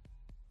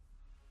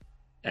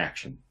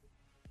action.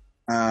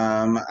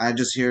 I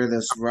just hear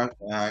this.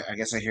 I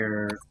guess I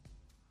hear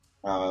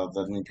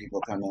the new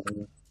people coming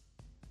in,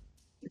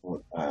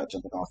 people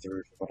jumping off the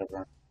roof or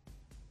whatever.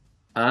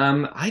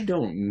 I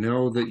don't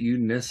know that you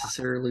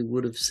necessarily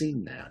would have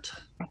seen that.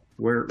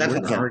 Where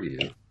are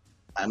you?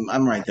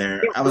 I'm right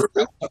there.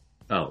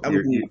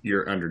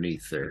 You're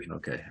underneath there.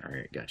 Okay, all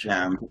right, gotcha.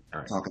 Yeah,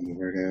 I'm talking to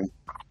Virgo.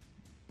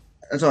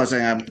 That's what I was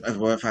saying.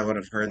 What if I would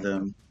have heard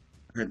the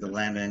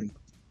landing?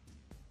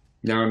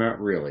 No, not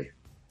really.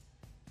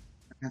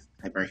 I have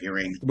hyper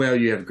hearing. Well,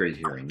 you have great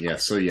hearing,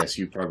 yes. So yes,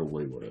 you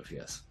probably would have,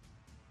 yes.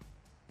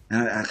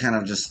 And I kind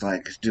of just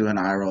like do an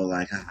eye roll,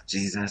 like, oh,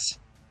 Jesus.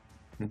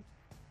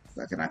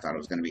 Second, I thought it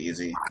was going to be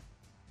easy.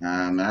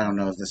 I don't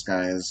know if this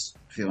guy is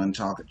feeling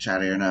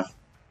chatty enough.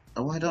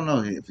 Oh, I don't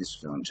know if he's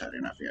feeling chatty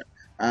enough yet.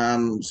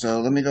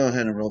 So let me go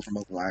ahead and roll for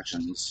multiple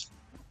actions,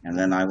 and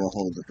then I will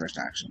hold the first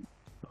action.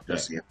 Okay.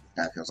 Just see if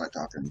that feels like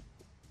talking.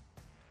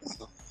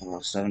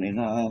 79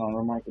 on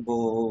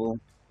Remarkable.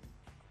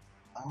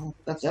 Oh,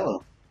 that's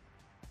yellow.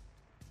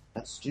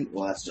 That's 2.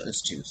 Well,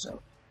 it's 2,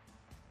 so.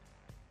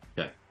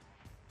 Okay.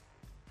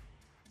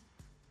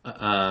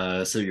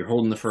 So you're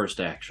holding the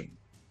first action.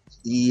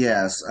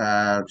 Yes,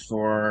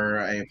 for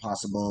a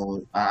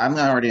possible. I'm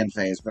already in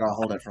phase, but I'll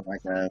hold it for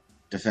like a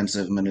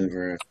defensive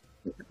maneuver.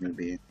 If it may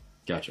be.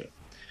 Gotcha.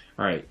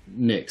 All right,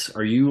 Nix,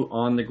 are you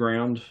on the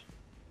ground?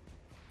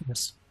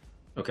 Yes.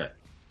 Okay.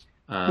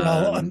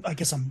 Well, I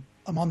guess I'm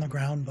on the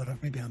ground, but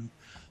maybe I'm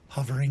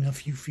hovering a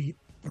few feet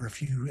or a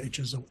few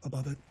inches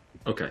above it.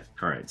 Okay.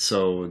 All right.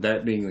 So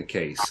that being the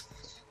case,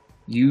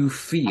 you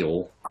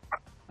feel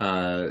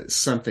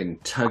something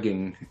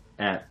tugging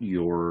at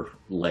your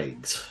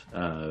legs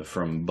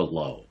from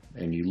below,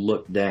 and you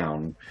look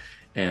down,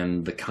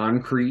 and the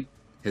concrete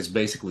has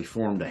basically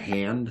formed a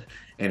hand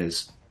and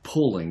is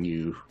pulling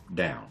you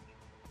down.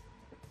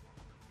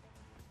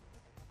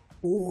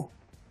 Ooh.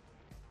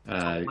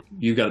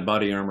 You got a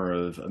body armor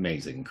of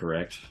amazing,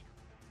 correct?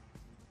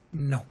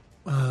 No.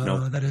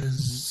 No. It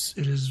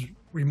is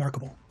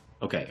remarkable.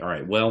 Okay, all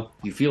right. Well,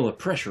 you feel the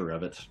pressure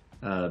of it,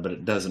 but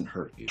it doesn't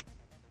hurt you.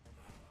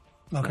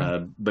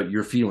 Okay. But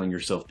you're feeling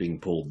yourself being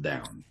pulled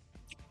down.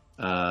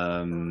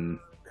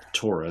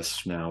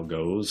 Taurus now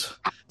goes.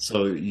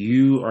 So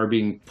you are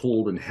being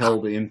pulled and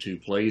held into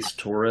place.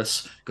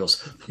 Taurus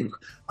goes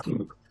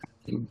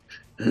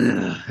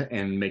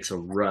and makes a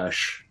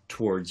rush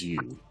towards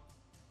you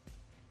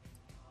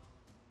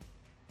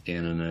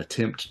in an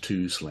attempt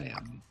to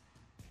slam.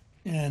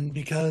 And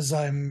because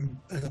I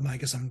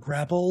guess I'm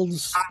grappled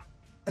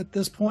at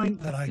this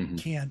point, that I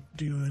can't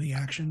do any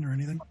action or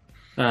anything.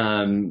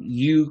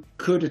 You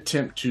could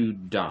attempt to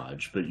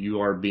dodge, but you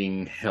are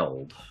being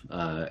held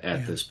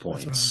at this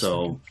point.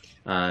 So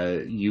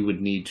you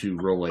would need to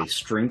roll a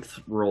strength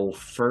roll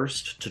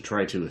first to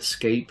try to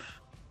escape,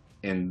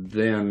 and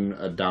then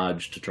a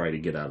dodge to try to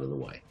get out of the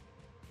way.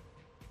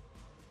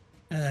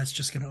 And that's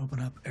just going to open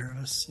up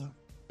Erebus. So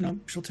no,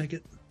 she'll take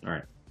it. All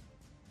right.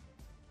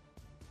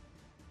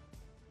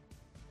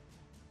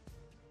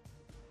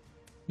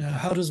 Now,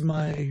 how does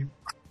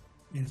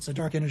it's a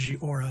dark energy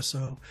aura,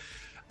 so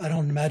I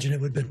don't imagine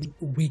it would have been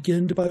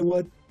weakened by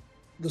what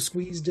the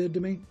squeeze did to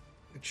me.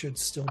 It should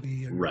still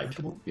be Right.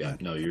 remarkable. Yeah,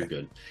 no, you're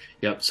good.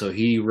 Yep, so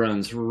he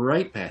runs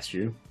right past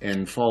you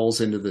and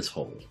falls into this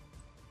hole.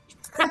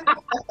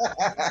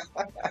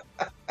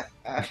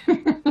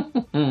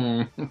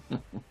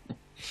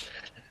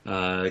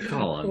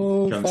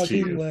 Colin comes to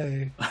you.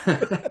 Way.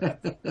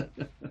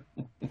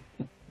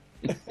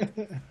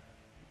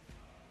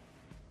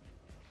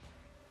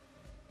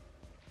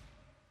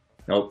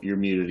 Oh, you're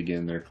muted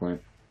again there,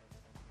 Clint.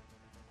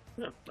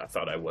 Yeah, I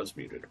thought I was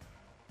muted.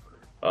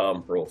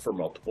 Roll for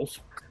multiples.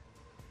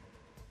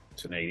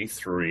 It's an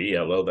 83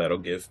 yellow. That'll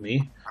give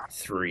me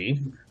 3.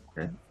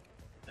 Okay.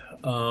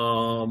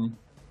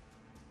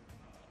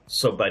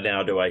 So by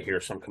now, do I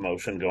hear some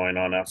commotion going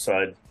on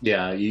outside?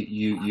 Yeah,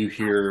 you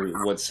hear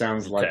what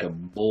sounds like a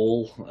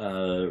bull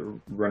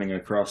running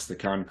across the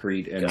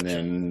concrete, and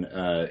then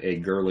a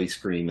girly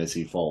scream as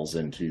he falls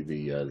into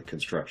the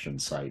construction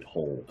site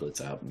hole that's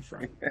out in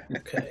front.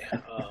 Okay.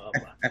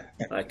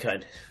 I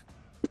kind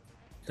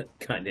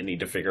of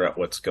need to figure out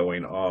what's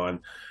going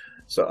on.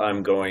 So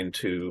I'm going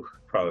to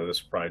probably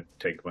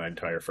take my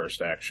entire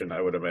first action.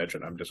 I would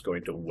imagine I'm just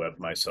going to web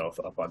myself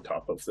up on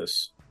top of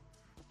this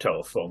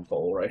telephone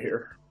pole right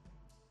here.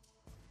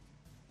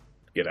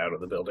 Get out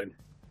of the building.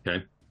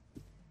 Okay.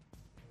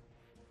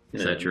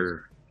 Is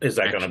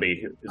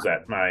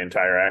that my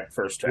entire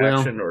first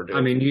action? Or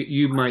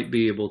you might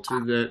be able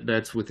to.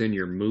 That's within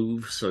your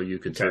move, so you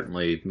could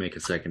certainly make a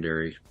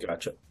secondary.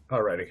 Gotcha.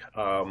 Alrighty.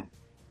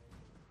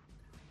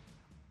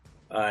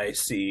 I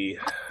see.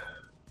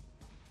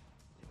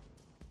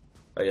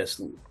 I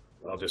guess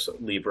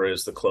Libra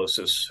is the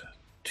closest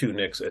to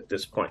Nyx at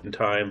this point in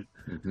time.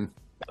 Mm-hmm.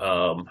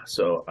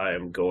 So I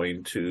am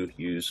going to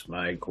use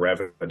my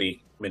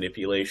gravity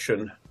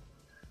manipulation,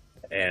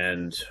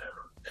 and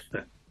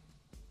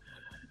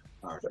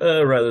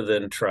rather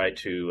than try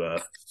to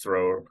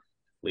throw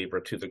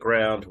Libra to the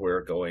ground,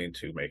 we're going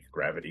to make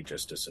gravity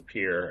just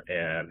disappear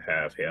and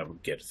have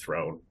him get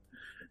thrown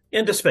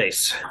into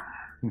space.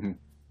 Mm-hmm.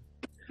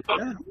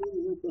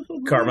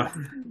 Karma.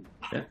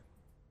 Yeah.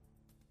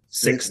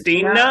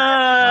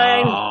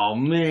 69. Oh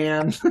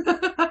man.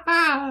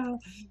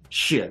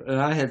 Shit. And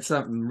I had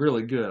something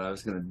really good I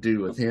was going to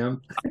do with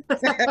him.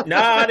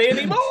 Not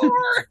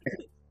anymore.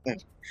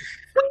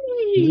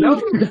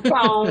 Nope.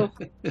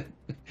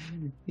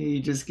 He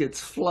just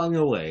gets flung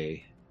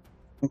away.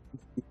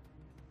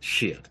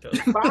 Shit.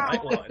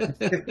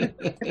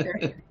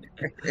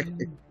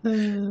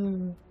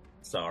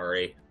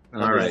 Sorry.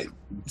 All right.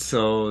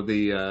 So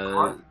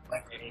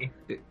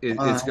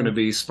it's going to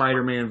be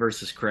Spider-Man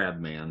versus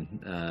Crabman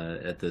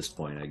at this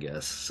point, I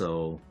guess.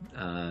 So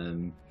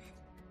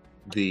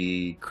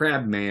the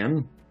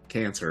Crabman,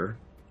 Cancer,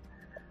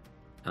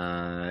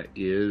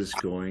 is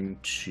going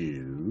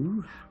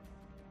to...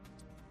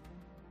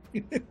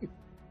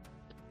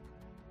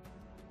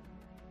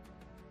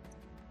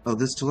 Oh,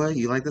 this toy?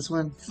 You like this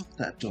one? Fuck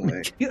that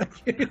toy.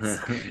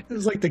 It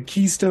was like the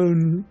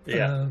Keystone.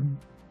 Yeah.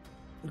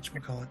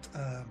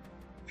 Whatchamacallit?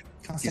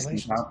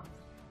 Constellations.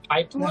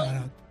 Pipeline?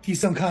 No.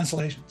 Keystone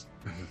Constellations.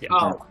 Yeah.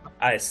 Oh.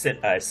 I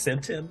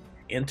sent him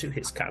into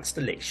his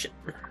constellation.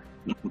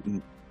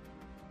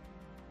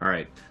 All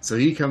right. So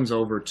he comes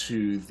over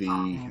to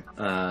the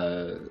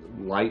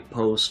light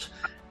post,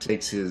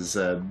 takes his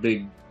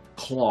big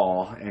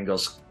claw and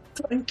goes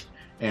clink,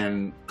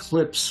 and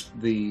clips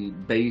the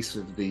base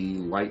of the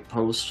light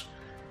post,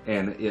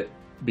 and it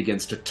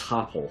begins to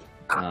topple.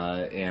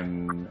 So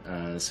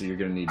you're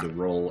going to need to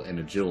roll an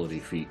agility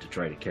feat to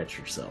try to catch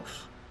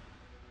yourself.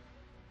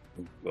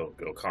 We'll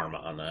go Karma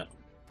on that.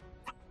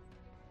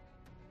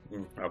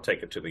 I'll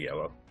take it to the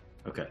yellow.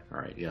 Okay. All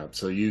right. Yeah.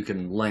 So you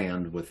can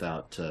land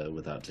without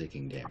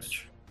taking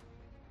damage.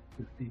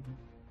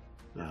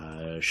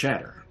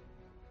 Shatter.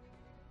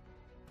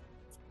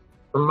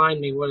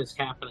 Remind me what is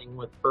happening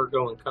with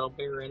Virgo and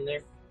Cuddlebear in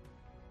there.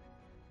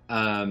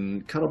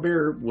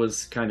 Cuddlebear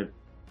was kind of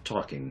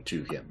talking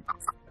to him.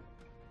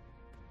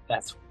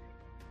 That's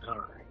all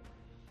right.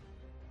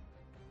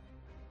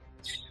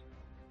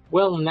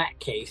 Well, in that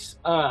case,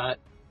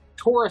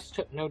 Taurus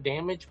took no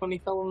damage when he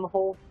fell in the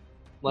hole.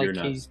 Like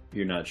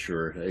you're not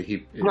sure.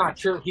 Not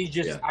sure. He's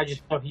just. Yeah. I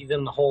just know he's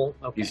in the hole.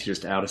 Okay. He's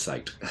just out of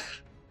sight.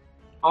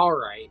 All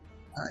right.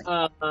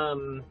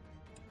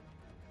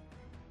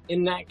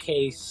 In that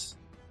case,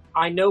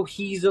 I know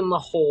he's in the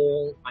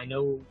hole. I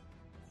know.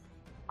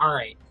 All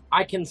right.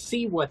 I can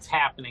see what's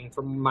happening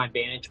from my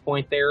vantage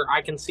point there.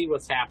 I can see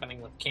what's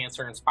happening with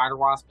Cancer and Spider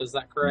Wasp. Is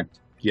that correct?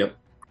 Yep.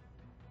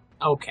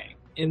 Okay.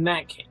 In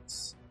that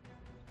case,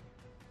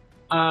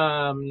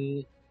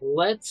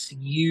 let's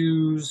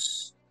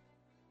use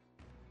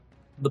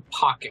the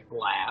pocket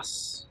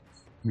glass.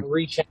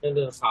 Reach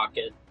into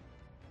the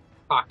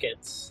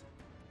pockets,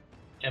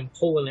 and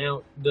pulling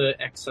out the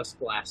excess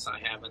glass I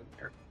have in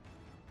there.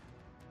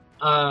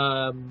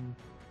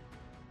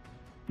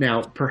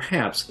 Now,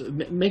 perhaps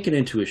make an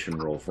intuition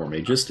roll for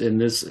me. Just in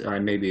this, I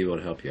may be able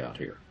to help you out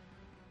here.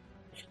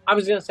 I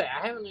was gonna say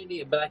I have an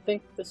idea, but I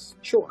think this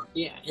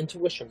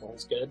intuition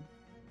rolls good.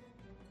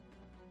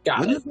 Got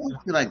Wouldn't it.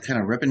 it be like kind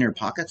of ripping your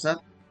pockets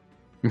up?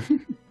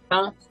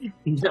 Huh?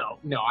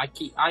 No, I'd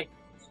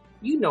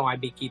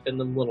be keeping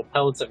them little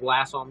pellets of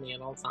glass on me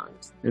at all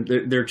times.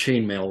 They're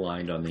chainmail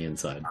lined on the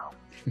inside.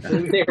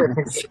 There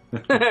it is.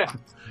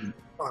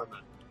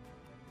 Karma.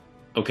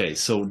 Okay,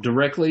 so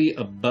directly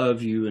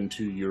above you and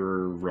to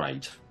your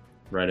right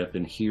up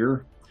in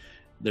here,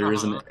 there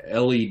is an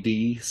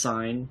LED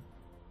sign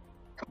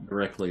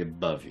directly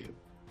above you.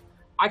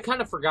 I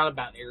kind of forgot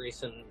about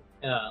Aries and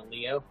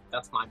Leo.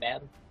 That's my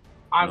bad.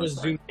 I was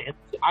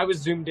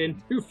zoomed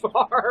in too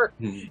far,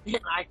 and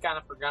I kind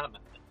of forgot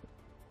about that.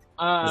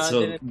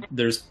 So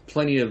there's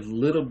plenty of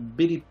little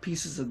bitty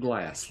pieces of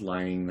glass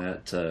lining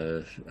that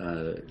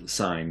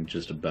sign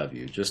just above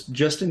you,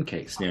 just in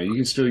case. Now you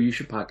can still use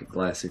your pocket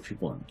glass if you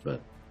want,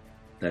 but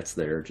that's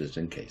there just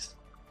in case.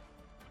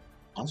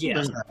 Also,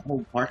 there's that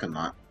whole parking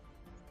lot.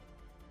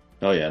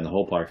 Oh yeah, and the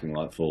whole parking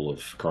lot full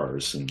of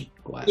cars and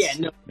glass.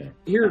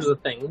 Here's the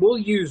thing: we'll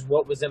use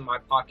what was in my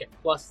pocket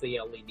plus the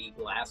LED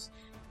glass.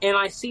 And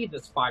I see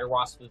that Spider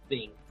Wasp is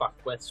being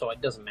fucked with, so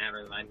it doesn't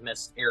matter that I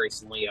missed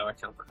Aries and Leo. I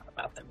kind of forgot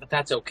about them, but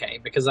that's okay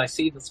because I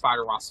see that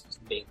Spider Wasp is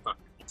being fucked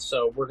with.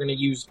 So we're going to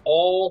use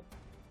all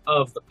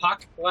of the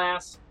pocket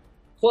glass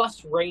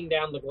plus rain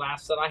down the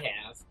glass that I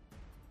have.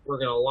 We're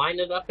going to line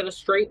it up in a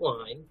straight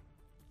line.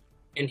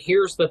 And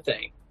here's the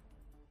thing: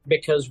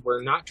 because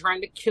we're not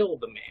trying to kill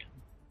the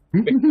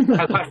man,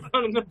 because I've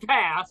done in the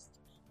past,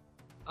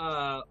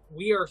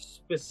 we are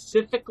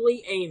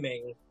specifically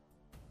aiming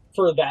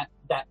for that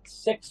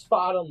sick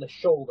spot on the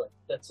shoulder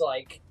that's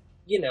like,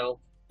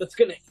 that's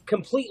going to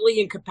completely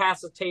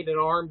incapacitate an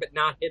arm but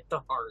not hit the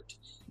heart.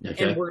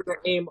 Okay. And we're going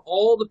to aim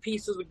all the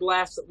pieces of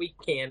glass that we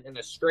can in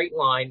a straight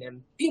line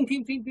and pew,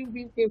 pew, pew, pew,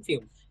 pew, pew,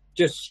 pew,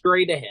 just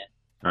straight ahead.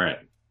 All right.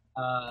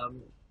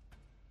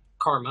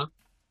 Karma.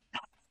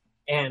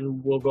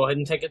 And we'll go ahead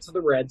and take it to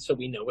the red so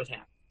we know what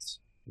happens.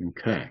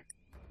 Okay.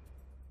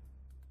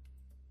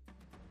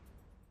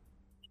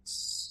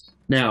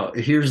 Now,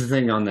 here's the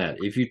thing on that.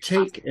 If you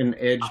take an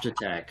edged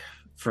attack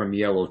from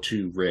yellow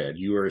to red,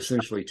 you are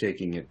essentially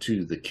taking it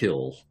to the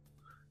kill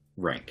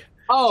rank.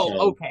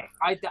 Oh, okay.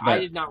 I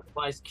did not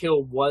realize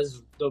kill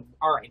was the...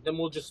 All right, then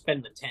we'll just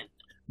spend the 10.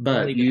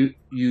 But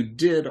you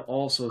did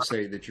also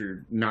say that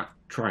you're not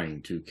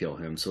trying to kill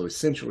him, so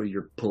essentially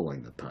you're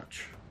pulling the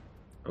punch.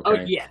 Okay?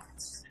 Oh,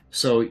 yes.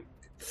 So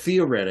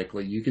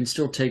theoretically, you can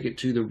still take it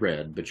to the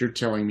red, but you're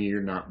telling me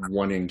you're not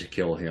wanting to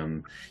kill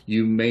him.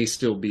 You may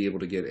still be able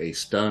to get a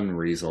stun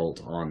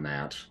result on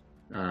that.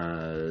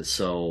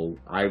 So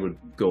I would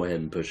go ahead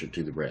and push it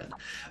to the red.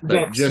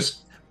 But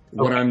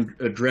what I'm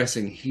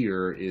addressing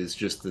here is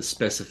just the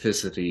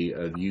specificity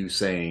of you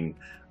saying,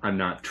 I'm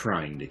not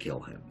trying to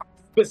kill him.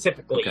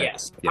 Specifically,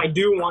 yes. Yeah. I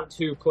do want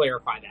to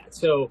clarify that.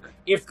 So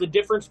if the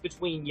difference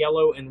between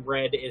yellow and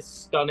red is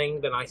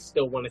stunning, then I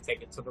still want to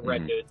take it to the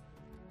red dude.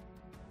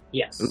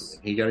 Yes. Oops,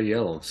 he got a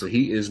yellow, so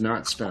he is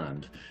not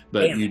stunned,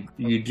 but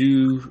you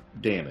do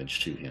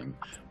damage to him.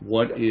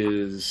 What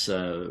is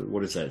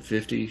that,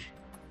 50?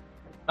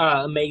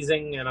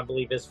 Amazing, and I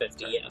believe is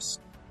 50, yes.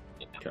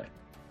 Yeah. Okay.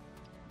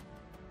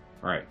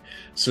 All right.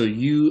 So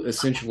you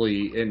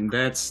essentially, and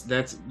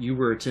that's you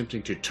were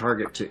attempting to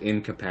target to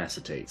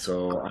incapacitate.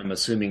 So I'm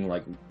assuming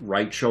like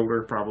right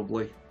shoulder,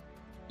 probably.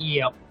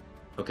 Yep.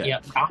 Okay.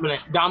 Yep.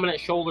 Dominant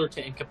shoulder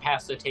to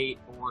incapacitate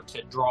or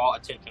to draw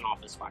attention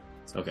off his fire.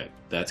 Okay,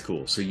 that's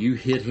cool. So you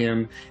hit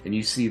him, and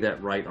you see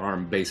that right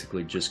arm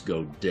basically just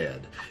go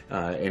dead.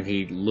 And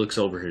he looks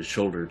over his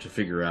shoulder to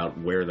figure out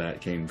where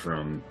that came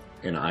from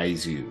and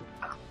eyes you.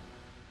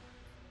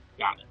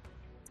 Got it.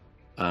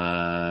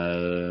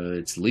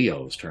 It's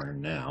Leo's turn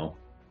now.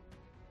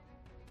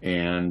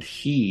 And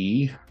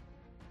he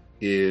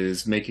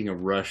is making a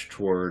rush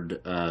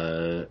toward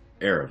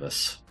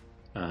Erebus,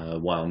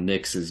 while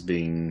Nyx is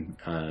being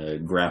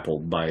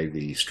grappled by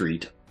the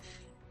street.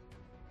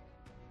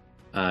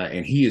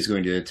 And he is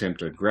going to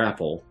attempt a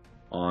grapple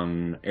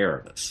on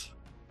Erebus.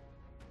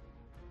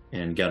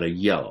 And got a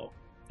yellow.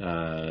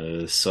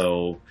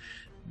 So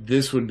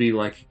this would be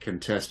like a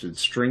contested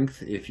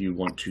strength if you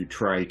want to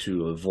try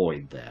to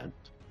avoid that.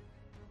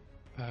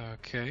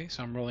 Okay,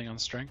 so I'm rolling on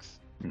strength.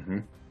 Mm-hmm.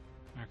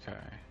 Okay.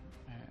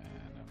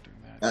 And I'm doing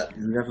that.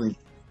 You definitely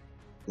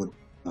would...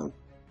 I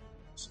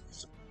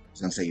was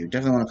going to say, you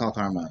definitely want to call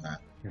karma on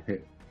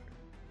that.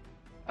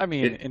 I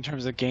mean, in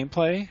terms of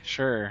gameplay,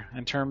 sure.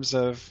 In terms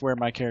of where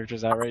my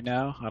character's at right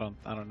now, I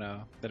don't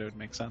know that it would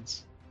make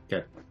sense.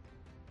 Okay.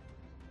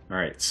 All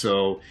right.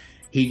 So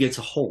he gets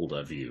a hold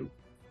of you,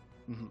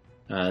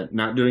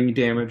 not doing you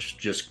damage,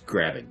 just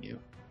grabbing you.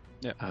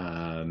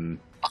 Yeah.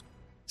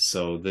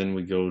 So then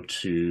we go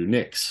to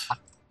Nyx.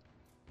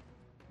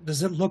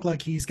 Does it look like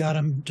he's got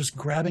him just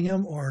grabbing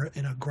him, or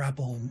in a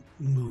grapple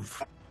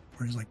move,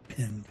 where he's like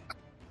pinned?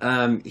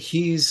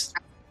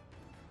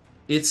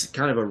 It's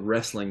kind of a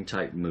wrestling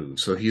type move.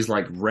 So he's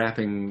like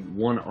wrapping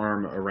one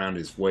arm around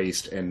his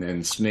waist and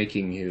then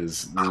snaking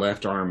his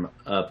left arm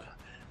up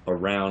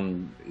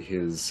around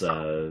his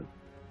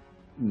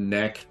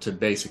neck to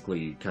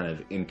basically kind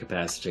of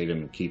incapacitate him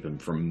and keep him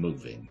from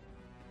moving.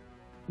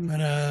 I'm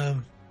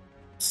gonna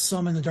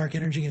summon the dark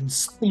energy and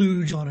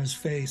splooge on his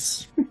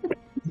face.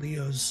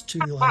 Leo's too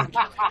like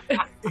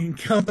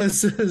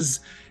encompasses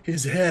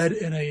his head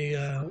in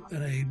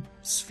a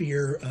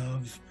sphere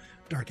of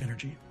dark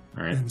energy.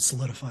 All right. And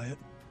solidify it.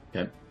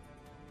 Okay.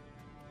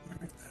 All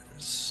right, that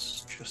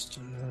is just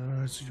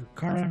let's do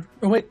karma.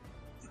 Oh wait,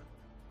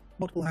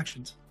 multiple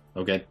actions.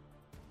 Okay.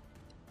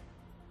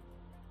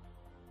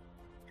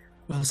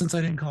 Well, since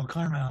I didn't call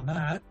karma on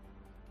that,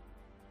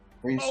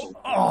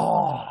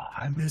 Oh,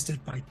 I missed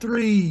it by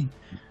 3.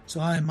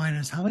 So I'm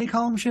minus how many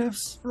column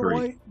shifts for 3.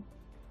 white?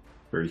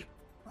 3.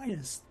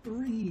 Minus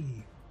 3.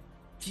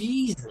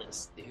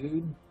 Jesus,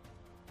 dude.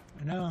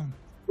 I know.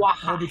 Wow.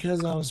 All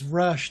because I was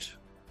rushed.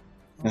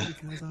 All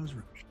because I was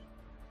rushed.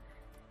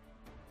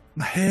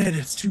 My head,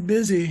 it's too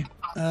busy.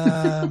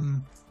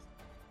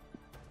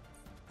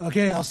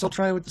 Okay, I'll still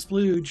try with the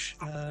splooge.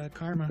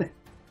 Karma.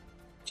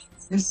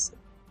 This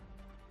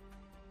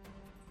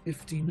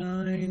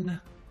 59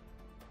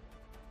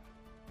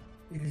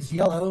 is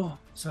yellow,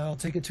 so I'll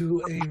take it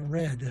to a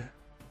red.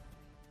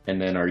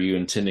 And then are you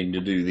intending to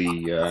do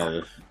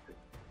the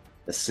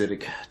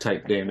acidic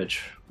type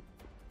damage?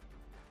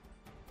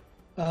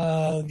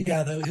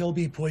 He'll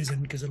be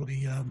poisoned because it'll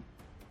be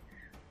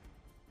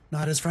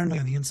not as friendly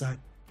on the inside.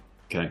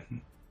 Okay.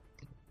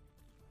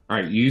 All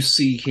right, you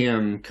see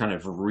him kind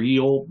of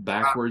reel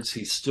backwards.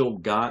 He's still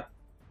got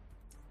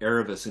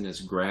Erebus in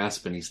his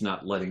grasp, and he's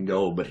not letting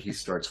go, but he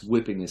starts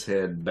whipping his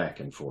head back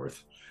and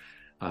forth.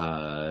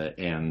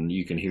 And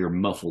you can hear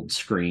muffled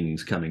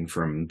screams coming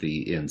from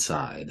the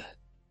inside.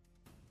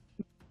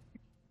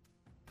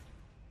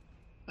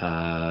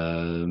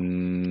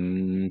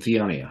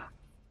 Theonia.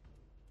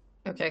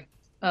 Okay.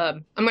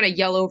 I'm gonna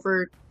yell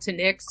over to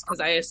Nyx because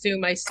I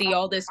assume I see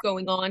all this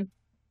going on.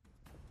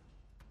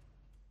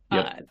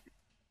 Yep.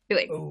 Be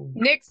like, Oh.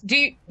 Nyx,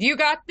 do you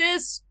got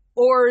this,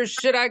 or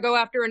should I go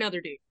after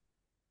another dude?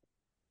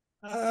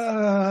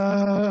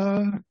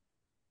 I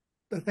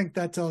think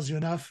that tells you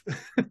enough.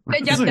 Yep,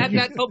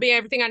 that told me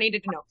everything I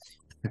needed to know.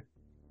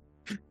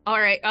 All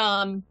right.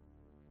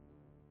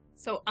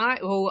 So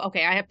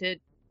okay. I have to.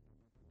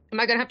 Am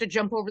I gonna have to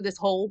jump over this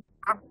hole?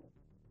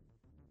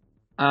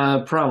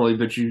 Probably,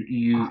 but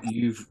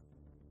you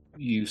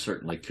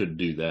certainly could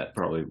do that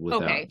probably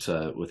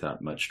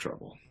without much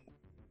trouble.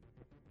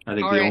 I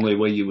think All the right. only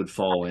way you would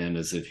fall in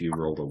is if you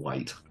rolled a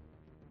white.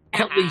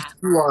 At least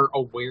you are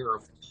aware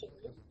of the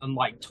hole,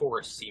 unlike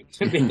Taurus seem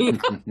to be.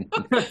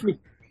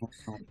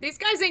 These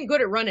guys ain't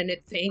good at running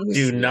at things.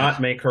 Do not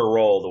make her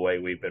roll the way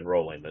we've been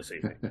rolling this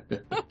evening.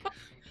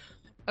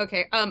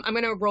 Okay. I'm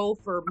gonna roll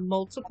for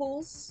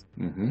multiples,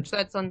 Mm-hmm. which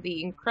that's on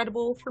the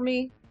incredible for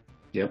me.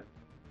 Yep.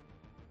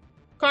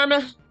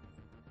 Karma.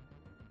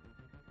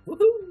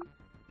 Woohoo!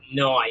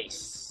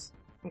 Nice.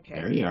 Okay.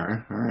 There you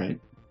are. All right.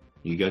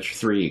 You got your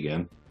 3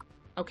 again.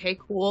 Okay,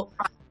 cool.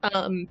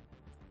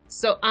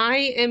 So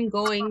I am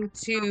going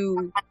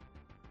to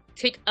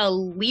take a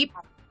leap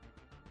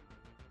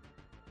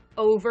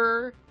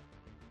over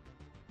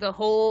the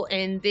hole,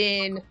 and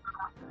then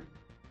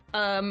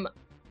that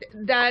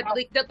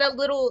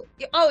little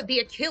the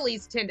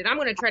Achilles tendon. I'm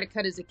going to try to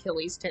cut his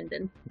Achilles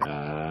tendon.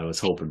 I was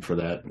hoping for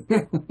that.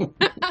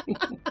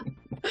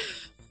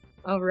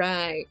 All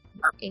right,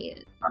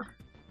 and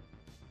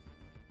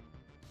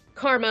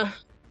Karma.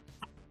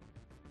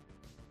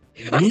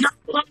 Nice.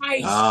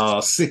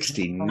 Oh,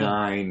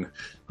 69.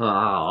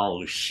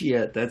 Oh,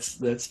 shit.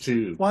 That's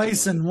 2.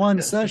 Twice in one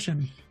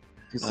session.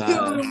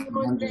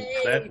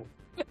 That,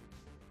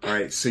 All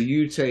right, so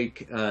you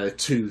take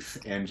tooth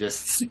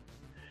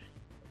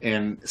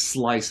and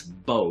slice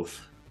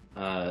both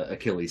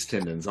Achilles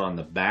tendons on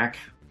the back,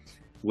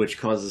 which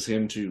causes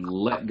him to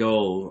let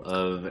go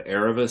of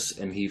Erebus,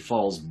 and he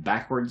falls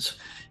backwards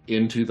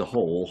into the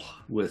hole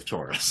with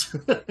Taurus.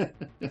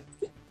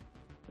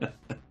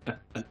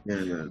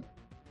 Very good.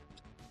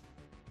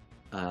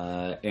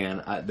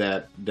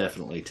 That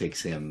definitely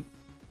takes him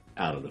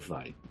out of the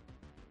fight.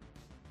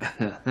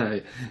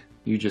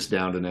 You just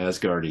downed an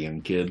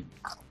Asgardian, kid.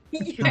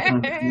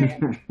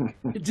 Yeah.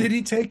 Did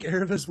he take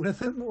Erebus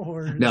with him,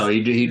 or No,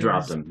 he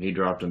dropped him. He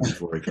dropped him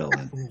before he killed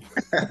him.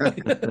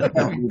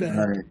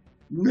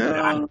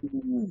 No.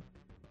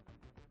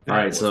 All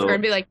right, so We're gonna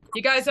be like,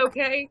 you guys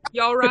okay?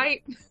 Y'all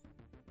right?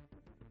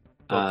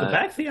 welcome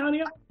back,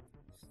 Theonia.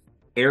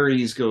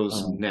 Ares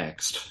goes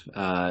next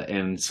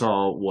and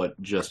saw what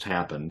just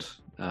happened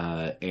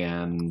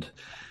and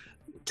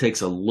takes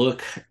a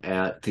look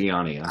at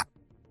Theonia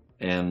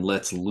and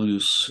lets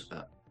loose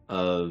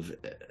of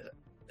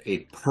a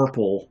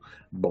purple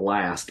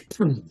blast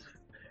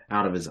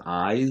out of his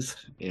eyes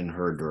in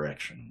her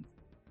direction.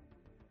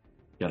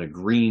 Got a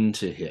green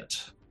to hit.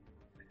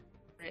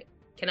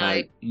 Can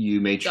I?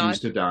 You may choose dodge?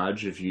 to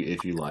dodge if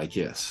you like.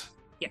 Yes.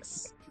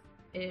 Yes.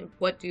 And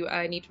what do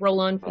I need to roll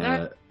on for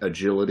that?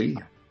 Agility.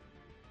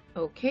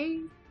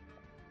 Okay.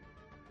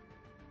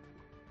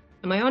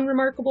 Am I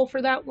unremarkable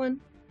for that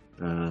one?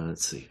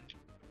 Let's see.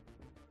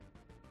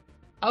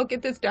 I'll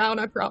get this down,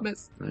 I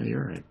promise.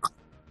 You're right.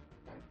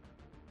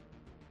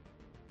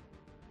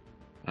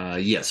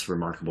 Yes,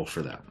 remarkable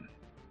for that one.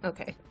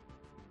 Okay.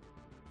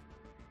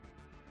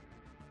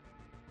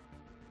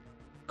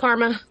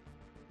 Karma.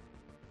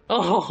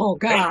 Oh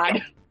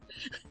God.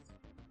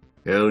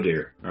 Oh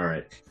dear. All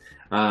right.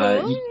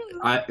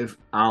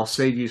 I'll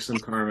save you some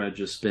karma.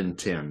 Just spend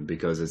 10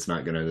 because it's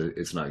not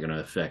gonna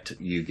affect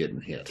you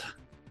getting hit.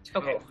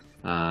 Okay.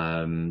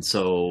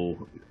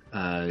 So,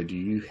 do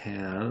you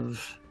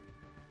have?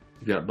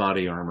 You've got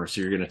body armor, so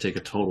you're going to take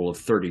a total of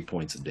 30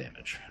 points of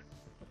damage.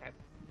 Okay.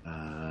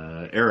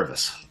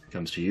 Erebus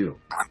comes to you.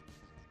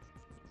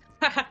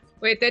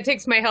 Wait, that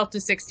takes my health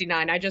to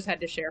 69. I just had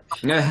to share.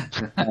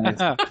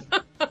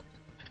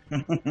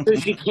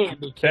 She can't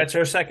be. That's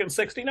her second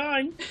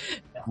 69.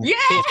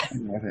 Yeah.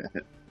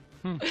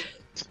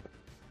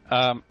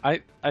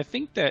 I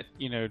think that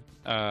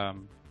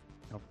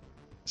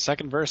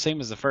second verse same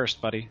as the first,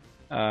 buddy.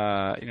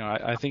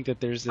 I think that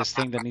there's this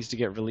thing that needs to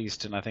get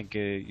released, and I think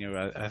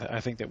I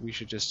think that we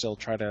should just still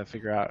try to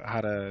figure out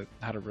how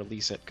to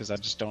release it, because I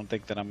just don't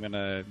think that I'm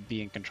gonna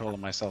be in control of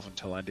myself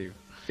until I do.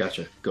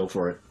 Gotcha. Go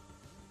for it.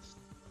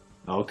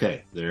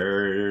 Okay,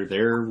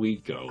 there we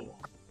go.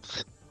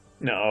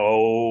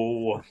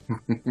 No.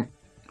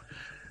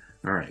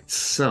 All right,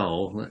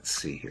 so let's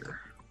see here.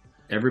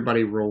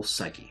 Everybody roll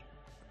psyche.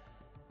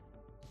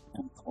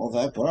 All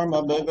that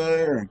karma,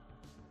 baby.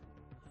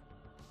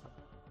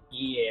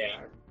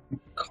 Yeah,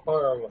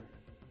 karma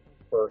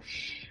for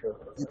sure.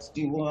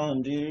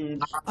 61,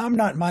 dude. I'm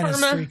not minus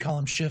Karma. 3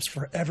 column shifts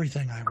for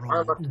everything I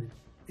roll. Karma.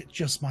 It's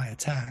just my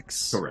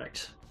attacks.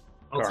 Correct.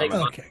 I'll take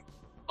one. Okay.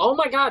 Oh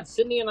my God,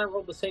 Sydney and I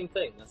rolled the same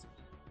thing. That's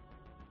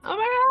Oh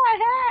my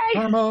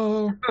God! Hey.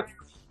 Karma.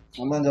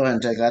 I'm gonna go ahead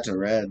and take that to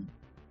red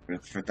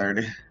for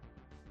 30.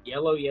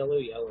 yellow, yellow,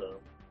 yellow.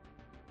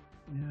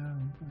 Yeah,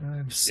 I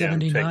have Yeah,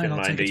 79. taking I'll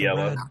mine take to it to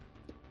yellow. red.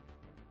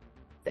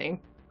 Thing.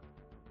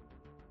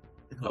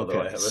 Although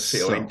Okay, I have a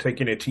feeling so-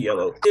 taking it to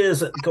yellow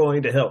isn't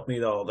going to help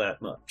me all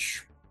that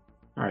much.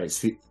 All right,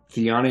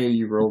 Theania,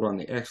 you rolled on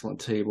the excellent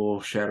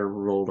table. Shatter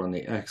rolled on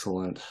the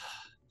excellent.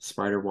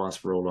 Spider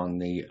Wasp rolled on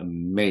the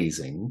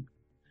amazing.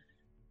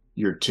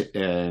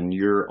 And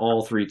you're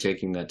all three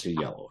taking that to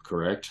yellow,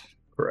 correct?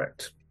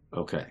 Correct.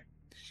 Okay.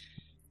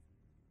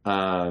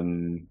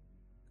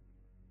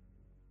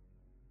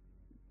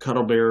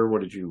 Cuddle Bear,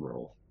 what did you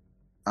roll?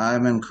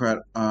 I'm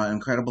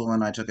incredible,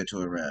 and I took it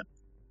to a red.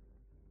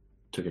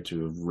 Took it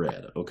to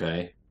red,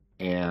 okay.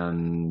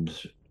 And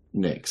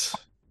Nyx.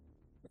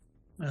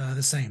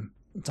 The same.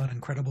 It's on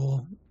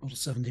incredible. Level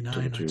 79.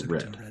 Took it I to took it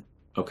red. to red.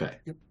 Okay.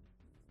 Yep.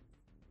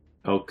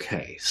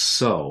 Okay,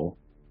 so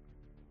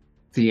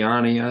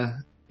Theania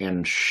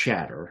and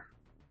Shatter,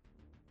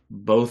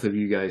 both of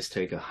you guys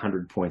take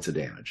 100 points of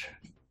damage.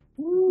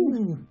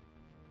 Why?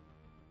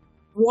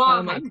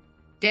 I'm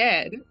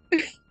dead.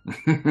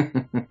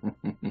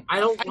 I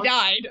don't. I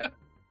died.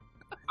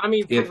 I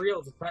mean, for If-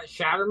 real, does that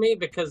shatter me?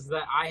 Because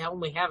that I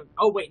only have.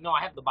 Oh wait, no,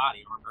 I have the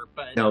body armor.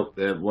 But No,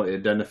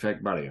 it doesn't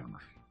affect body armor.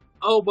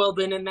 oh well,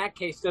 then in that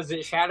case, does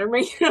it shatter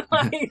me?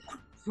 Like,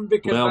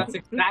 because Well- that's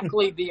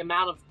exactly the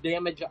amount of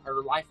damage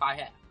or life I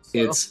have.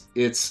 So,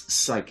 It's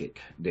psychic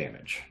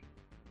damage.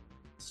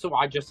 so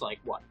I just like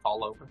what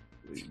fall over.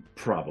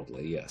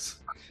 Probably, yes.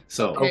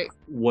 So Okay.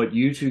 what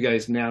you two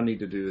guys now need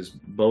to do is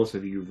both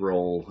of you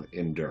roll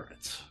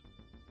endurance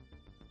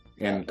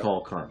and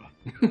call karma.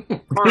 Let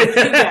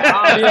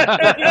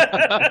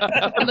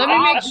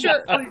me make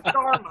sure.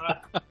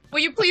 Karma. Will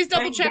you please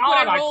double Thank check God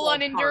what I I roll called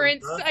on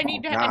endurance? karma. I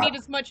need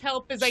as much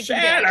help as I can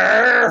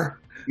Shatter!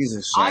 He's a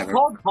I shatter.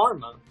 called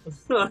karma.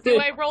 get. Do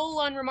I roll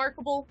on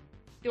remarkable?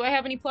 Do I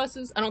have any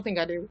pluses? I don't think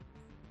I do.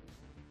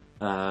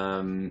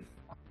 Um,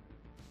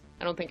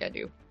 I don't think I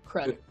do.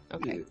 Crud.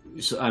 Okay.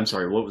 so, I'm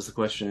sorry, what was the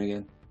question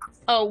again?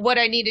 Oh, what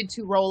I needed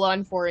to roll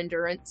on for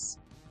endurance.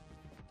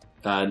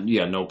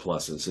 Yeah, no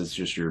pluses. It's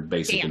just your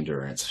basic Damn.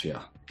 endurance.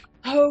 Yeah.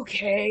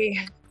 Okay.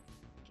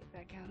 Get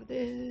back out of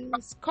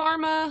this.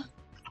 Karma.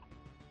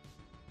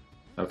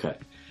 Okay.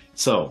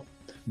 So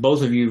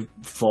both of you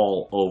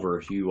fall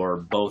over. You are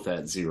both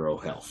at 0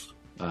 health,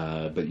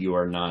 but you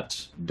are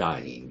not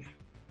dying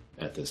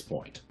at this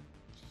point.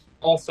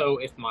 Also,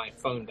 if my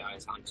phone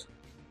dies, I'm.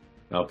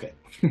 Okay.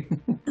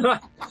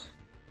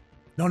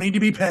 No need to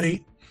be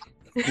petty.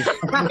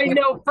 I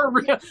know for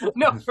real.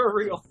 No, for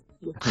real.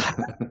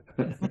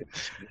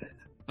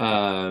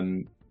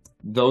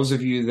 Those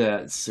of you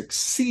that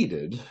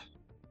succeeded,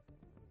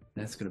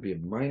 that's going to be a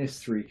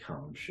 -3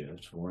 column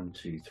shift. 1,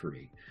 2,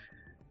 3.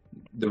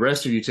 The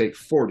rest of you take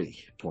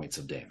 40 points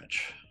of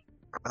damage.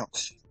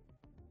 Ouch.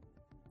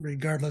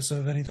 Regardless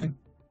of anything.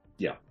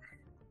 Yeah,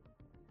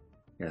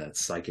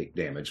 that's psychic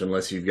damage,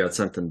 unless you've got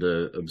something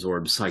to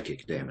absorb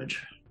psychic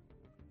damage.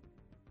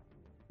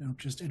 No,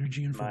 just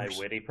energy and My force.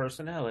 witty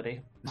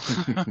personality.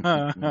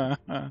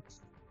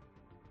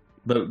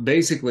 But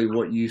basically,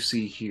 what you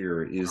see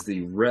here is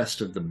the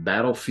rest of the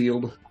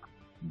battlefield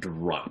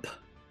drop.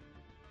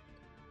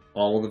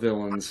 All of the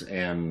villains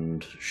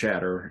and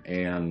Shatter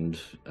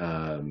and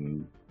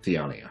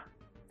Theania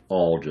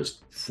all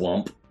just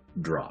flump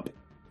drop.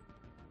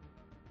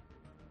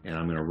 And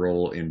I'm going to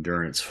roll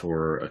endurance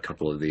for a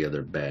couple of the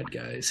other bad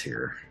guys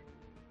here.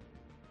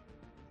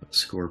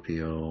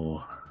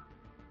 Scorpio.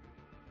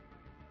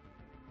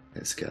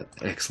 It's got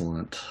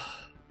excellent.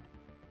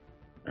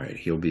 All right,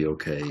 he'll be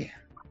okay.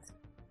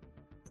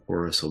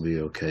 Horus will be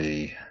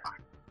okay.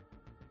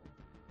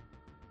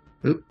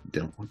 Oop,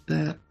 don't want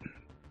that.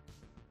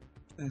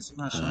 Thanks so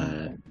much.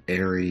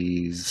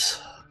 Aries.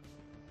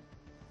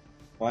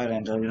 Quiet,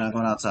 Angel. You're not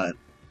going outside.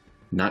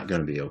 Not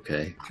going to be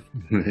okay.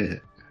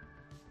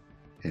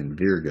 And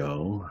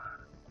Virgo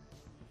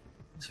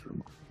is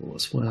remarkable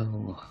as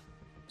well.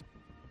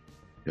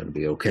 Going to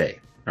be okay.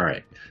 All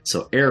right.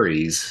 So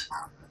Aries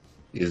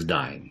is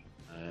dying.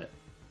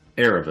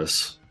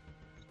 Erebus,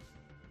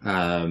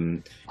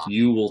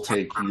 you will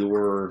take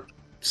your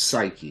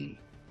psyche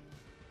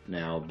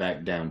now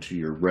back down to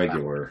your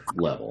regular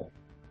level.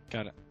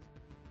 Got it.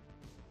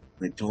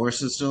 The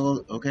Taurus is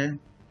still okay?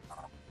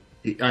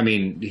 I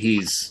mean,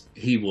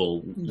 he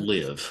will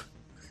live,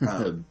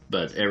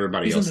 but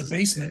everybody He's else in the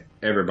basement.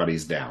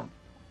 Everybody's down.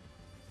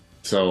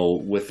 So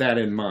with that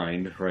in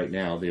mind, right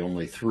now the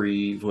only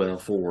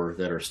four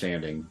that are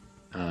standing,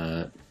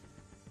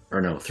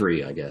 or no,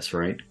 three, I guess,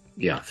 right?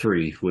 Yeah,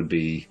 three would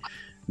be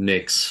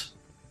Nyx,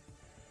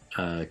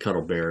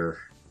 Cuddle Bear,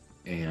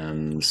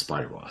 and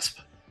Spider Wasp.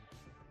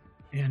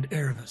 And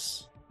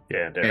Erebus.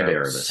 Yeah, And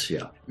Erebus,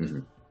 yeah. Mm-hmm.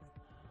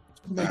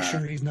 Make sure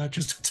he's not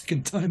just a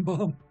ticking time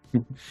bomb.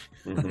 Mhm.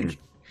 Like,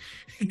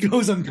 he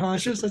goes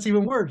unconscious. That's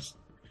even worse.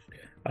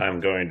 I'm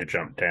going to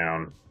jump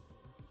down,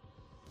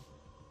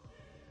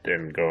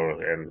 then go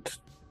and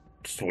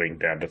swing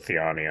down to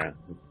Theania,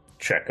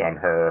 check on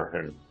her,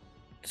 and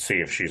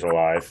see if she's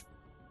alive.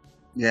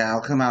 Yeah,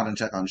 I'll come out and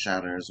check on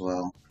Shatter as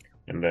well.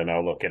 And then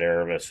I'll look at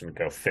Erebus and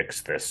go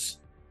fix this.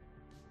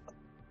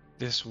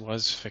 This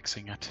was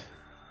fixing it.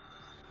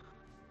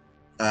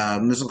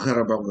 Mr.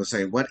 Clutterbuck will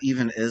say, what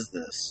even is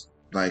this?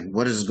 Like,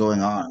 what is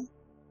going on?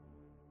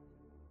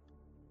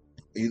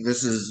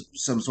 This is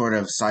some sort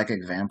of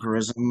psychic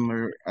vampirism,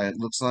 or it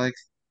looks like.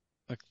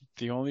 Look,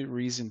 the only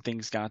reason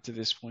things got to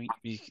this point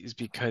is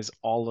because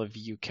all of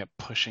you kept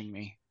pushing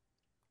me.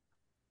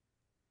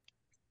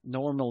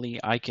 Normally,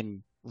 I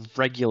can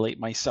regulate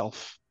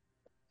myself.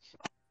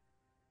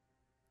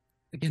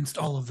 Against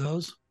all of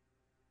those,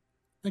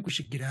 I think we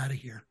should get out of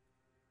here.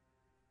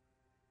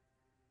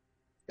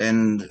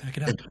 And Pack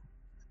it up.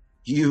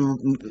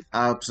 you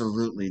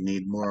absolutely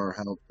need more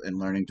help in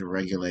learning to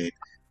regulate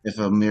if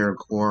a mere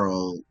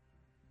quarrel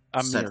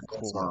A sets mere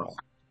us quarrel. off.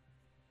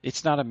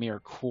 It's not a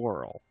mere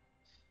quarrel.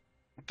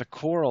 The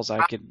quarrels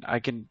I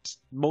can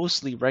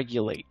mostly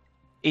regulate.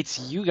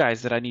 It's you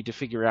guys that I need to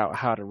figure out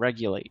how to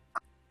regulate.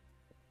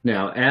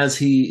 Now, as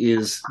he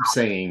is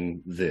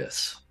saying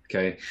this,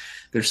 okay,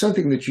 there's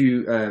something that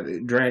you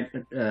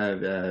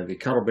the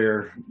Cuddle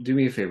Bear. Do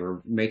me a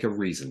favor, make a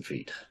reason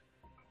feat.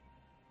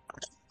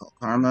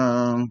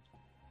 Karma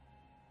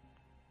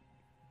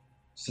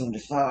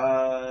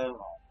 75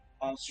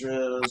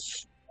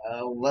 monstrous.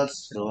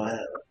 Let's go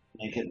ahead.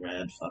 Make it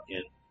red. Fuck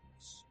it.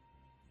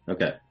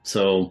 Okay,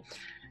 so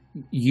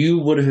you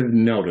would have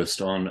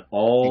noticed on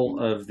all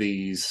of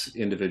these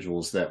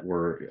individuals that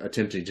were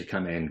attempting to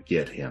come and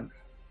get him,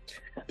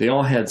 they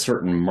all had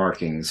certain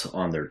markings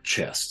on their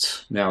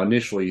chests. Now,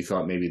 initially, you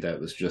thought maybe that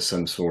was just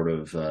some sort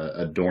of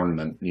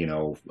adornment,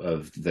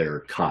 of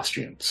their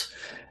costumes.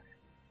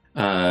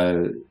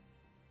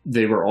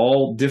 They were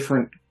all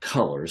different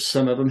colors.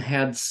 Some of them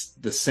had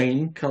the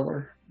same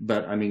color,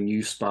 but I mean,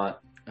 you spot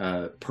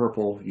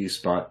purple, you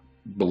spot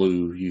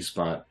blue, you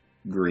spot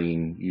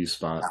green, you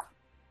spot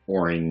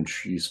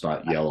orange, you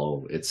spot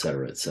yellow,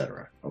 etc.,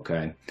 etc.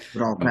 Okay,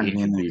 But all on each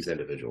kind of of these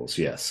individuals,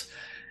 yes.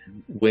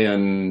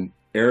 When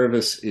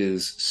Erebus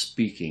is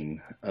speaking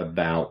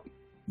about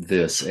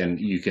this, and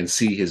you can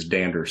see his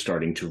dander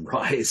starting to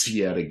rise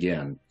yet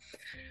again,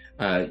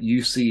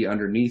 you see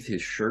underneath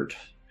his shirt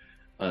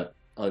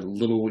a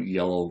little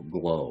yellow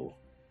glow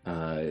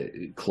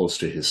close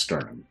to his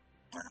sternum,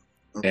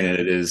 and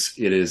it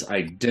is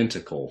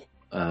identical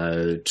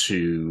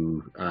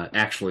to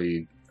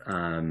actually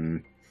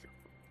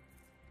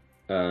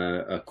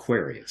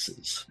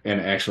Aquarius's,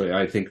 and actually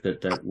I think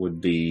that would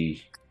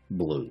be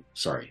blue.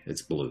 Sorry,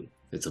 it's blue.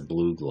 It's a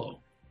blue glow.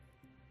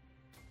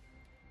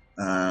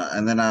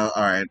 And then all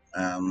right.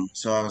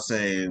 So I'll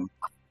say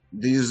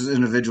these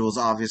individuals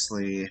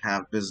obviously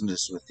have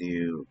business with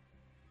you.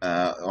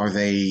 Are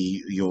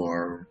they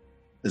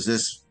is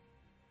this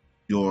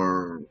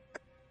your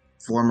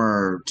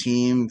former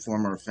team,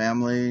 former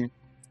family?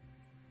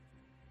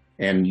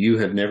 And you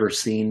have never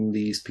seen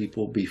these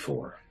people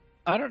before.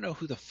 I don't know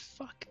who the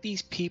fuck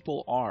these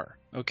people are,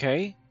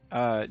 okay?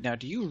 Now,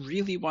 do you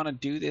really want to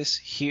do this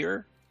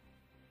here?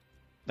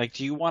 Like,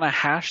 do you want to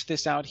hash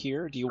this out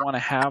here? Do you want to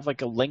have,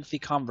 like, a lengthy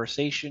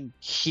conversation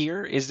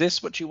here? Is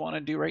this what you want to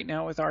do right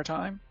now with our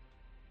time?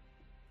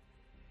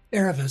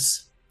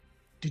 Erebus,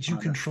 did you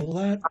control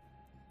that?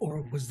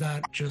 Or was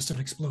that just an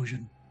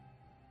explosion?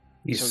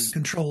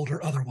 Controlled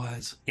or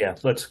otherwise? Yeah,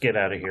 let's get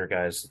out of here,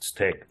 guys. Let's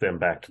take them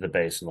back to the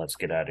base and let's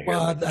get out of here.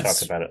 Well, We'll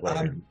talk about it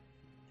later.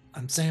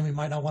 I'm saying we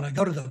might not want to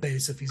go to the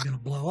base if he's going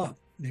to blow up.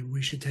 Maybe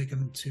we should take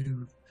him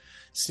to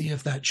see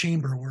if that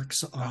chamber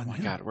works on Oh my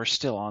him. God, we're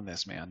still on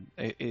this, man.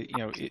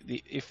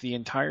 If the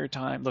entire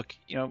time, look,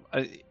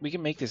 we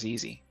can make this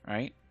easy,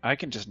 right? I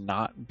can just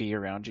not be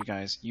around you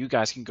guys. You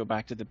guys can go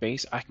back to the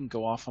base. I can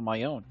go off on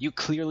my own. You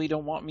clearly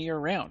don't want me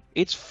around.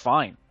 It's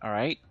fine, all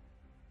right?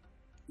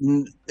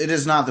 It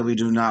is not that we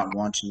do not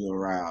want you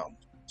around.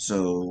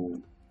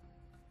 So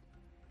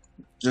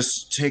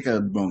just take a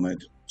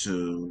moment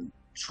to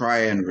try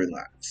and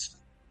relax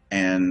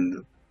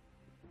and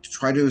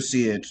try to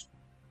see it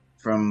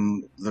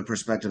from the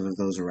perspective of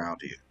those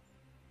around you.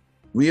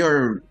 We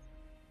are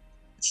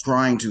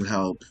trying to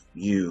help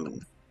you,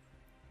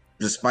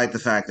 despite the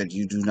fact that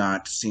you do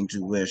not seem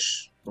to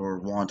wish or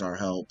want our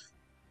help.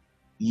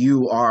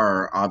 You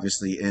are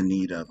obviously in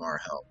need of our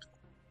help.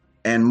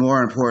 And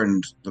more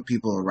important, the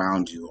people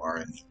around you are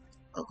in need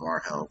of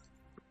our help.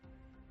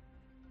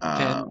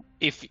 Then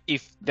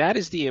if that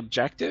is the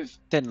objective,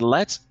 then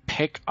let's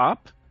pick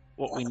up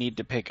what we need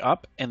to pick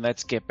up and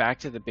let's get back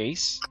to the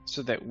base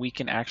so that we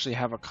can actually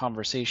have a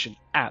conversation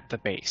at the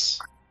base.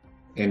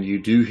 And you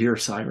do hear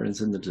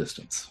sirens in the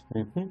distance.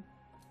 Mm-hmm.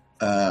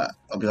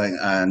 I'll be like,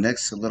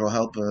 Nick's a little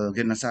help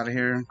getting us out of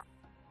here.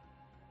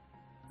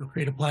 We'll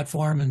create a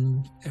platform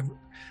and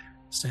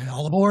say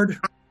all aboard.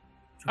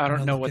 I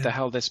don't know what the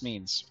hell this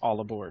means. All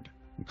aboard.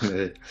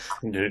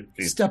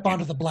 Step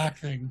onto the black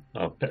thing.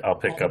 I'll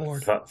pick up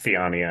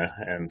Theania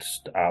and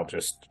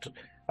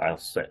I'll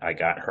say I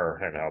got her,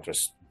 and I'll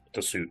just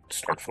the suit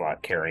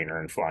start carrying her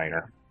and flying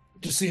her.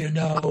 Just so you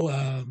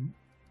know,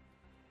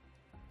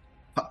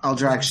 I'll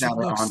drag Shadow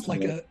looks onto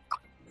like it.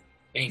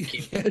 Thank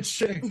you. Yeah,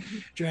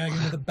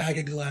 dragging with a bag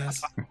of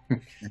glass.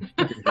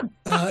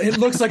 It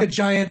looks like a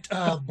giant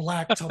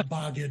black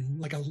toboggan,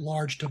 like a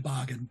large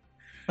toboggan,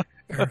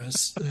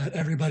 Eris, that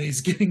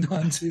everybody's getting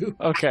onto.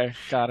 Okay,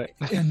 got it.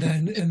 And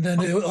then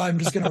I'm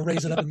just gonna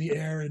raise it up in the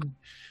air, and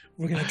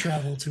we're gonna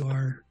travel to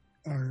our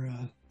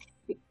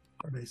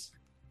base.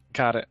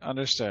 Got it.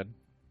 Understood.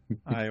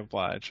 I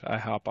oblige. I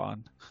hop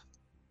on.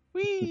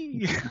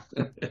 Whee!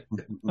 All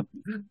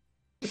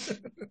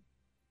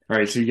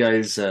right, so you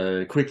guys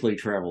quickly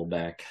travel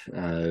back.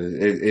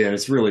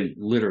 It's really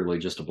literally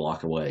just a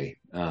block away.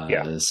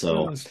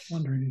 So I was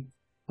wondering.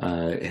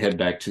 head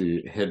back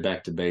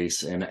to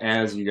base, and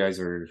as you guys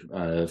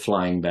are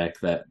flying back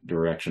that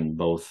direction,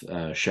 both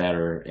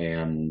Shatter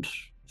and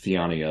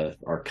Theania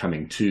are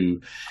coming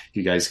to.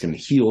 You guys can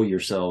heal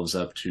yourselves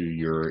up to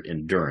your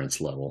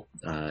endurance level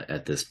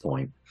at this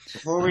point.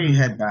 Before we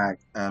head back,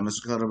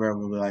 Mr. Coderberg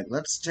will be like,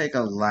 let's take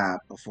a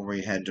lap before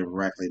we head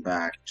directly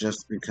back,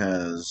 just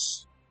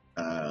because,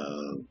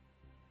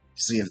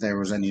 see if there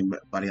was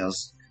anybody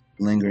else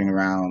lingering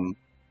around.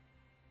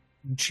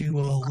 She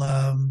will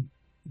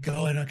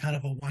go in a kind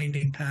of a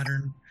winding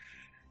pattern,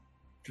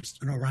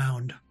 just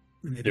around.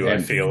 Do I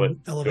feel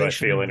it? Do I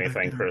feel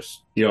anything, right,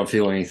 Chris? You don't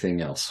feel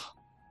anything else.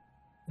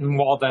 And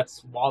while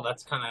that's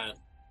kind of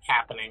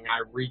happening,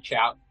 I reach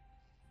out,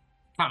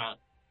 kind of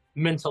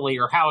mentally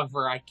or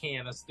however I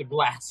can, as the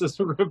glass is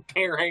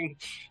repairing,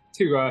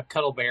 to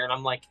Cuddle Bear, and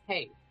I'm like,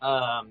 "Hey,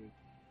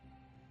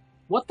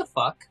 what the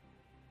fuck?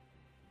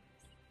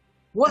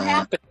 What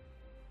happened?"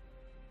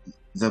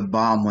 The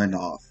bomb went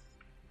off.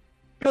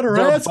 Got her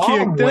ass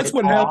kicked. That's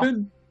what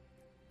happened.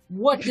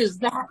 What does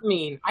that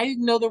mean? I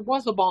didn't know there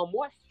was a bomb.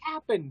 What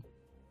happened?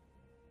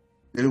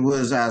 It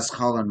was as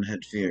Colin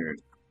had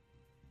feared.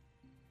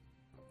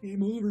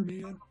 Game over,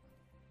 man.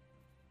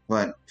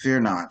 But fear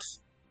not.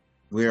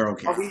 We're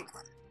okay. Are we...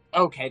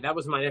 Okay, that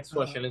was my next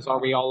question, is are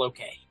we all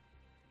okay?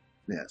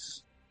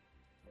 Yes.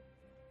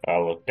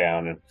 I'll look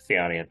down, and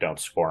Theania, don't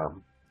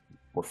squirm.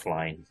 We're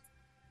flying.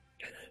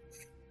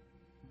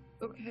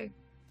 Okay.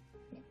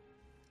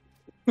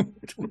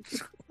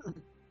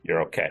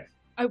 You're okay.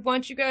 I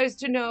want you guys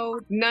to know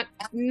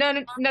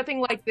nothing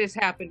like this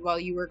happened while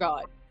you were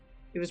gone.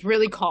 It was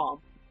really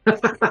calm.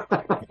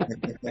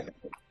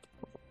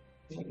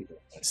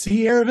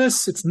 See,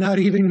 Erebus, it's not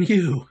even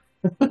you.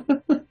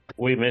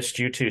 We missed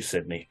you too,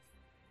 Sydney.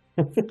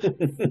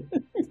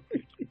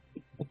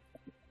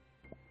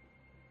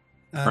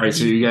 All right,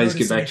 so you guys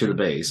get back to the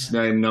base.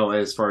 No,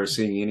 as far as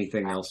seeing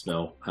anything else,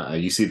 no.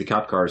 You see the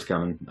cop cars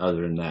coming.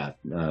 Other than that,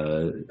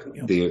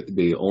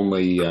 the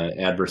only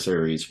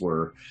adversaries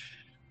were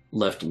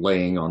left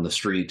laying on the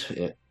street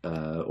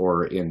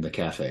or in the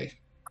cafe.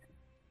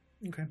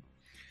 Okay.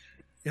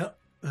 Yep.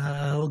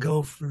 We'll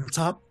go from the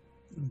top,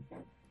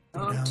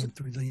 go down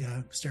through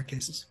the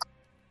staircases.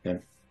 Okay.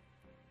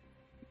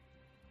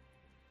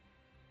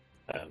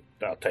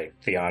 I'll take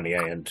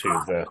Theania into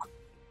the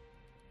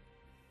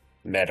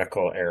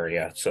medical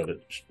area so that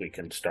we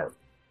can start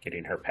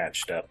getting her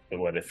patched up.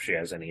 What if she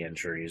has any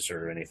injuries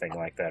or anything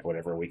like that?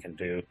 Whatever we can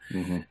do.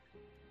 Mm-hmm.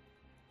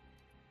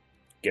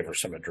 Give her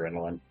some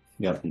adrenaline.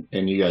 Yep,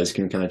 and you guys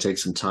can kind of take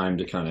some time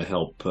to kind of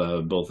help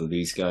both of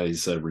these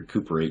guys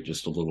recuperate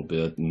just a little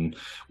bit. And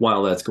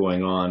while that's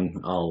going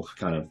on, I'll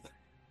kind of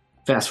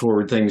fast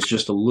forward things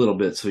just a little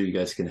bit so you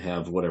guys can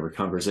have whatever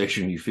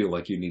conversation you feel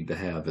like you need to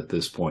have at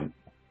this point.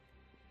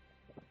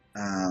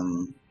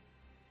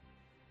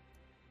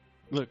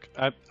 Look,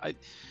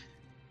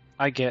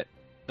 I get.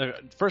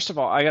 First of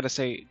all, I got to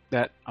say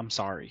that I'm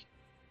sorry.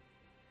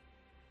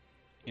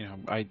 You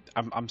know,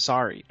 I'm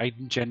sorry.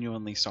 I'm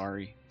genuinely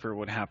sorry for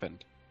what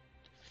happened.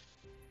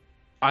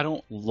 I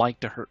don't like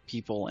to hurt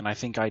people, and I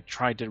think I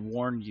tried to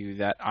warn you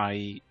that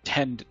I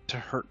tend to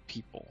hurt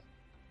people.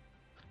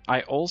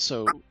 I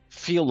also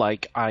feel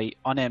like I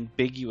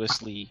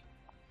unambiguously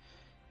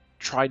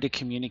tried to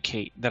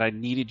communicate that I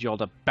needed y'all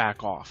to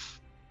back off.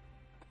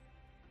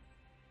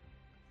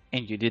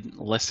 And you didn't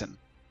listen.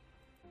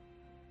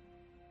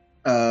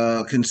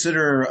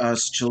 Consider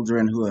us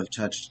children who have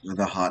touched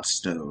the hot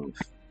stove,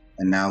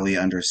 and now we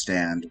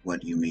understand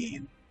what you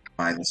mean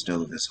by the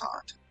stove is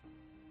hot.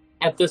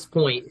 At this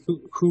point,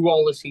 who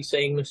all is he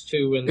saying this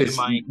to? And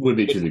would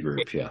be to the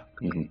group, yeah.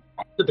 Mm-hmm.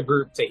 To the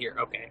group to hear.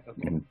 Okay.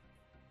 Mm-hmm.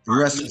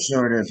 Rest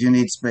assured, if you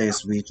need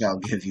space, we shall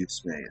give you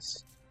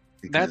space.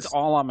 That's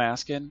all I'm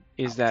asking,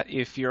 is that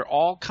if you're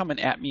all coming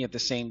at me at the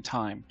same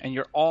time, and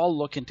you're all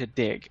looking to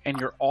dig, and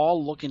you're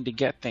all looking to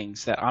get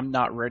things that I'm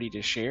not ready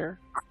to share,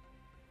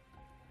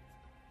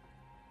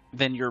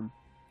 then you're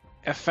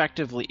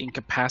effectively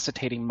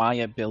incapacitating my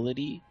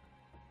ability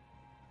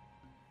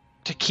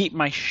to keep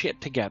my shit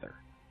together.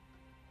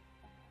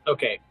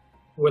 Okay,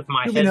 with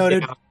my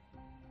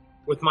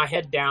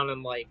head down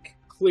and like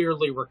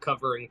clearly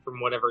recovering from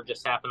whatever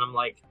just happened, I'm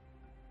like,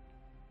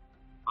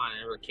 I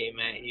never came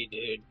at you,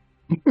 dude.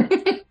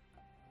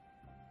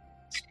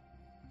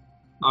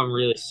 I'm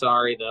really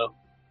sorry, though.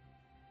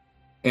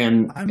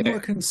 And I'm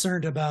more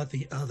concerned about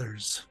the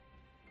others.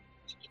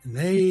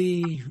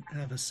 They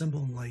have a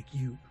symbol like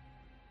you.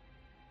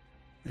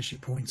 As she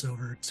points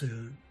over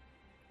to,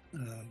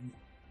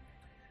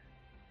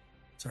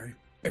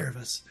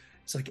 Erebus.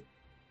 It's like,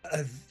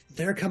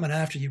 they're coming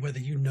after you whether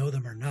you know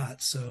them or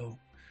not, so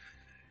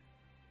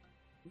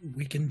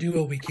we can do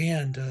what we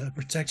can to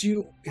protect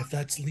you. If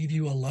that's leave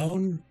you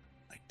alone,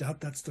 I doubt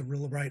that's the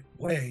real right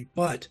way,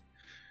 but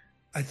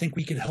I think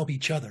we can help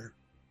each other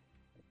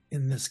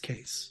in this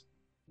case.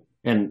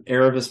 And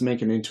Erebus,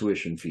 make an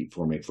intuition feat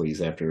for me,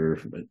 please, after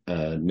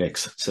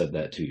Nyx said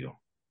that to you.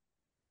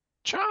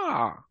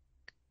 Cha!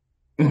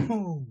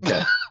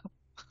 Okay.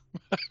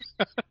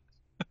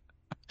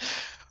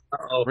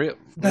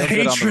 The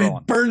hatred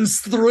burns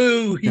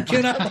through. He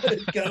cannot let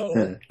it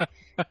go.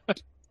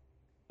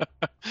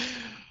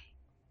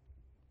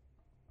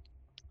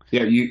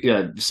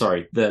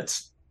 Sorry,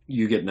 that's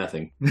you get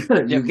nothing.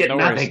 You get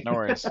nothing. No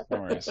worries.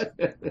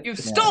 You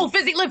stole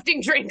fizzy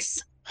lifting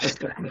drinks.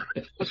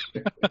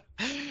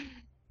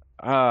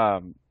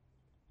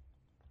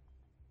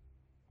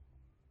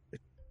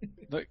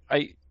 Look,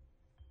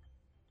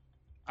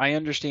 I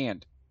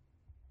understand.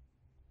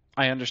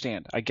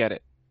 I get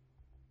it.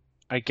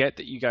 I get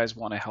that you guys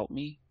want to help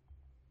me,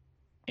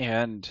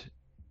 and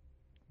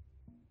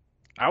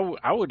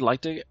I would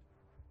like to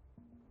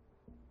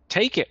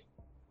take it.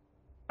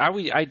 I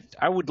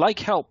would like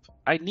help.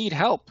 I need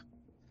help.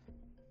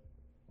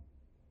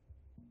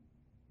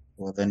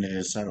 Well, then it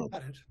is settled.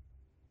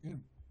 Yeah.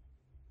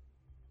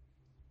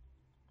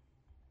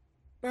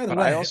 By the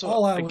way,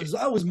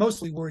 I was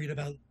mostly worried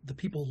about the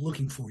people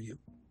looking for you.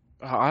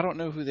 I don't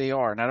know who they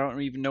are, and I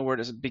don't even know where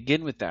to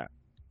begin with that.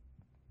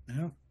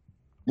 Yeah.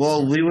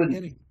 Well,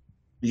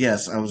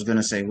 yes, I was going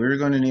to say, we're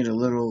going to need a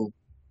little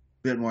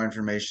bit more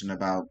information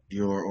about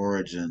your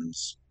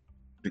origins,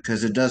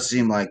 because it does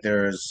seem like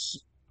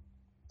there's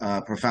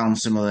profound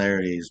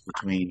similarities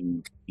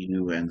between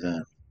you and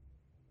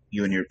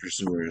your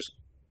pursuers.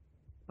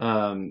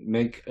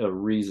 Make a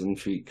reason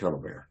feat, color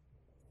bear.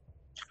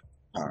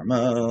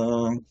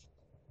 Karma.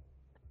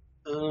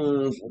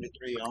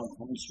 43 on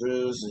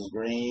monstrous is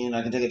green.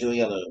 I can take it to a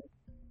yellow.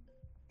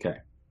 Okay.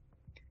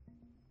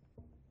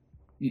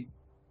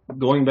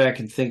 Going back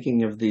and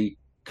thinking of the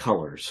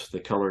colors, the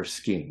color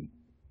scheme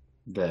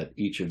that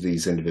each of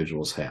these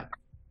individuals had.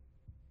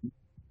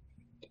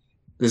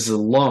 This is a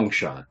long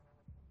shot,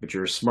 but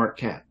you're a smart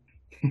cat.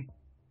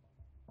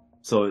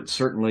 So it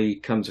certainly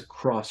comes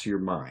across your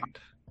mind.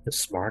 The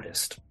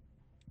smartest.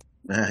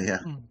 Yeah.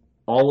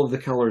 All of the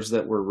colors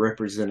that were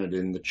represented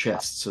in the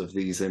chests of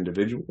these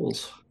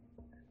individuals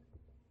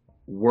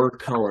were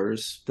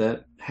colors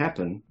that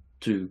happen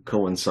to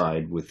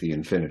coincide with the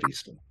Infinity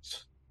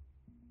Stones.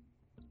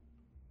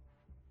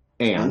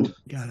 And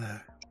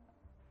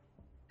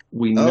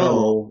we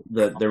know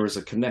that there was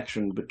a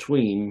connection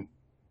between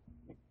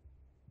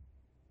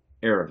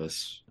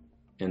Erebus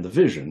and the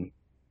Vision,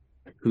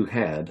 who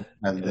had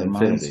an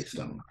Infinity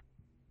Stone.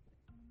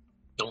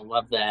 Don't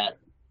love that.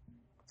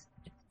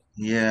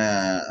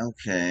 Yeah,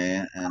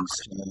 okay. And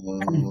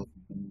so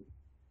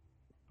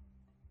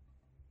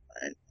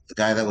the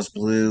guy that was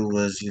blue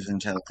was using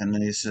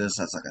telekinesis.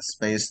 That's like a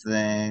space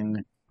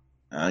thing.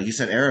 You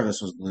said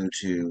Erebus was blue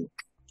too,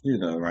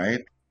 though,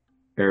 right?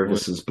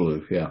 Erebus is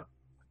blue, yeah.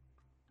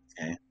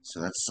 Okay, so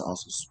that's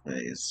also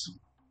space.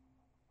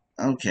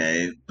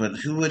 Okay, but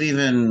who would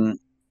even...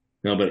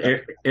 No, but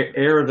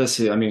Erebus,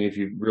 I mean, if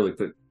you really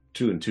put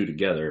two and two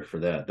together for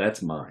that,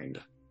 that's mind.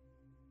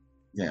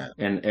 Yeah.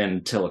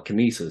 And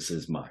telekinesis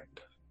is mind.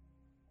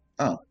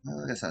 Oh,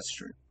 well, I guess that's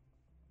true.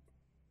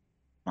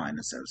 find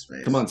a safe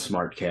space. Come on,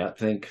 smart cat.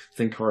 Think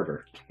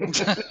harder.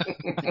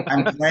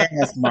 I'm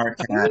playing a smart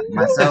cat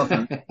myself.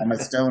 I'm a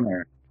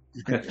stoner.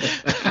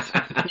 That's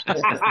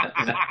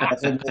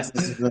what makes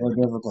this really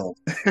difficult.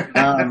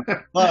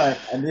 But I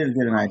did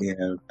get an idea.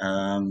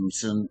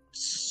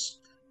 Since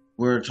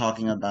we're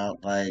talking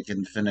about like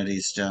Infinity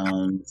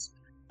Stones,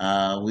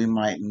 we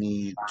might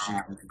need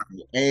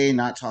to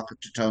not talk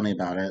to Tony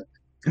about it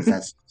because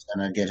that's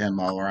gonna get him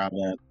all around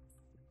it.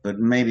 But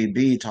maybe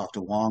B talk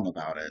to Wong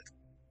about it.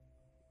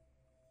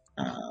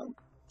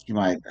 He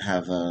might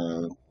have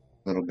a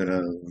little bit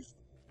of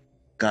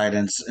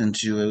guidance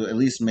into at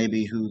least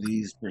maybe who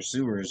these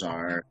pursuers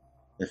are.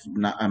 If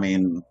not, I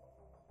mean,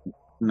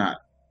 not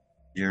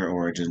your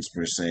origins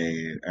per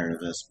se,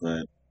 Aravis,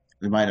 but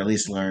we might at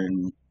least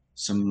learn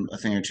a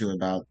thing or two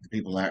about the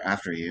people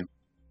after you.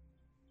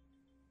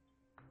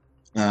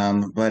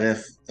 But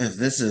if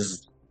this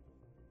is,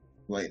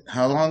 wait,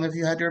 how long have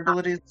you had your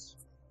abilities?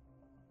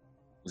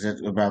 Was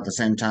it about the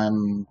same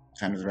time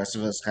kind of the rest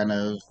of us kind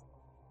of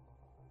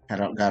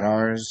got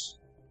ours?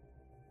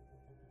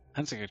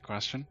 That's a good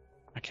question.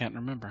 I can't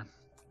remember.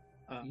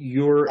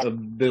 Your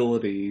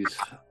abilities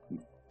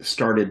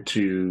started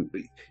to.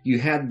 You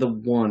had the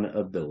one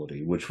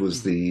ability, which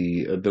was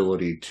the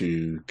ability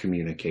to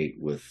communicate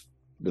with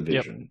the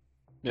vision,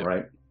 Yep.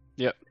 right?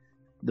 Yep.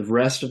 The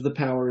rest of the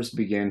powers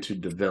began to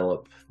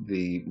develop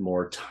the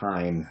more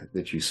time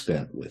that you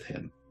spent with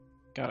him.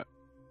 Got it.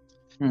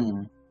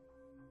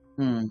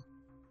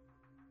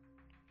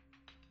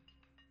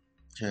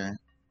 Okay.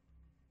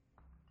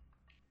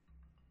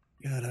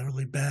 Got a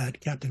really bad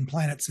Captain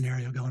Planet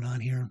scenario going on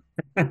here.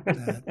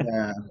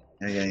 Yeah.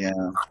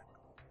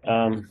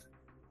 Um,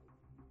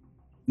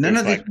 None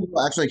of these like-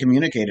 people actually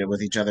communicated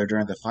with each other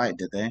during the fight,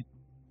 did they?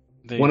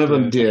 One of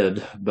them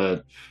did,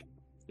 but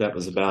that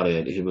was about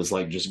it. He was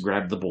like, just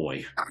grab the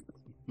boy.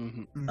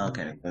 Mm-hmm.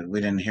 Okay, but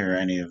we didn't hear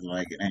any of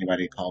like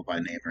anybody called by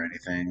name or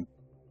anything.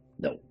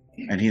 No.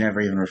 And he never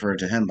even referred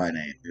to him by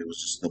name. It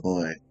was just the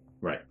boy.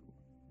 Right.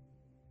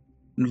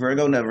 And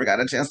Virgo never got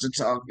a chance to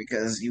talk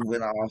because you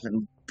went off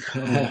and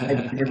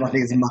wiped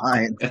everybody's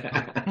mind.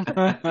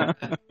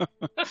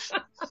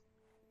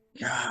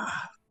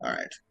 All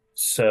right.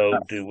 So,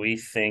 do we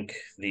think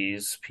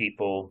these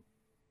people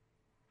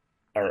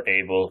are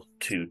able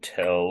to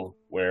tell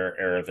where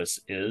Aravis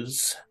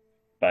is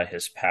by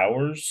his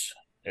powers?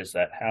 Is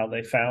that how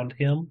they found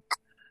him?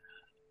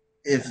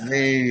 If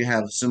they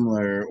have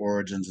similar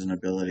origins and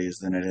abilities,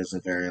 then it is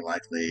a very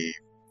likely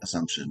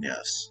assumption,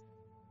 yes.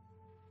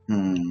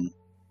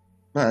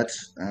 But,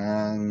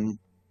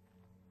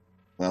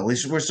 well, we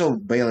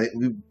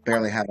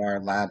barely have our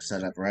lab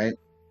set up, right?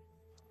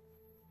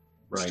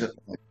 Right.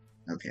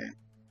 Okay.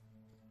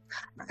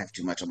 I have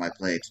too much on my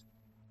plate.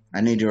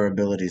 I need your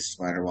abilities,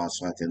 Spider-Wasp,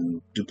 so I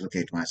can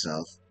duplicate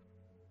myself.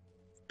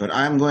 But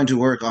I'm going to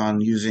work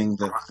on using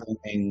the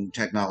cloning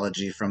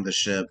technology from the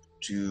ship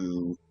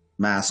to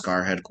mask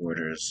our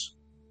headquarters.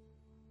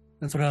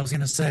 That's what I was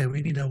going to say.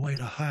 We need a way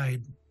to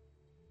hide.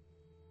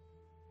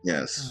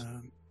 Yes.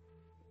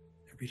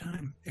 Every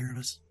time,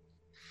 Aravis.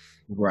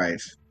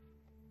 Right.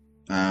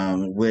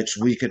 Which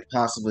we could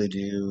possibly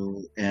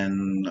do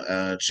in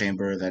a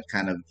chamber that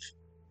kind of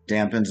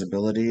dampens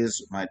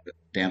abilities, might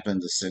dampen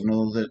the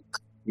signal that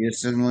he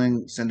is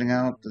sending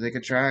out that they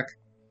could track.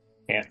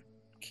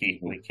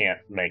 We can't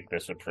make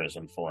this a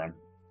prison for him.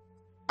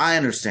 I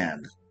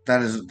understand.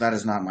 That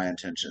is not my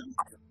intention.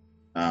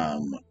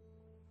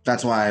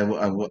 That's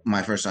why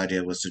my first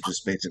idea was to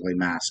just basically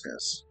mask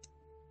us.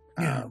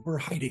 Yeah, we're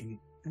hiding.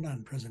 We're not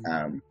in prison.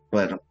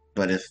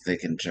 But if they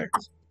can check,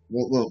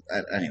 well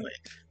anyway,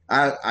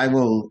 I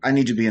will. I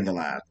need to be in the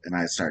lab, and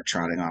I start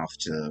trotting off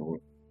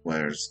to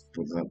where's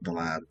the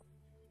lab.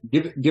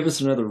 Give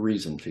us another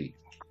reason, Pete.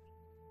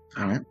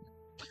 All right,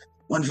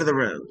 one for the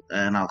road,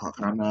 and I'll call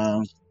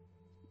on.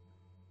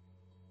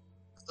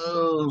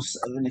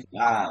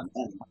 75.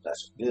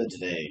 That's good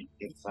today.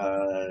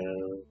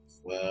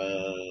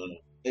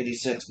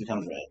 86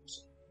 becomes red.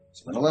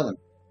 So 11.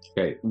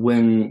 Okay,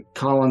 when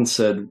Colin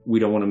said we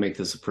don't want to make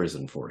this a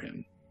prison for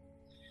him,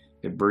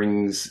 it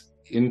brings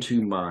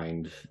into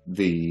mind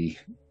the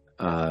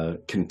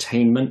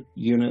containment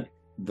unit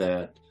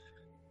that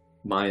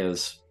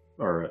Lilith's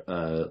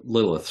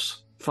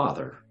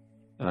father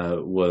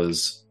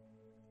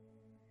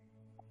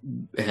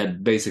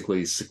had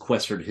basically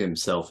sequestered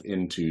himself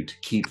into to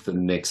keep the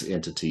Nyx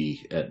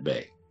entity at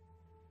bay.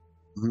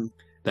 Mm-hmm.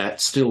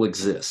 That still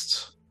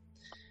exists.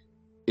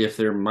 If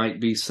there might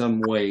be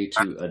some way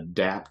to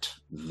adapt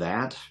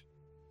that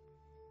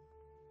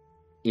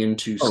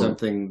into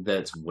something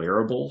that's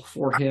wearable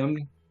for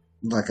him,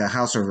 like a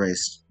house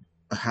arrest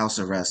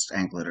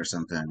anklet or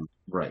something,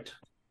 right?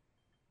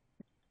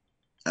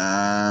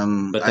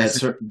 But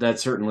that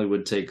certainly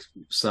would take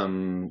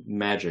some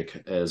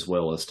magic as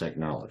well as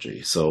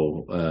technology.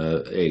 So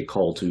a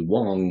call to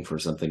Wong for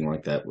something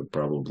like that would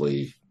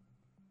probably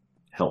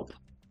help.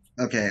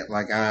 Okay,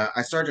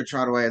 I start to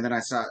trot away, and then I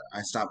stop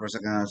for a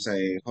second, and I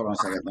say, hold on a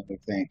second, let me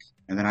think.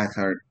 And then I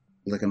start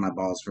licking my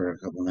balls for a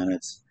couple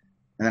minutes.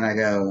 And then I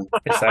go...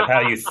 Is that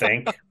how you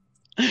think?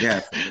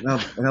 Yes,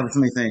 it helps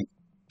me think.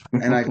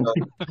 And I go,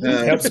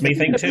 Helps me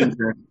think too.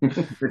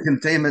 the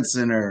containment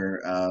center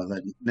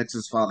that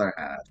Nix's father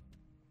had.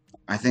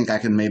 I think I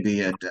can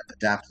maybe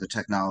adapt the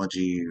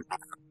technology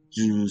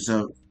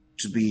to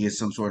be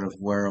some sort of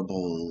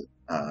wearable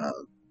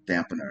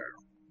dampener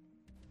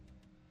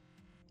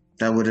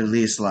that would at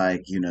least allow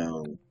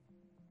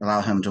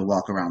him to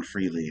walk around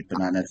freely, but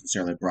not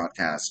necessarily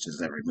broadcast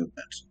his every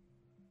movement.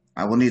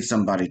 I will need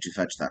somebody to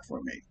fetch that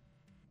for me,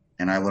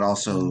 and I would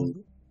also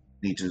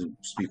need to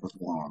speak with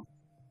Wong.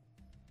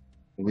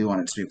 We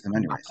wanted to speak with him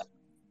anyways.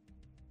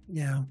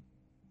 Yeah.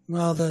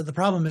 Well, the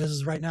problem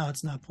is right now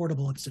it's not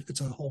portable.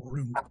 It's a whole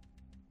room.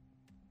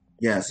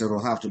 Yes,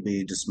 it'll have to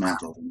be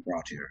dismantled and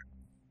brought here.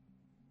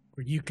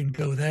 Where you can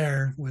go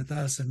there with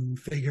us and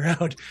figure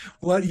out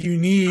what you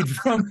need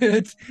from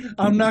it.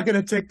 I'm not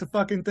going to take the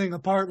fucking thing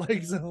apart like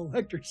it's an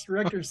electric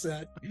director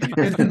set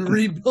and then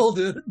rebuild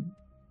it.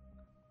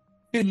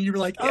 And you're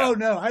like, oh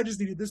no, I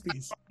just needed this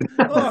piece.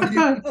 Oh,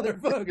 you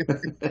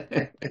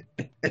motherfucker.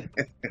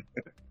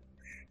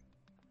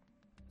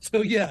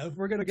 So yeah, if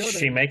we're going to go there.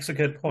 She makes a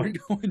good point.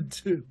 We're going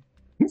to.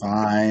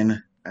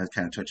 Fine. I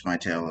kind of twitch my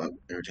tail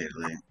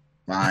irritatedly.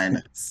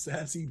 Fine.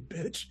 Sassy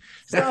bitch.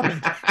 Stop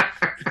it.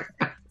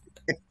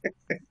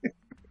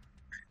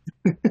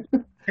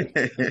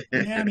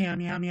 Meow, meow,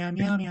 meow, meow,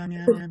 meow, meow,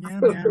 meow, meow,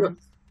 meow.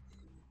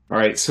 All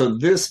right, so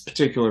this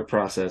particular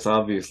process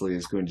obviously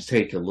is going to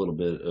take a little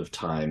bit of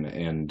time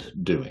and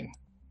doing.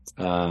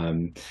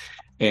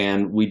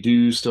 And we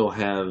do still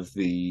have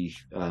the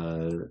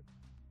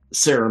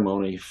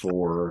ceremony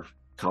for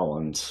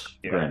Colin's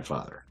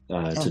grandfather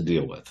to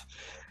deal with.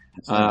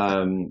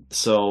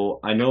 So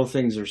I know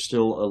things are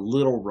still a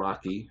little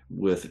rocky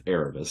with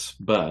Erebus,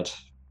 but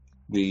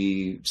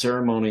the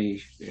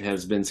ceremony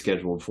has been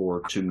scheduled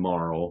for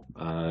tomorrow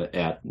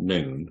at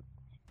noon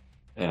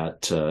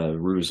at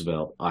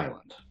Roosevelt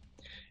Island.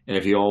 And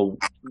if you all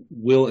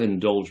will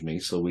indulge me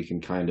so we can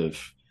kind of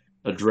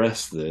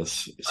address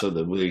this so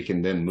that we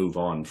can then move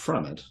on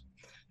from it,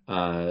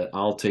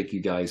 I'll take you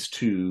guys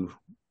to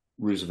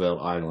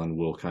Roosevelt Island.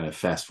 We'll kind of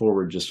fast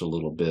forward just a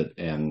little bit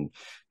and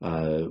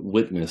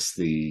witness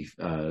the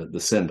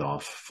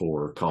send-off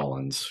for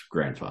Colin's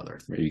grandfather.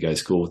 Are you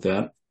guys cool with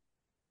that?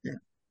 Yeah.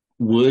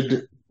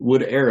 Would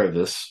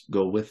Erebus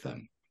go with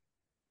them?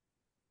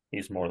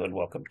 He's more than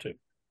welcome to.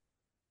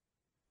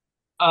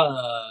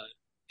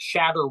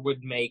 Shatter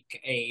would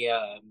make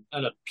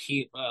an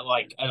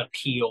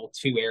appeal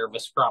to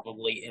Erebus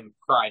probably in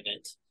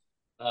private.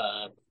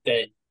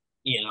 That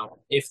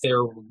if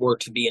there were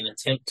to be an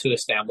attempt to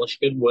establish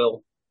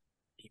goodwill,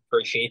 he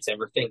appreciates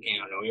everything.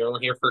 And I know you're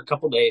only here for a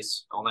couple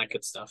days, all that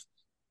good stuff.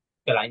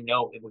 But I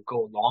know it would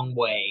go a long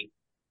way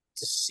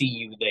to see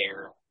you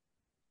there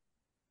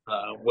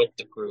with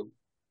the group,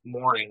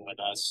 mourning with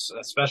us,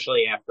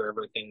 especially after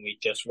everything we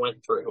just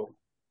went through.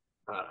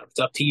 It's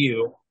up to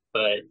you,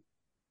 but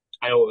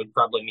I know it would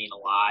probably mean a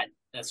lot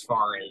as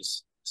far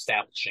as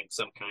establishing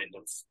some kind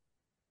of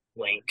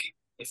link,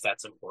 if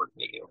that's important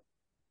to you.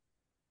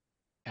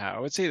 Yeah, I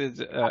would say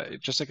that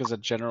just like as a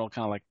general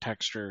kind of like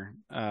texture,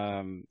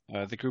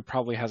 the group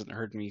probably hasn't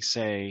heard me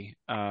say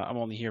I'm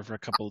only here for a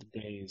couple of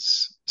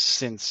days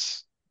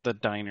since the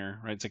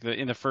diner, right? It's like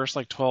in the first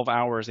 12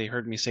 hours, they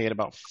heard me say it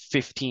about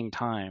 15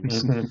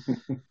 times.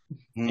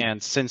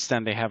 And since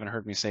then, they haven't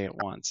heard me say it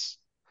once.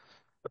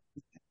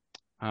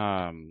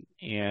 And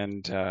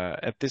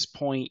at this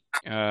point,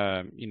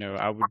 I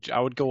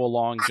would go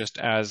along just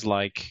as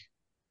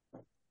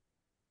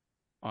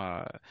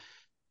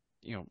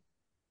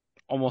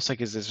almost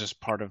like is this just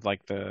part of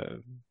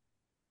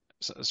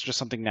it's just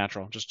something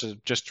natural,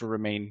 just to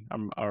remain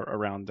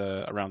around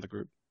the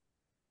group.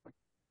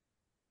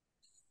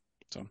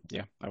 So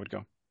yeah, I would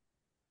go.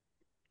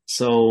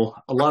 So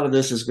a lot of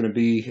this is going to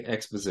be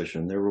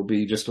exposition. There will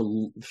be just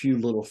a few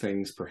little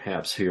things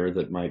perhaps here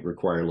that might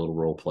require a little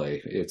role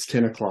play. It's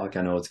 10 o'clock.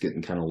 I know it's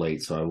getting kind of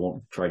late, so I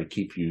won't try to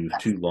keep you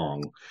too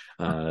long.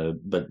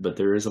 But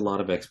there is a lot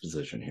of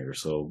exposition here,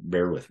 so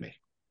bear with me.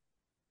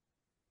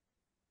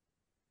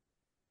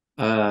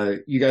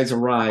 You guys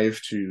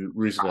arrive to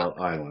Roosevelt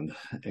Island,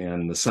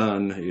 and the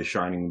sun is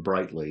shining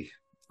brightly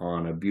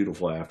on a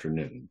beautiful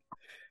afternoon.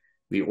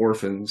 The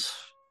Orphans,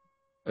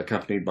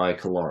 accompanied by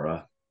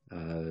Kalara,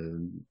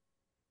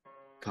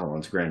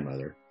 Colin's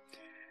grandmother,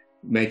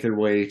 make their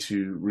way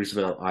to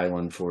Roosevelt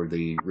Island for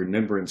the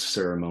remembrance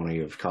ceremony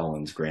of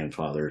Colin's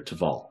grandfather,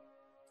 Taval.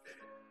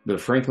 The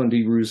Franklin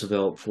D.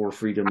 Roosevelt Four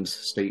Freedoms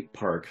State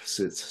Park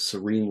sits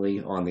serenely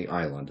on the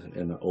island,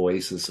 an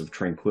oasis of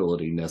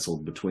tranquility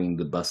nestled between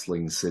the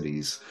bustling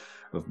cities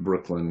of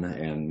Brooklyn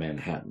and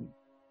Manhattan.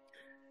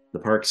 The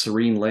park's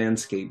serene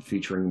landscape,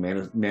 featuring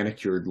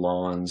manicured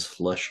lawns,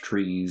 lush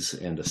trees,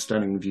 and a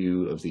stunning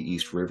view of the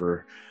East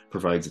River,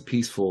 provides a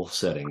peaceful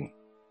setting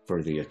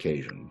for the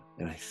occasion.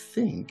 And I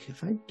think,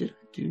 did I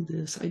do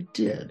this? I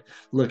did.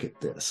 Look at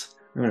this.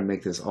 I'm going to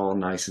make this all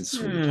nice and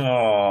sweet.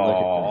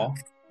 Aww. Look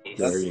at that.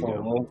 There you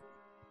go.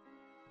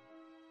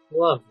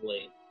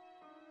 Lovely.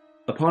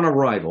 Upon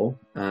arrival,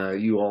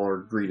 you all are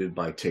greeted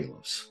by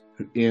Talos,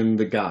 in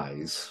the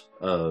guise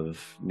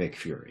of Nick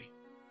Fury.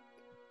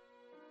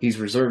 He's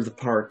reserved the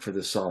park for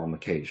this solemn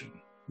occasion.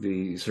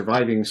 The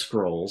surviving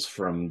scrolls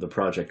from the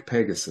Project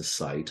Pegasus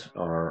site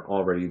are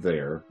already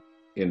there,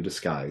 in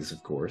disguise,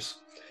 of course,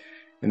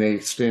 and they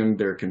extend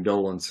their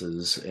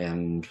condolences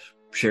and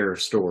share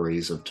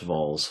stories of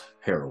Taval's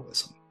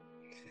heroism.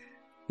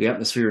 The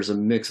atmosphere is a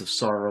mix of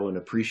sorrow and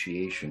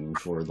appreciation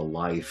for the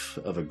life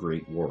of a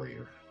great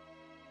warrior.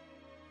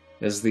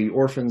 As the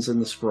orphans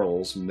and the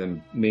scrolls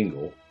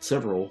mingle,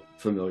 several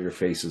familiar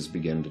faces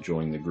begin to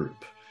join the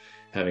group,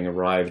 having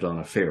arrived on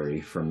a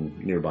ferry from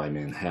nearby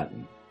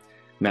Manhattan.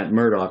 Matt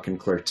Murdock and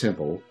Claire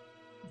Temple,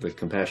 the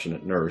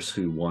compassionate nurse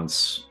who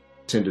once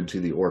tended to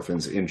the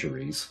orphans'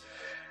 injuries,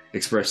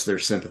 express their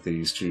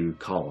sympathies to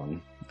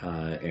Colin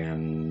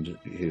and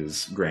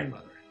his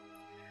grandmother.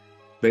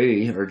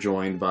 They are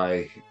joined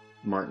by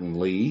Martin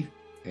Lee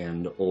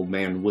and Old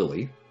Man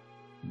Willie,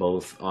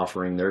 both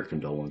offering their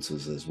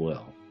condolences as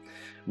well.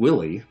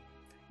 Willie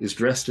is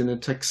dressed in a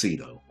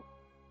tuxedo,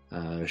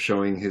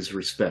 showing his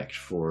respect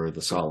for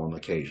the solemn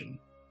occasion.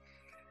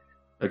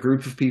 A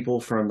group of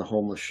people from the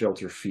homeless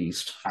shelter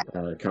Feast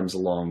comes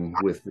along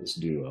with this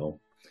duo,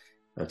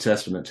 a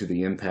testament to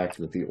the impact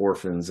that the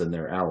orphans and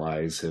their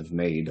allies have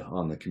made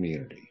on the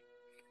community.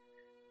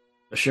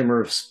 A shimmer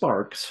of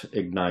sparks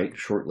ignite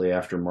shortly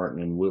after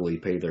Martin and Willie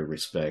pay their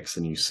respects,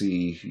 and you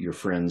see your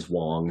friends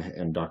Wong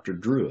and Dr.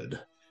 Druid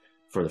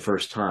for the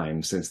first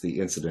time since the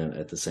incident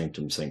at the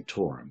Sanctum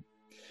Sanctorum.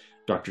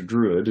 Dr.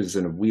 Druid is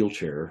in a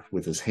wheelchair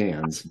with his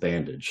hands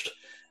bandaged,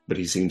 but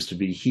he seems to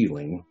be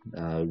healing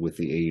with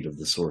the aid of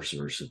the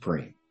Sorcerer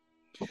Supreme.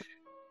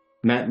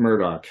 Matt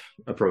Murdock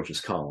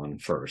approaches Colin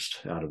first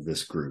out of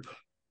this group,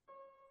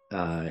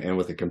 and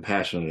with a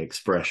compassionate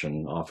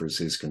expression offers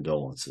his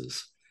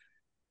condolences.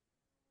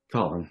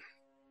 Colin,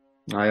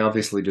 I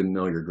obviously didn't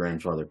know your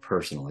grandfather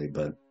personally,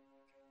 but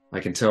I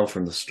can tell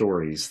from the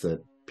stories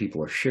that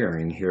people are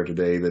sharing here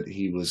today that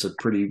he was a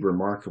pretty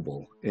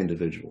remarkable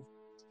individual.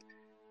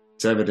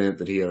 It's evident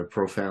that he had a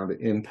profound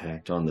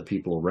impact on the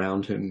people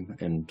around him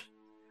and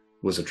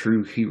was a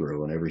true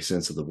hero in every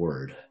sense of the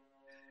word.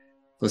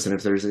 Listen,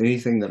 if there's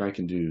anything that I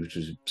can do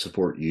to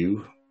support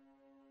you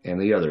and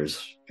the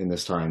others in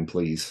this time,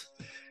 please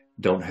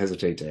don't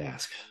hesitate to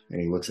ask.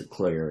 And he looks at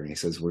Claire and he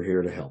says, we're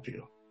here to help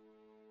you.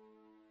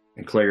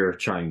 And Claire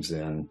chimes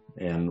in,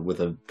 and with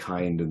a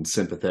kind and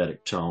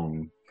sympathetic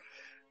tone,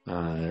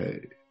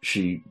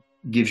 she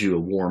gives you a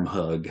warm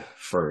hug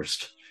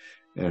first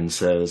and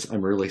says,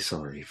 I'm really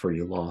sorry for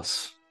your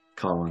loss,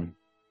 Colin.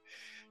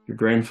 Your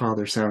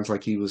grandfather sounds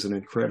like he was an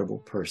incredible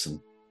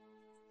person.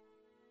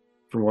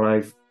 From what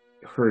I've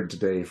heard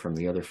today from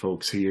the other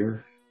folks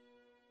here,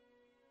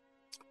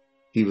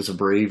 he was a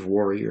brave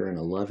warrior and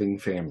a loving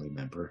family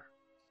member.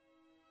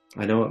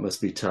 I know it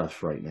must be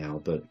tough right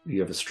now, but you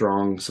have a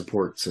strong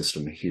support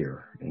system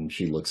here. And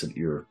she looks at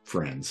your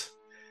friends.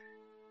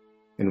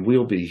 And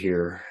we'll be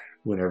here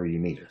whenever you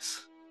need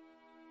us.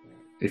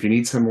 If you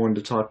need someone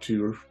to talk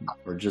to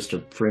or just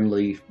a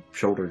friendly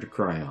shoulder to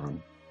cry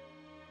on,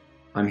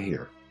 I'm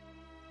here.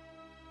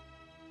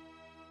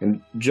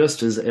 And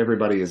just as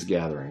everybody is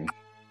gathering,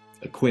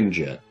 a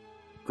Quinjet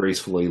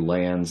gracefully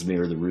lands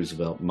near the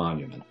Roosevelt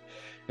Monument,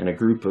 and a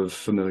group of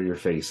familiar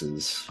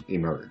faces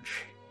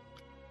emerge.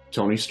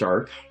 Tony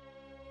Stark,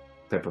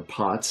 Pepper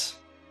Potts,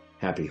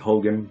 Happy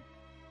Hogan,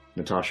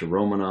 Natasha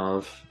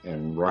Romanov,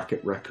 and Rocket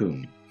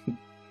Raccoon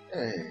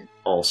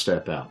all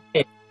step out.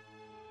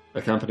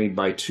 Accompanied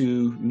by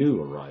two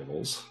new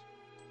arrivals,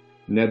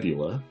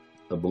 Nebula,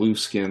 a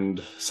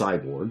blue-skinned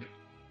cyborg,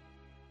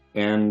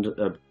 and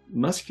a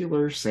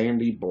muscular,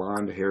 sandy,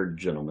 blonde-haired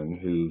gentleman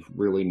who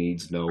really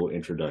needs no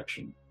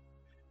introduction.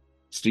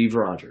 Steve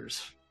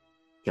Rogers,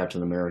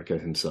 Captain America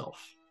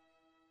himself.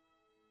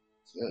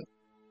 Good.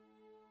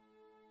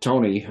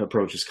 Tony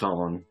approaches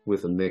Colin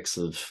with a mix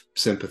of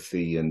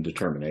sympathy and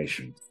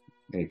determination.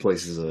 And he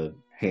places a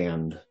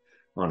hand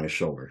on his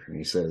shoulder and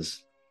he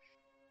says,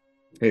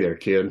 hey there,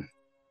 kid.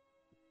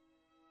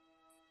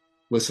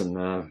 Listen,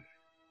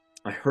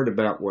 I heard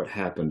about what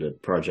happened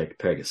at Project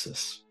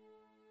Pegasus.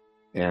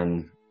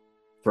 And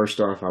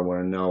first off, I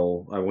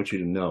want you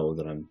to know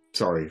that I'm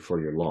sorry for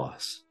your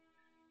loss.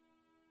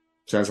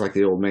 Sounds like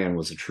the old man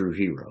was a true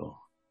hero.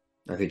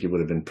 I think he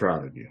would have been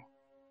proud of you.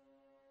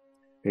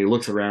 He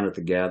looks around at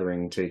the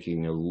gathering,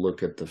 taking a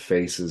look at the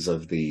faces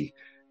of the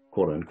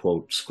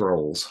quote-unquote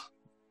scrolls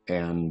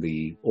and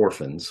the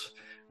orphans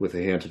with a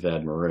hint of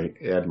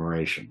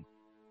admiration.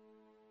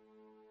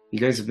 You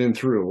guys have been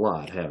through a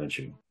lot, haven't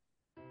you?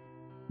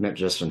 Met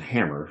Justin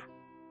Hammer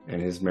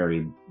and his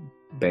merry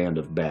band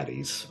of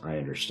baddies, I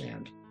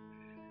understand.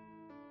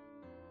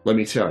 Let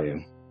me tell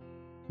you,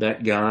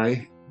 that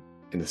guy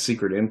and the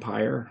Secret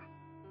Empire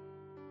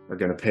are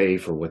going to pay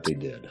for what they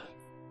did.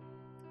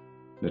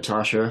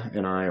 Natasha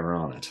and I are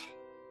on it,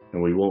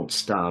 and we won't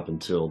stop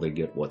until they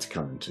get what's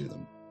coming to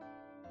them.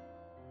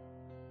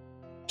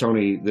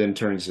 Tony then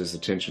turns his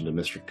attention to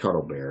Mr.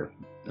 Cuddlebear,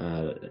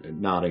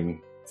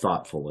 nodding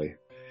thoughtfully.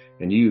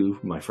 And you,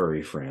 my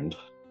furry friend,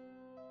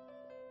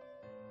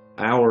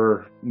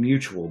 our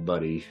mutual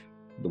buddy,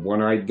 the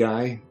one-eyed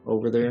guy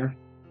over there,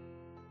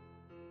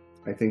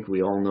 I think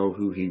we all know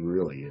who he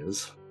really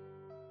is.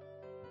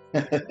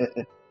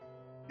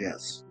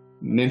 Yes.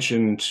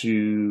 Mentioned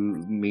to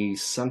me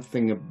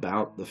something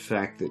about the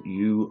fact that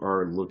you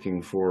are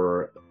looking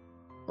for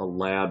a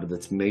lab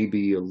that's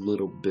maybe a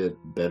little bit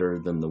better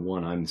than the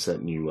one I'm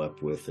setting you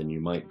up with, and you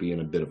might be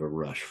in a bit of a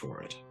rush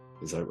for it.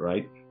 Is that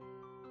right?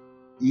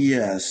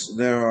 Yes,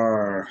 there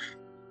are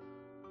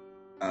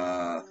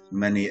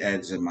many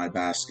eggs in my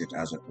basket,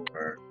 as it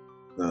were.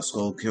 The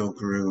Skullkill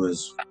crew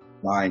is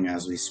flying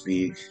as we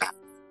speak.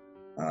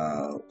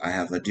 I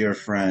have a dear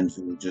friend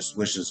who just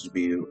wishes to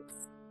be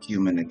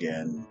human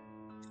again.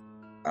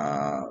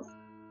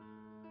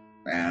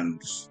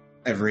 And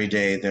every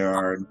day there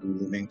are new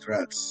looming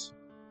threats.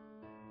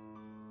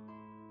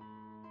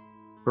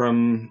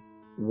 From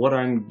what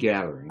I'm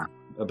gathering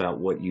about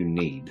what you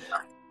need,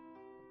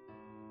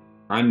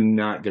 I'm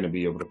not going to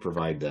be able to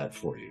provide that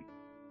for you.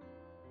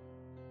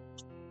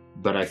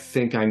 But I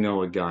think I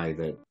know a guy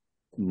that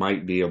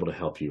might be able to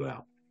help you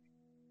out.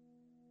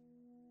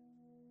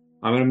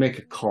 I'm going to make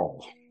a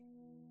call.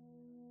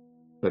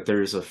 But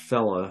there's a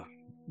fella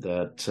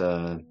that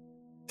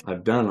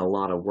I've done a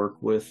lot of work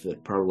with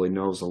that probably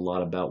knows a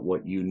lot about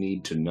what you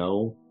need to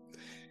know.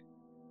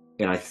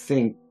 And I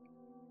think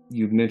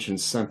you mentioned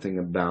something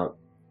about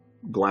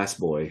Glass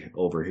Boy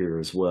over here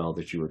as well,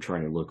 that you were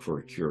trying to look for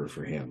a cure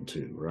for him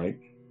too, right?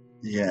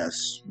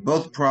 Yes,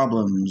 both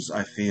problems,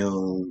 I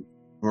feel,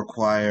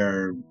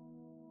 require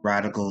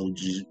radical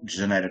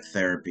genetic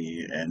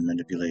therapy and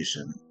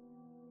manipulation.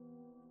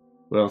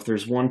 Well, if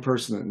there's one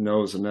person that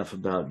knows enough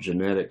about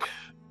genetic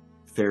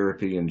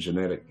therapy and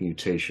genetic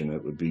mutation,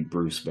 it would be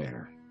Bruce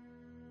Banner.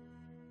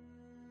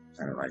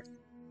 Kind of like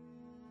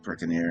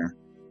frickin' ear.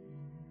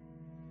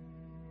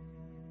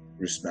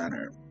 Bruce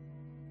Banner.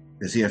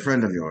 Is he a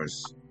friend of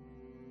yours?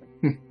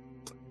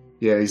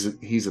 Yeah,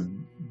 he's a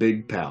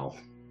big pal.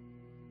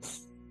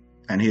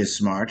 And he is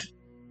smart?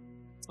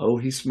 Oh,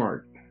 he's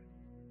smart.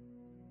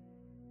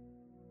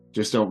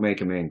 Just don't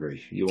make him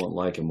angry. You won't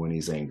like him when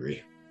he's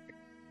angry.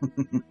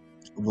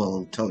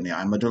 Well, Tony,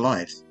 I'm a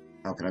delight.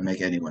 How can I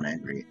make anyone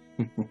angry?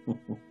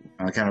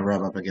 I kind of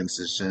rub up against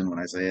his chin when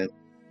I say it.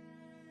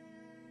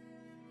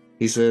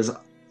 He says,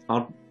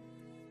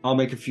 I'll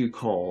make a few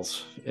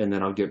calls, and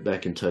then I'll get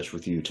back in touch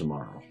with you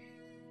tomorrow.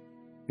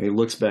 And he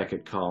looks back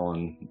at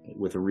Colin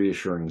with a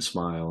reassuring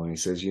smile, and he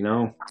says, you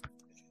know,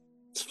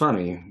 it's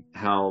funny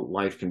how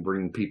life can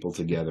bring people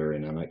together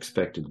in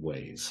unexpected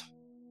ways.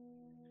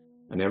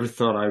 I never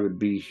thought I would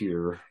be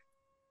here,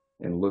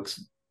 and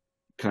looks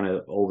kind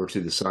of over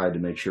to the side to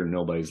make sure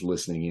nobody's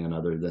listening in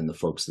other than the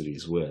folks that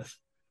he's with.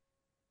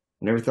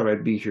 I never thought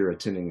I'd be here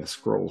attending a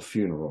scroll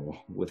funeral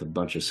with a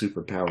bunch of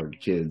superpowered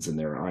kids and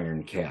their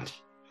iron cat.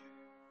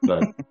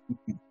 But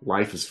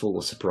life is full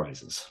of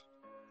surprises.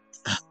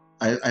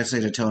 I say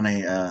to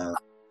Tony,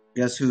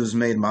 guess who's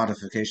made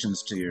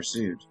modifications to your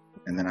suit?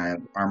 And then I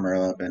armor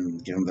up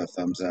and give him the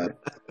thumbs up.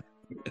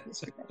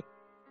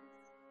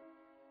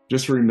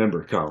 Just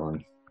remember,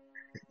 Colin,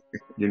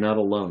 you're not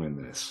alone in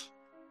this.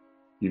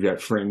 You've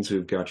got friends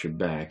who've got your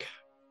back,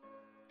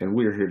 and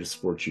we're here to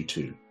support you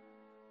too,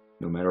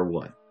 no matter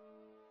what.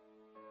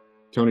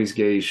 Tony's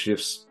gaze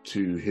shifts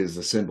to his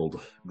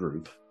assembled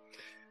group,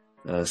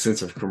 a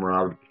sense of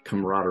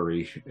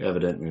camaraderie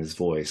evident in his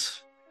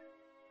voice.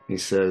 He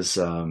says,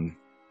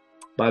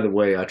 by the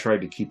way, I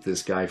tried to keep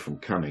this guy from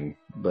coming,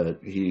 but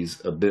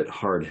he's a bit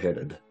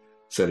hard-headed.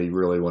 Said he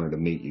really wanted to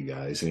meet you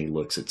guys, and he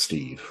looks at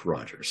Steve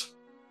Rogers.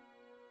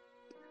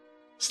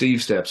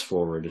 Steve steps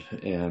forward,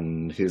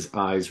 and his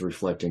eyes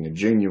reflecting a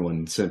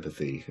genuine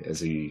sympathy as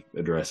he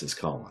addresses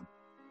Colin.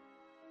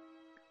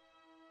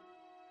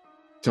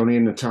 Tony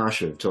and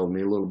Natasha have told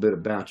me a little bit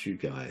about you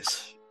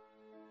guys.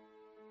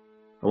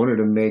 I wanted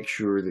to make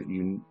sure that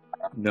you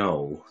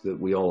know that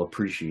we all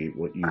appreciate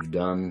what you've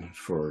done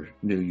for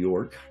New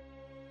York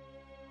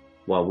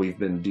while we've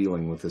been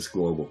dealing with this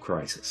global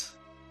crisis.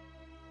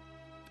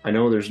 I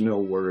know there's no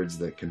words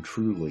that can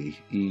truly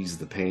ease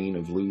the pain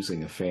of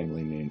losing a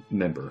family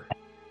member,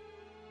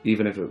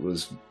 even if it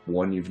was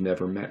one you've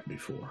never met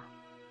before.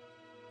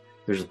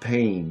 There's a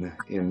pain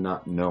in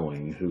not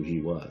knowing who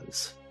he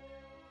was,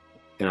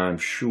 and I'm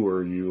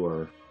sure you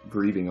are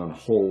grieving on a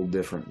whole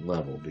different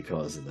level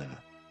because of that.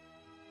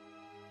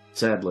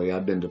 Sadly,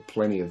 I've been to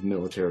plenty of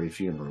military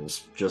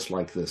funerals just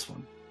like this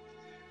one.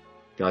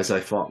 Guys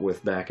I fought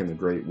with back in the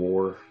Great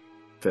War,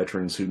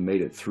 veterans who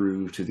made it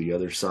through to the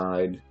other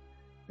side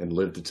and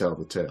lived to tell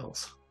the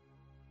tales.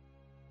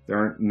 There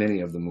aren't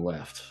many of them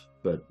left,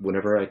 but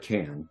whenever I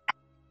can,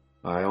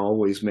 I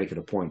always make it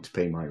a point to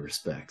pay my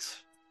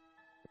respects.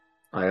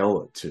 I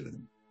owe it to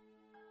them.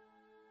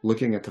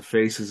 Looking at the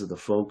faces of the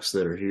folks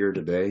that are here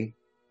today,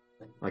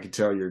 I can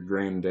tell your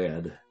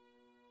granddad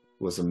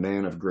was a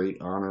man of great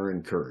honor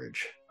and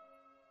courage.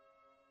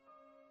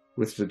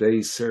 With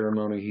today's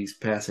ceremony, he's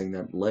passing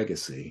that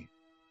legacy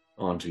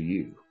on to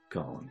you,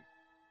 Colin.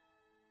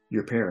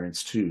 Your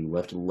parents, too,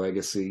 left a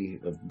legacy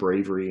of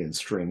bravery and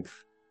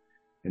strength,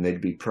 and they'd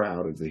be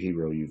proud of the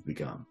hero you've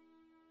become.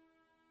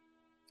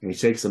 And he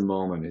takes a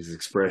moment, his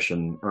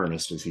expression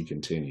earnest as he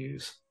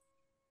continues.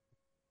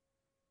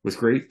 With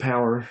great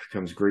power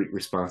comes great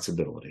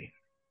responsibility.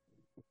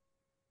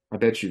 I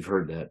bet you've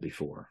heard that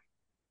before.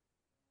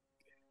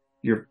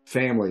 Your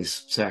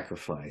family's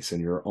sacrifice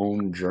and your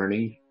own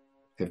journey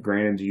have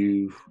granted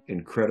you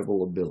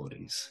incredible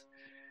abilities.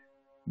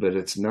 But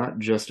it's not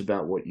just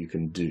about what you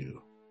can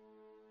do.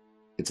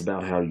 It's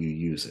about how you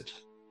use it.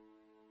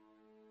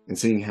 And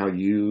seeing how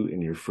you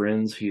and your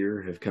friends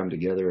here have come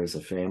together as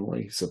a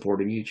family,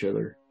 supporting each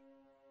other,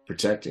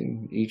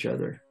 protecting each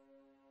other,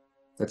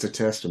 that's a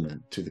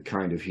testament to the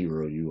kind of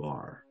hero you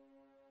are.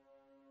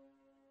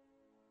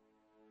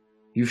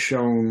 You've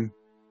shown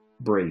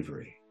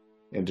bravery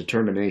and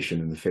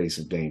determination in the face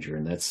of danger,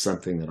 and that's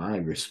something that I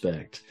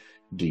respect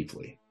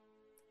deeply.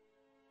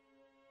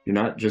 You're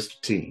not just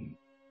a team,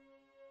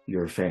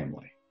 you're a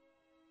family,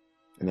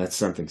 and that's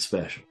something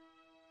special.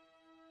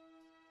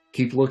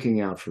 Keep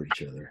looking out for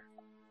each other.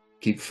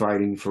 Keep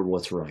fighting for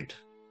what's right.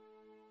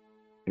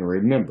 And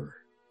remember,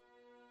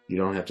 you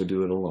don't have to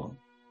do it alone.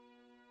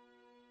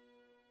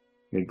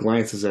 He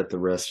glances at the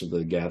rest of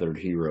the gathered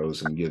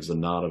heroes and gives a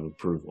nod of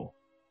approval.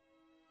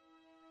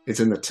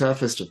 It's in the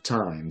toughest of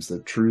times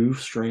that true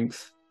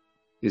strength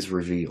is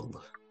revealed.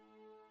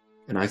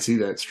 And I see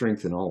that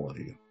strength in all of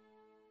you.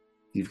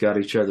 You've got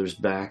each other's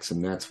backs,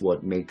 and that's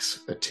what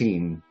makes a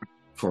team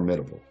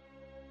formidable.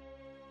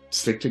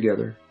 Stick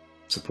together,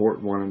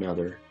 support one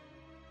another,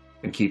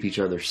 and keep each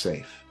other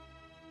safe.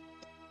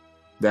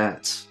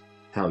 That's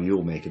how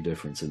you'll make a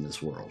difference in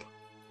this world.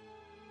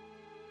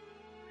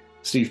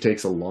 Steve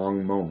takes a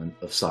long moment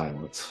of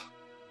silence,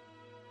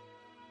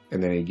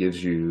 and then he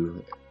gives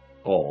you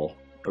all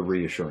a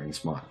reassuring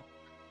smile.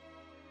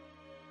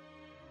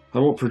 I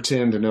won't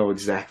pretend to know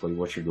exactly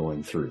what you're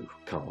going through,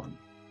 Colin,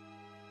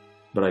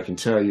 but I can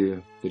tell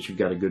you that you've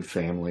got a good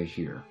family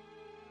here.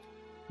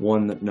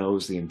 One that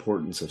knows the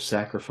importance of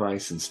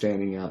sacrifice and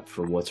standing up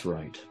for what's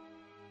right.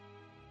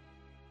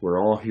 We're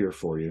all here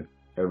for you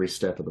every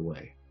step of the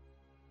way.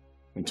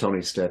 And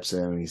Tony steps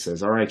in and he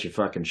says, all right, you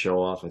fucking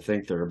show off. I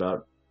think they're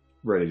about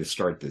ready to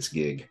start this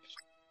gig.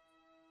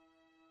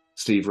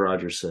 Steve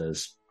Rogers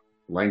says,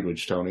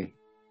 language, Tony.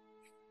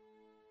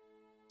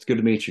 It's good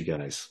to meet you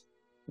guys.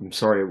 I'm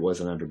sorry it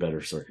wasn't under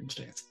better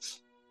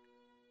circumstances.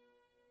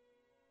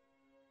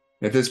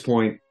 At this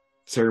point,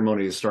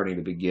 ceremony is starting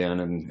to begin,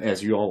 and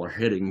as you all are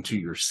heading to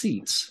your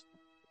seats,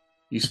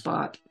 you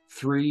spot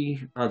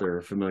 3 other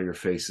familiar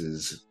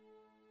faces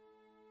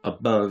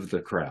above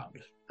the crowd,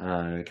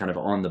 kind of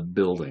on the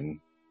building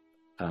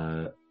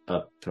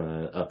up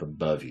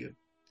above you.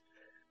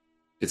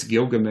 It's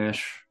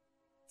Gilgamesh,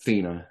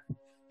 Thena,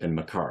 and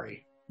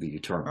Makari, the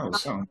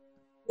Eternals. Oh,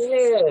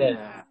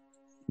 Yeah.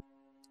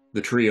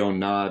 The trio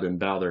nod and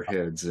bow their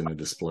heads in a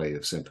display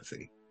of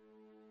sympathy.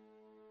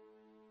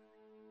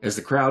 As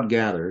the crowd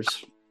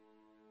gathers,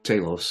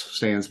 Talos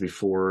stands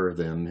before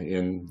them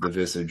in the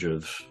visage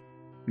of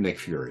Nick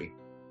Fury,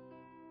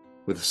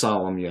 with a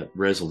solemn yet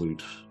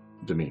resolute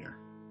demeanor.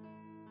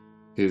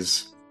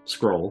 His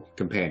scroll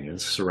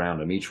companions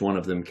surround him, each one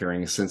of them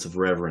carrying a sense of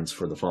reverence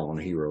for the fallen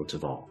hero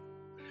Taval.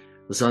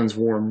 The sun's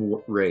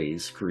warm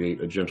rays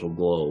create a gentle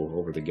glow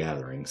over the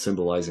gathering,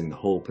 symbolizing the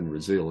hope and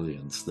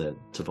resilience that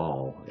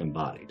Taval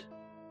embodied.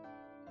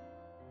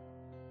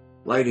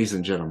 Ladies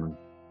and gentlemen,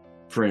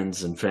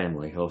 friends and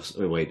family. Oh,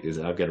 wait,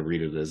 I've got to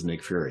read it as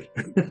Nick Fury.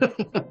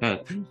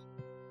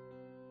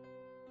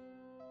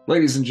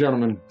 Ladies and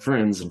gentlemen,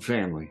 friends and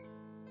family.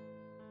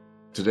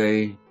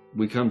 Today,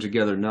 we come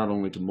together not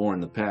only to mourn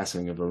the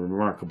passing of a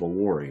remarkable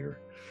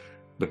warrior,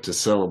 but to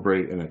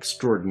celebrate an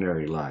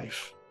extraordinary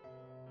life.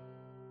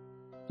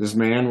 This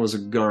man was a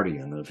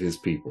guardian of his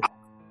people,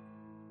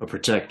 a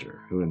protector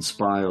who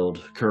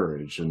inspired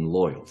courage and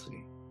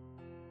loyalty.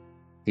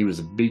 He was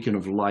a beacon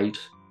of light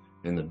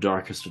in the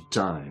darkest of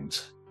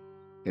times,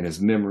 and his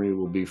memory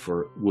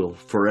will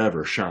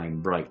forever shine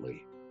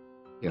brightly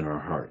in our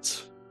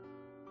hearts.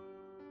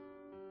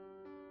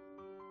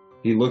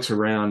 He looks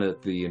around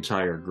at the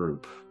entire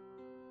group.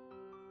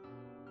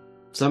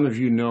 Some of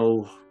you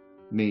know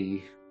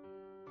me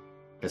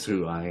as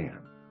who I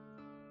am.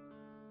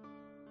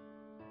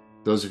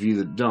 Those of you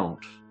that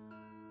don't,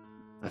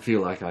 I feel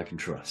like I can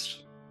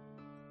trust.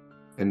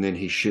 And then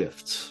he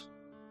shifts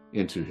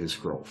into his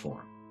scroll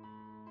form.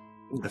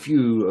 A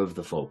few of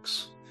the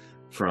folks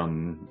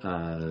from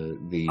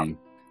the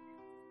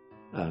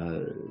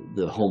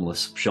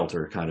homeless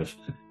shelter kind of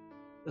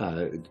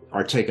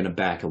are taken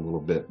aback a little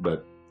bit,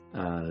 but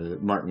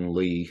Martin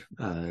Lee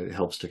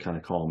helps to kind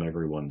of calm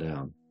everyone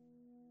down.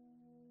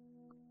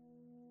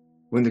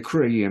 When the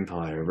Kree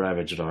Empire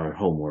ravaged our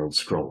homeworld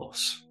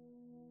Skrullos,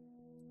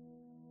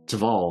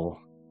 Taval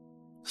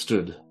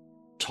stood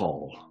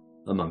tall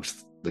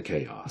amongst the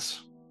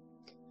chaos,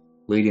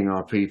 leading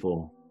our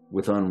people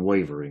with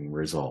unwavering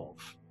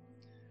resolve.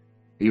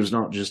 He was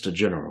not just a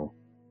general.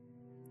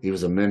 He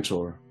was a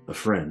mentor, a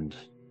friend,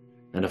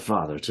 and a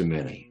father to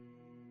many.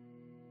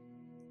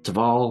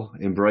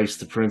 Taval embraced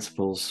the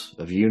principles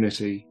of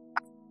unity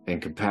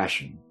and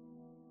compassion,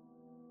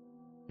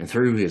 and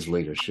through his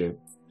leadership,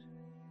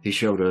 He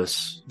showed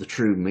us the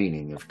true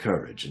meaning of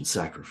courage and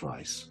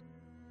sacrifice.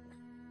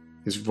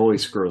 His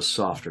voice grows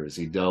softer as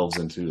he delves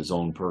into his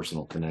own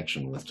personal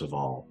connection with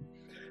Taval.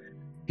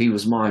 He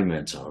was my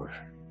mentor,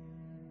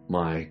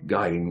 my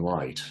guiding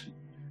light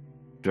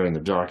during the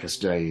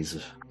darkest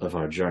days of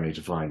our journey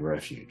to find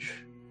refuge.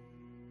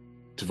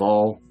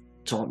 Taval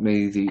taught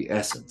me the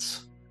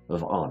essence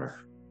of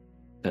honor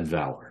and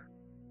valor,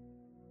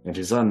 and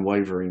his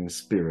unwavering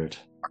spirit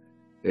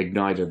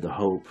ignited the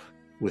hope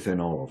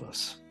within all of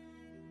us.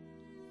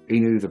 He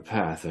knew the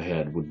path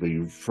ahead would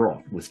be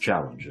fraught with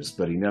challenges,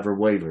 but he never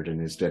wavered in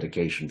his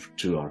dedication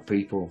to our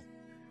people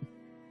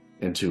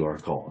and to our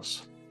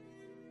cause.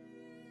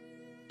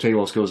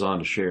 Talos goes on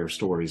to share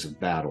stories of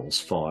battles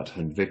fought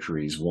and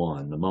victories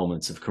won, the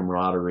moments of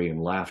camaraderie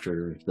and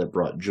laughter that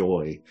brought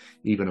joy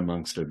even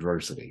amongst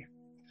adversity.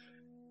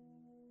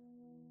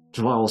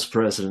 Taval's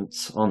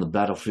presence on the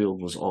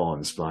battlefield was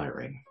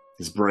awe-inspiring.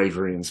 His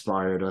bravery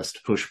inspired us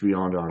to push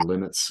beyond our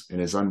limits, and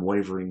his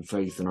unwavering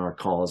faith in our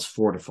cause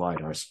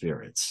fortified our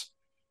spirits.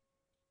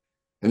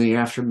 In the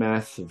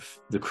aftermath of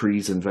the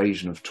Kree's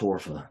invasion of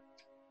Torfa,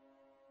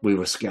 we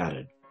were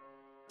scattered,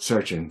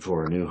 searching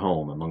for a new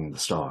home among the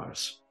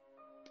stars.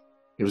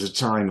 It was a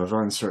time of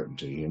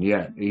uncertainty, and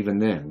yet, even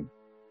then,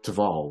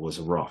 Taval was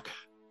a rock,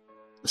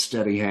 a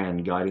steady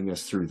hand guiding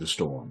us through the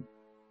storm.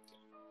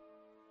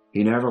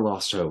 He never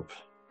lost hope,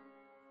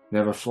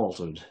 never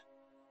faltered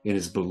in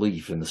his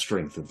belief in the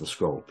strength of the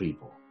Skrull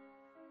people.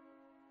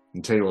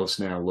 And Talos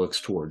now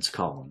looks towards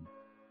Colin,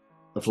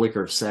 a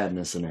flicker of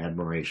sadness and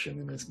admiration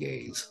in his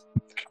gaze.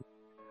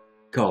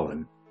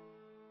 Colin,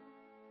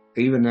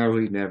 even though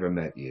he never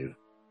met you,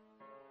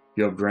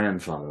 your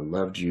grandfather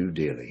loved you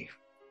dearly,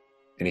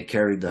 and he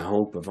carried the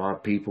hope of our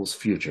people's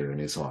future in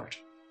his heart.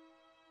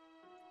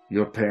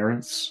 Your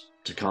parents,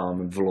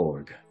 Takam and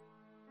Vlorg,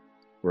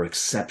 were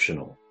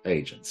exceptional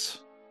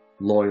agents,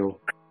 loyal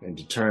and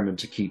determined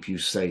to keep you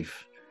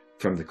safe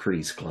from the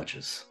Kree's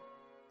clutches.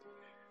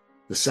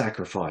 The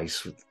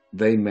sacrifice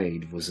they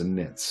made was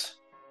immense,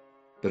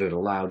 but it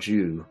allowed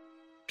you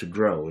to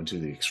grow into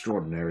the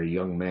extraordinary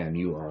young man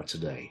you are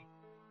today.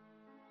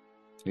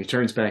 He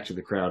turns back to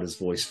the crowd, his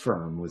voice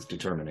firm with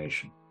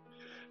determination.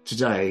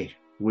 Today,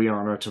 we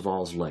honor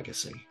Taval's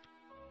legacy,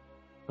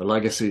 a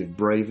legacy of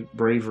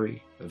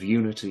bravery, of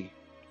unity,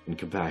 and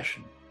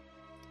compassion.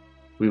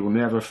 We will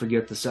never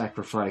forget the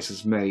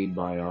sacrifices made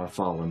by our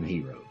fallen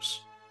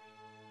heroes,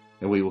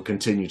 and we will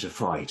continue to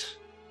fight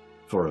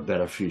for a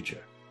better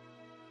future,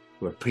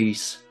 where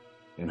peace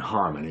and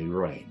harmony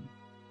reign.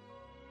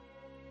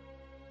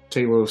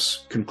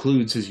 Talos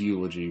concludes his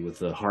eulogy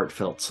with a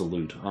heartfelt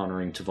salute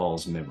honoring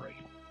Taval's memory.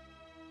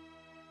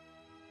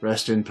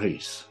 Rest in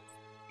peace,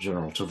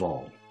 General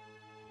Taval,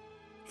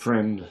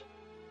 friend,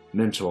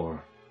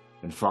 mentor,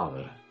 and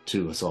father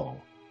to us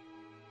all.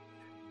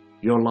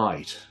 Your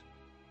light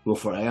will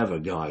forever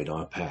guide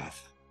our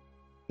path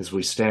as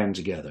we stand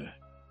together,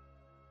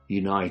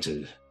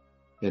 united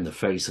in the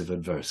face of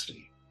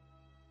adversity.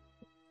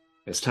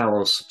 As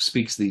Talos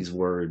speaks these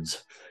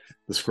words,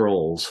 the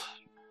Skrulls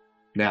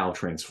now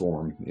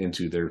transform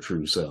into their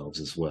true selves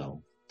as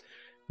well.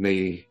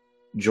 They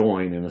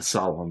join in a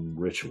solemn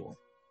ritual,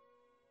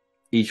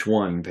 each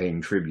one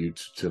paying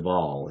tribute to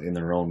Taval in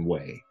their own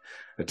way,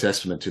 a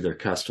testament to their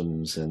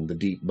customs and the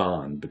deep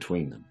bond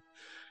between them.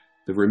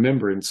 The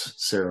remembrance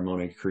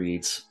ceremony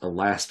creates a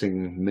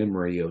lasting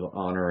memory of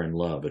honor and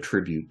love, a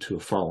tribute to a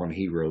fallen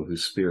hero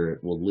whose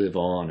spirit will live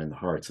on in the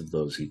hearts of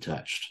those he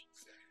touched.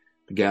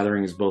 The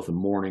gathering is both a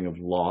mourning of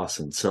loss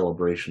and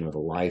celebration of a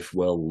life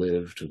well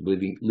lived,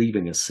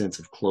 leaving a sense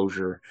of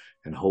closure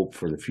and hope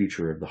for the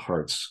future of the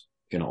hearts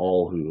in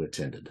all who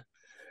attended.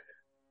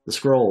 The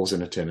Skrulls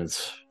in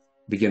attendance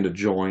begin to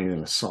join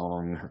in a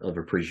song of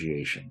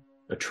appreciation,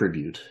 a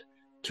tribute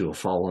to a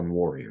fallen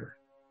warrior.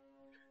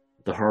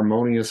 The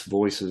harmonious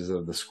voices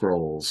of the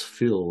Skrulls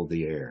fill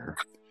the air,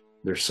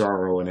 their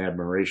sorrow and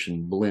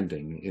admiration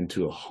blending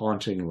into a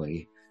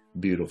hauntingly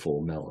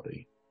beautiful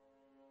melody.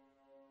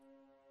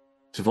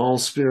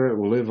 Taval's spirit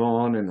will live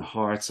on in the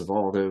hearts of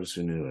all those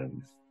who knew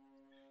him.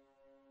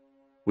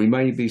 We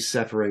may be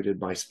separated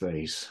by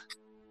space,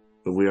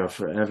 but we are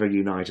forever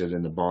united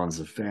in the bonds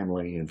of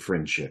family and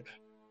friendship.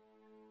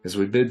 As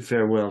we bid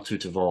farewell to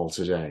Taval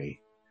today,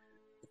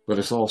 let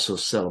us also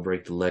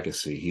celebrate the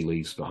legacy he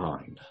leaves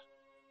behind.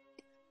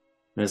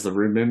 As the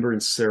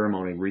remembrance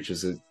ceremony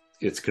reaches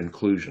its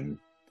conclusion,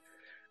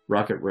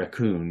 Rocket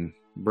Raccoon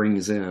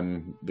brings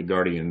in the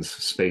Guardian's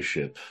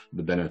spaceship,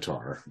 the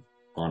Benatar,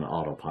 on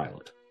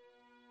autopilot.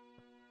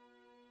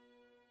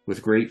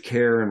 With great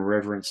care and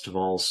reverence,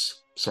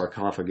 Taval's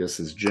sarcophagus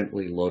is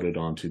gently loaded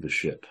onto the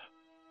ship.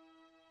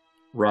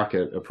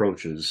 Rocket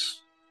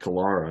approaches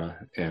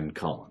Kalara and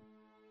Colin.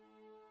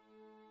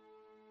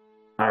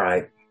 All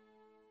right,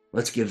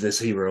 let's give this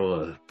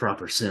hero a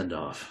proper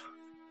send-off.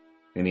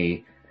 And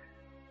he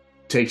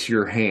takes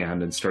your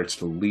hand and starts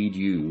to lead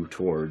you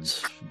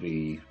towards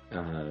the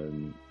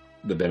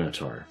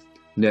Benatar.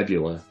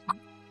 Nebula,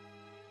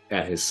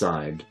 at his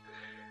side,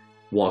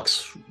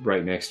 walks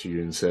right next to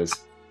you and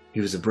says,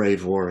 "He was a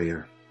brave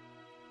warrior.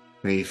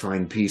 May you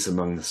find peace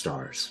among the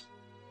stars.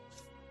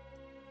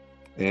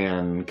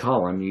 And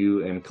Colin,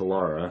 you and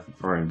Kalara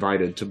are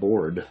invited to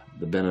board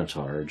the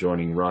Benatar,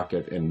 joining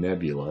Rocket and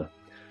Nebula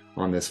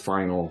on this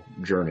final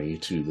journey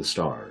to the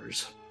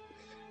stars.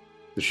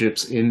 The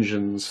ship's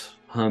engines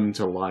hum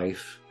to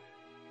life,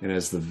 and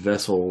as the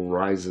vessel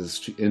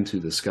rises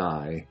into the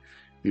sky,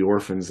 the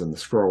orphans and the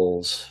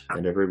scrolls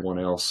and everyone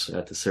else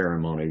at the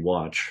ceremony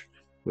watch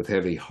with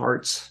heavy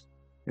hearts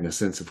and a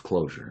sense of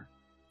closure.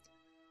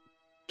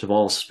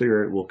 Taval's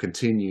spirit will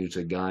continue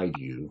to guide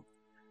you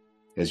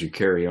as you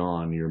carry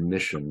on your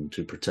mission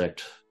to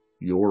protect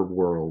your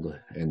world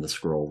and the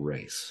scroll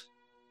race.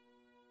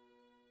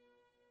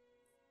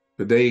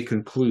 The day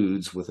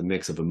concludes with a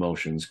mix of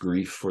emotions: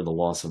 grief for the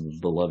loss of a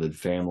beloved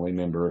family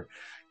member,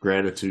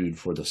 gratitude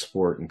for the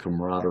support and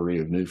camaraderie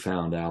of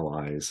newfound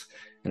allies,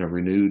 and a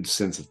renewed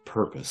sense of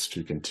purpose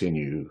to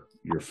continue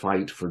your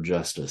fight for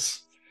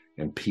justice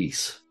and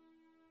peace,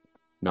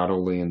 not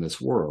only in this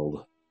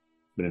world,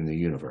 but in the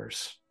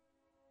universe.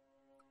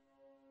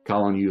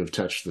 Colin, you have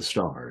touched the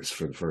stars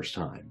for the first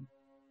time.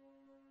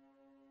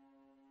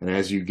 And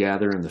as you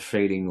gather in the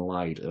fading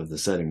light of the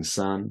setting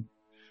sun,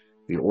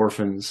 the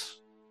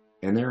orphans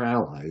and their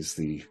allies,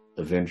 the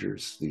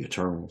Avengers, the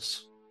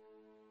Eternals,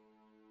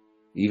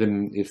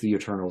 even if the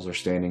Eternals are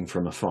standing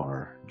from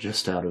afar,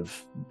 just out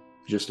of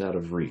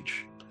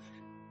reach,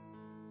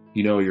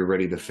 you know you're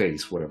ready to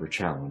face whatever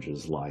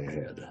challenges lie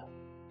ahead.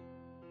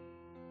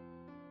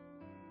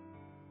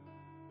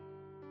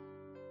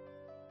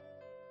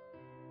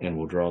 And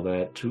we'll draw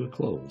that to a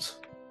close.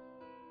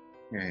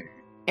 Yay.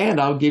 And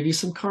I'll give you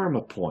some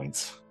karma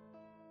points.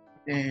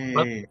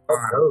 Yay.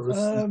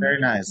 Very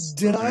nice.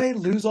 Did I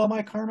lose all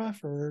my karma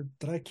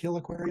did I kill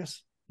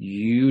Aquarius?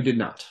 You did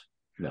not.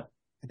 No.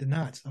 I did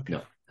not.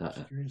 Okay. No.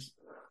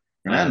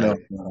 Fernando, on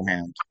the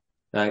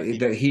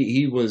other hand.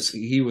 He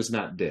was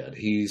not dead.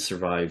 He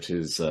survived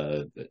his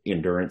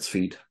endurance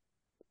feat.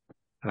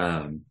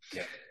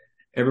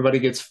 Everybody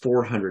gets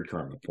 400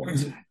 karma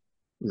points.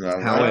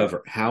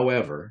 However,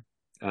 avarice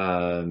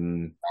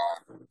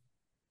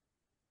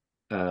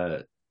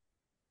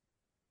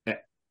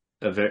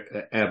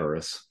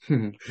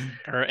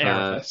Or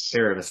Erebus.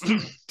 Erebus.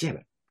 Damn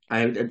it!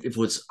 It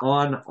was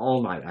on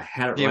all night. I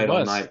had it right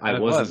all night. I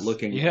wasn't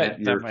looking at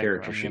your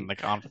character sheet.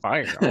 Like on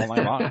fire all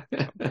night long.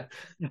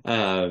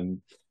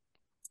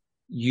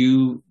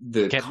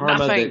 The Get karma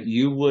nothing. that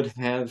you would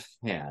have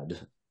had,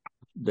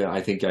 that I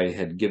think I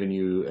had given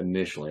you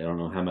initially, I don't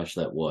know how much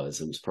that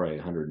was. It was probably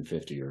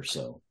 150 or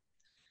so.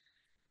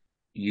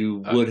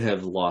 You would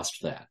have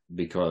lost that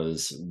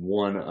because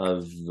one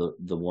of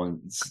the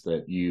ones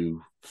that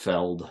you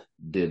felled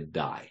did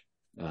die.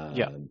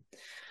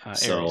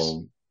 So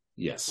Ares.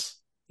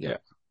 yes, yeah.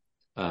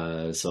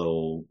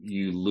 So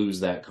you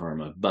lose that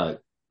karma,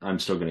 but I'm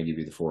still going to give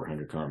you the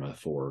 400 karma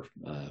for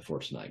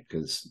tonight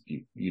because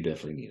you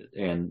definitely need it,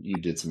 and you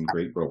did some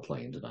great role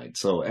playing tonight.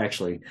 So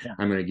actually,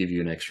 I'm going to give you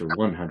an extra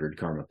 100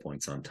 karma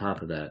points on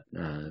top of that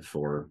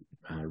for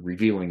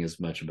revealing as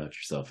much about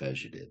yourself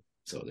as you did.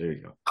 So there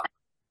you go.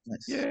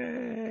 Nice.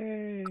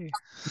 Yay!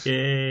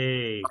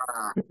 Yay!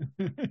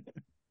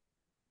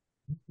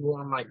 Well,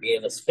 I might be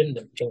able to spend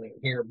a joint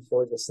here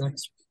before this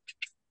next.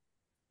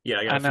 Yeah,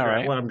 I gotta figure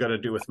out what I'm gonna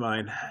do with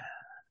mine.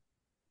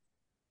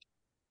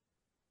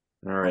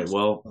 All right.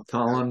 Well,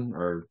 Colin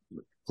or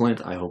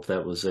Clint, I hope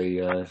that was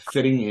a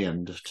fitting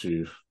end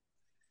to.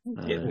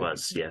 It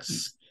was,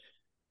 yes.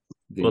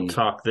 The... We'll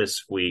talk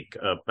this week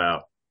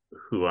about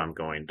who I'm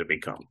going to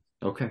become.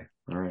 Okay.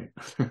 All right.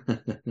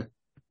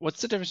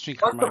 What's the difference between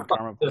karma and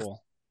karma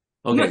pool?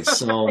 Okay,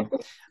 so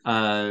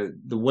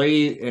the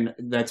way, and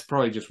that's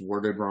probably just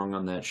worded wrong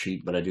on that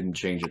sheet, but I didn't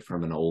change it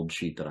from an old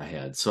sheet that I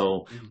had.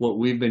 So what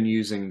we've been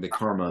using the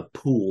karma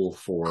pool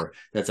for,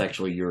 that's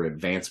actually your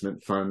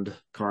advancement fund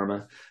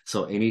karma.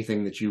 So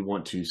anything that you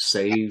want to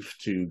save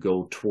to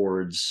go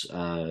towards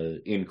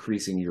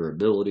increasing your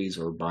abilities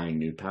or buying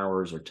new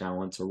powers or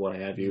talents or what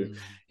have you,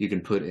 you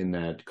can put in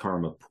that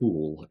karma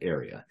pool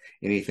area.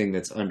 Anything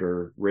that's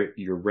under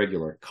your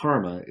regular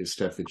karma is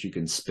stuff that you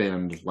can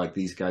spend like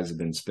these guys have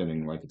been spending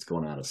like it's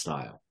going out of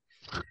style.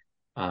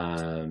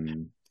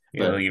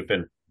 You've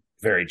been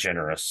very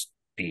generous,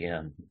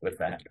 DM, with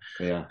that.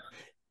 Yeah.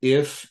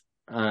 If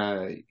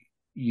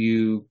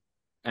you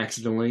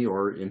accidentally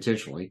or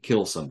intentionally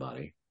kill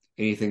somebody,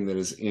 anything that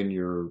is in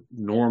your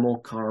normal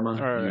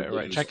karma,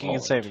 right. Checking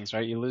and savings,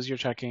 right? You lose your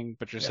checking,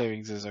 but your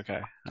savings is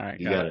okay. All right,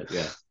 you got it.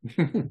 Yeah.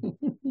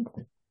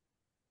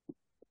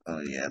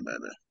 Oh yeah,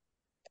 brother.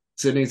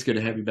 Sydney, it's good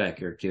to have you back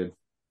here, kid.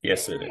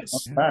 Yes, it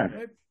is.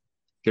 Fine.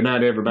 Good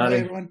night, everybody.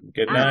 Bye, everyone.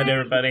 Good night,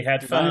 everybody.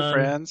 Had fun. Bye,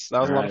 friends. That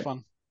was a lot of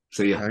fun.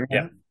 See ya.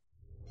 Yeah.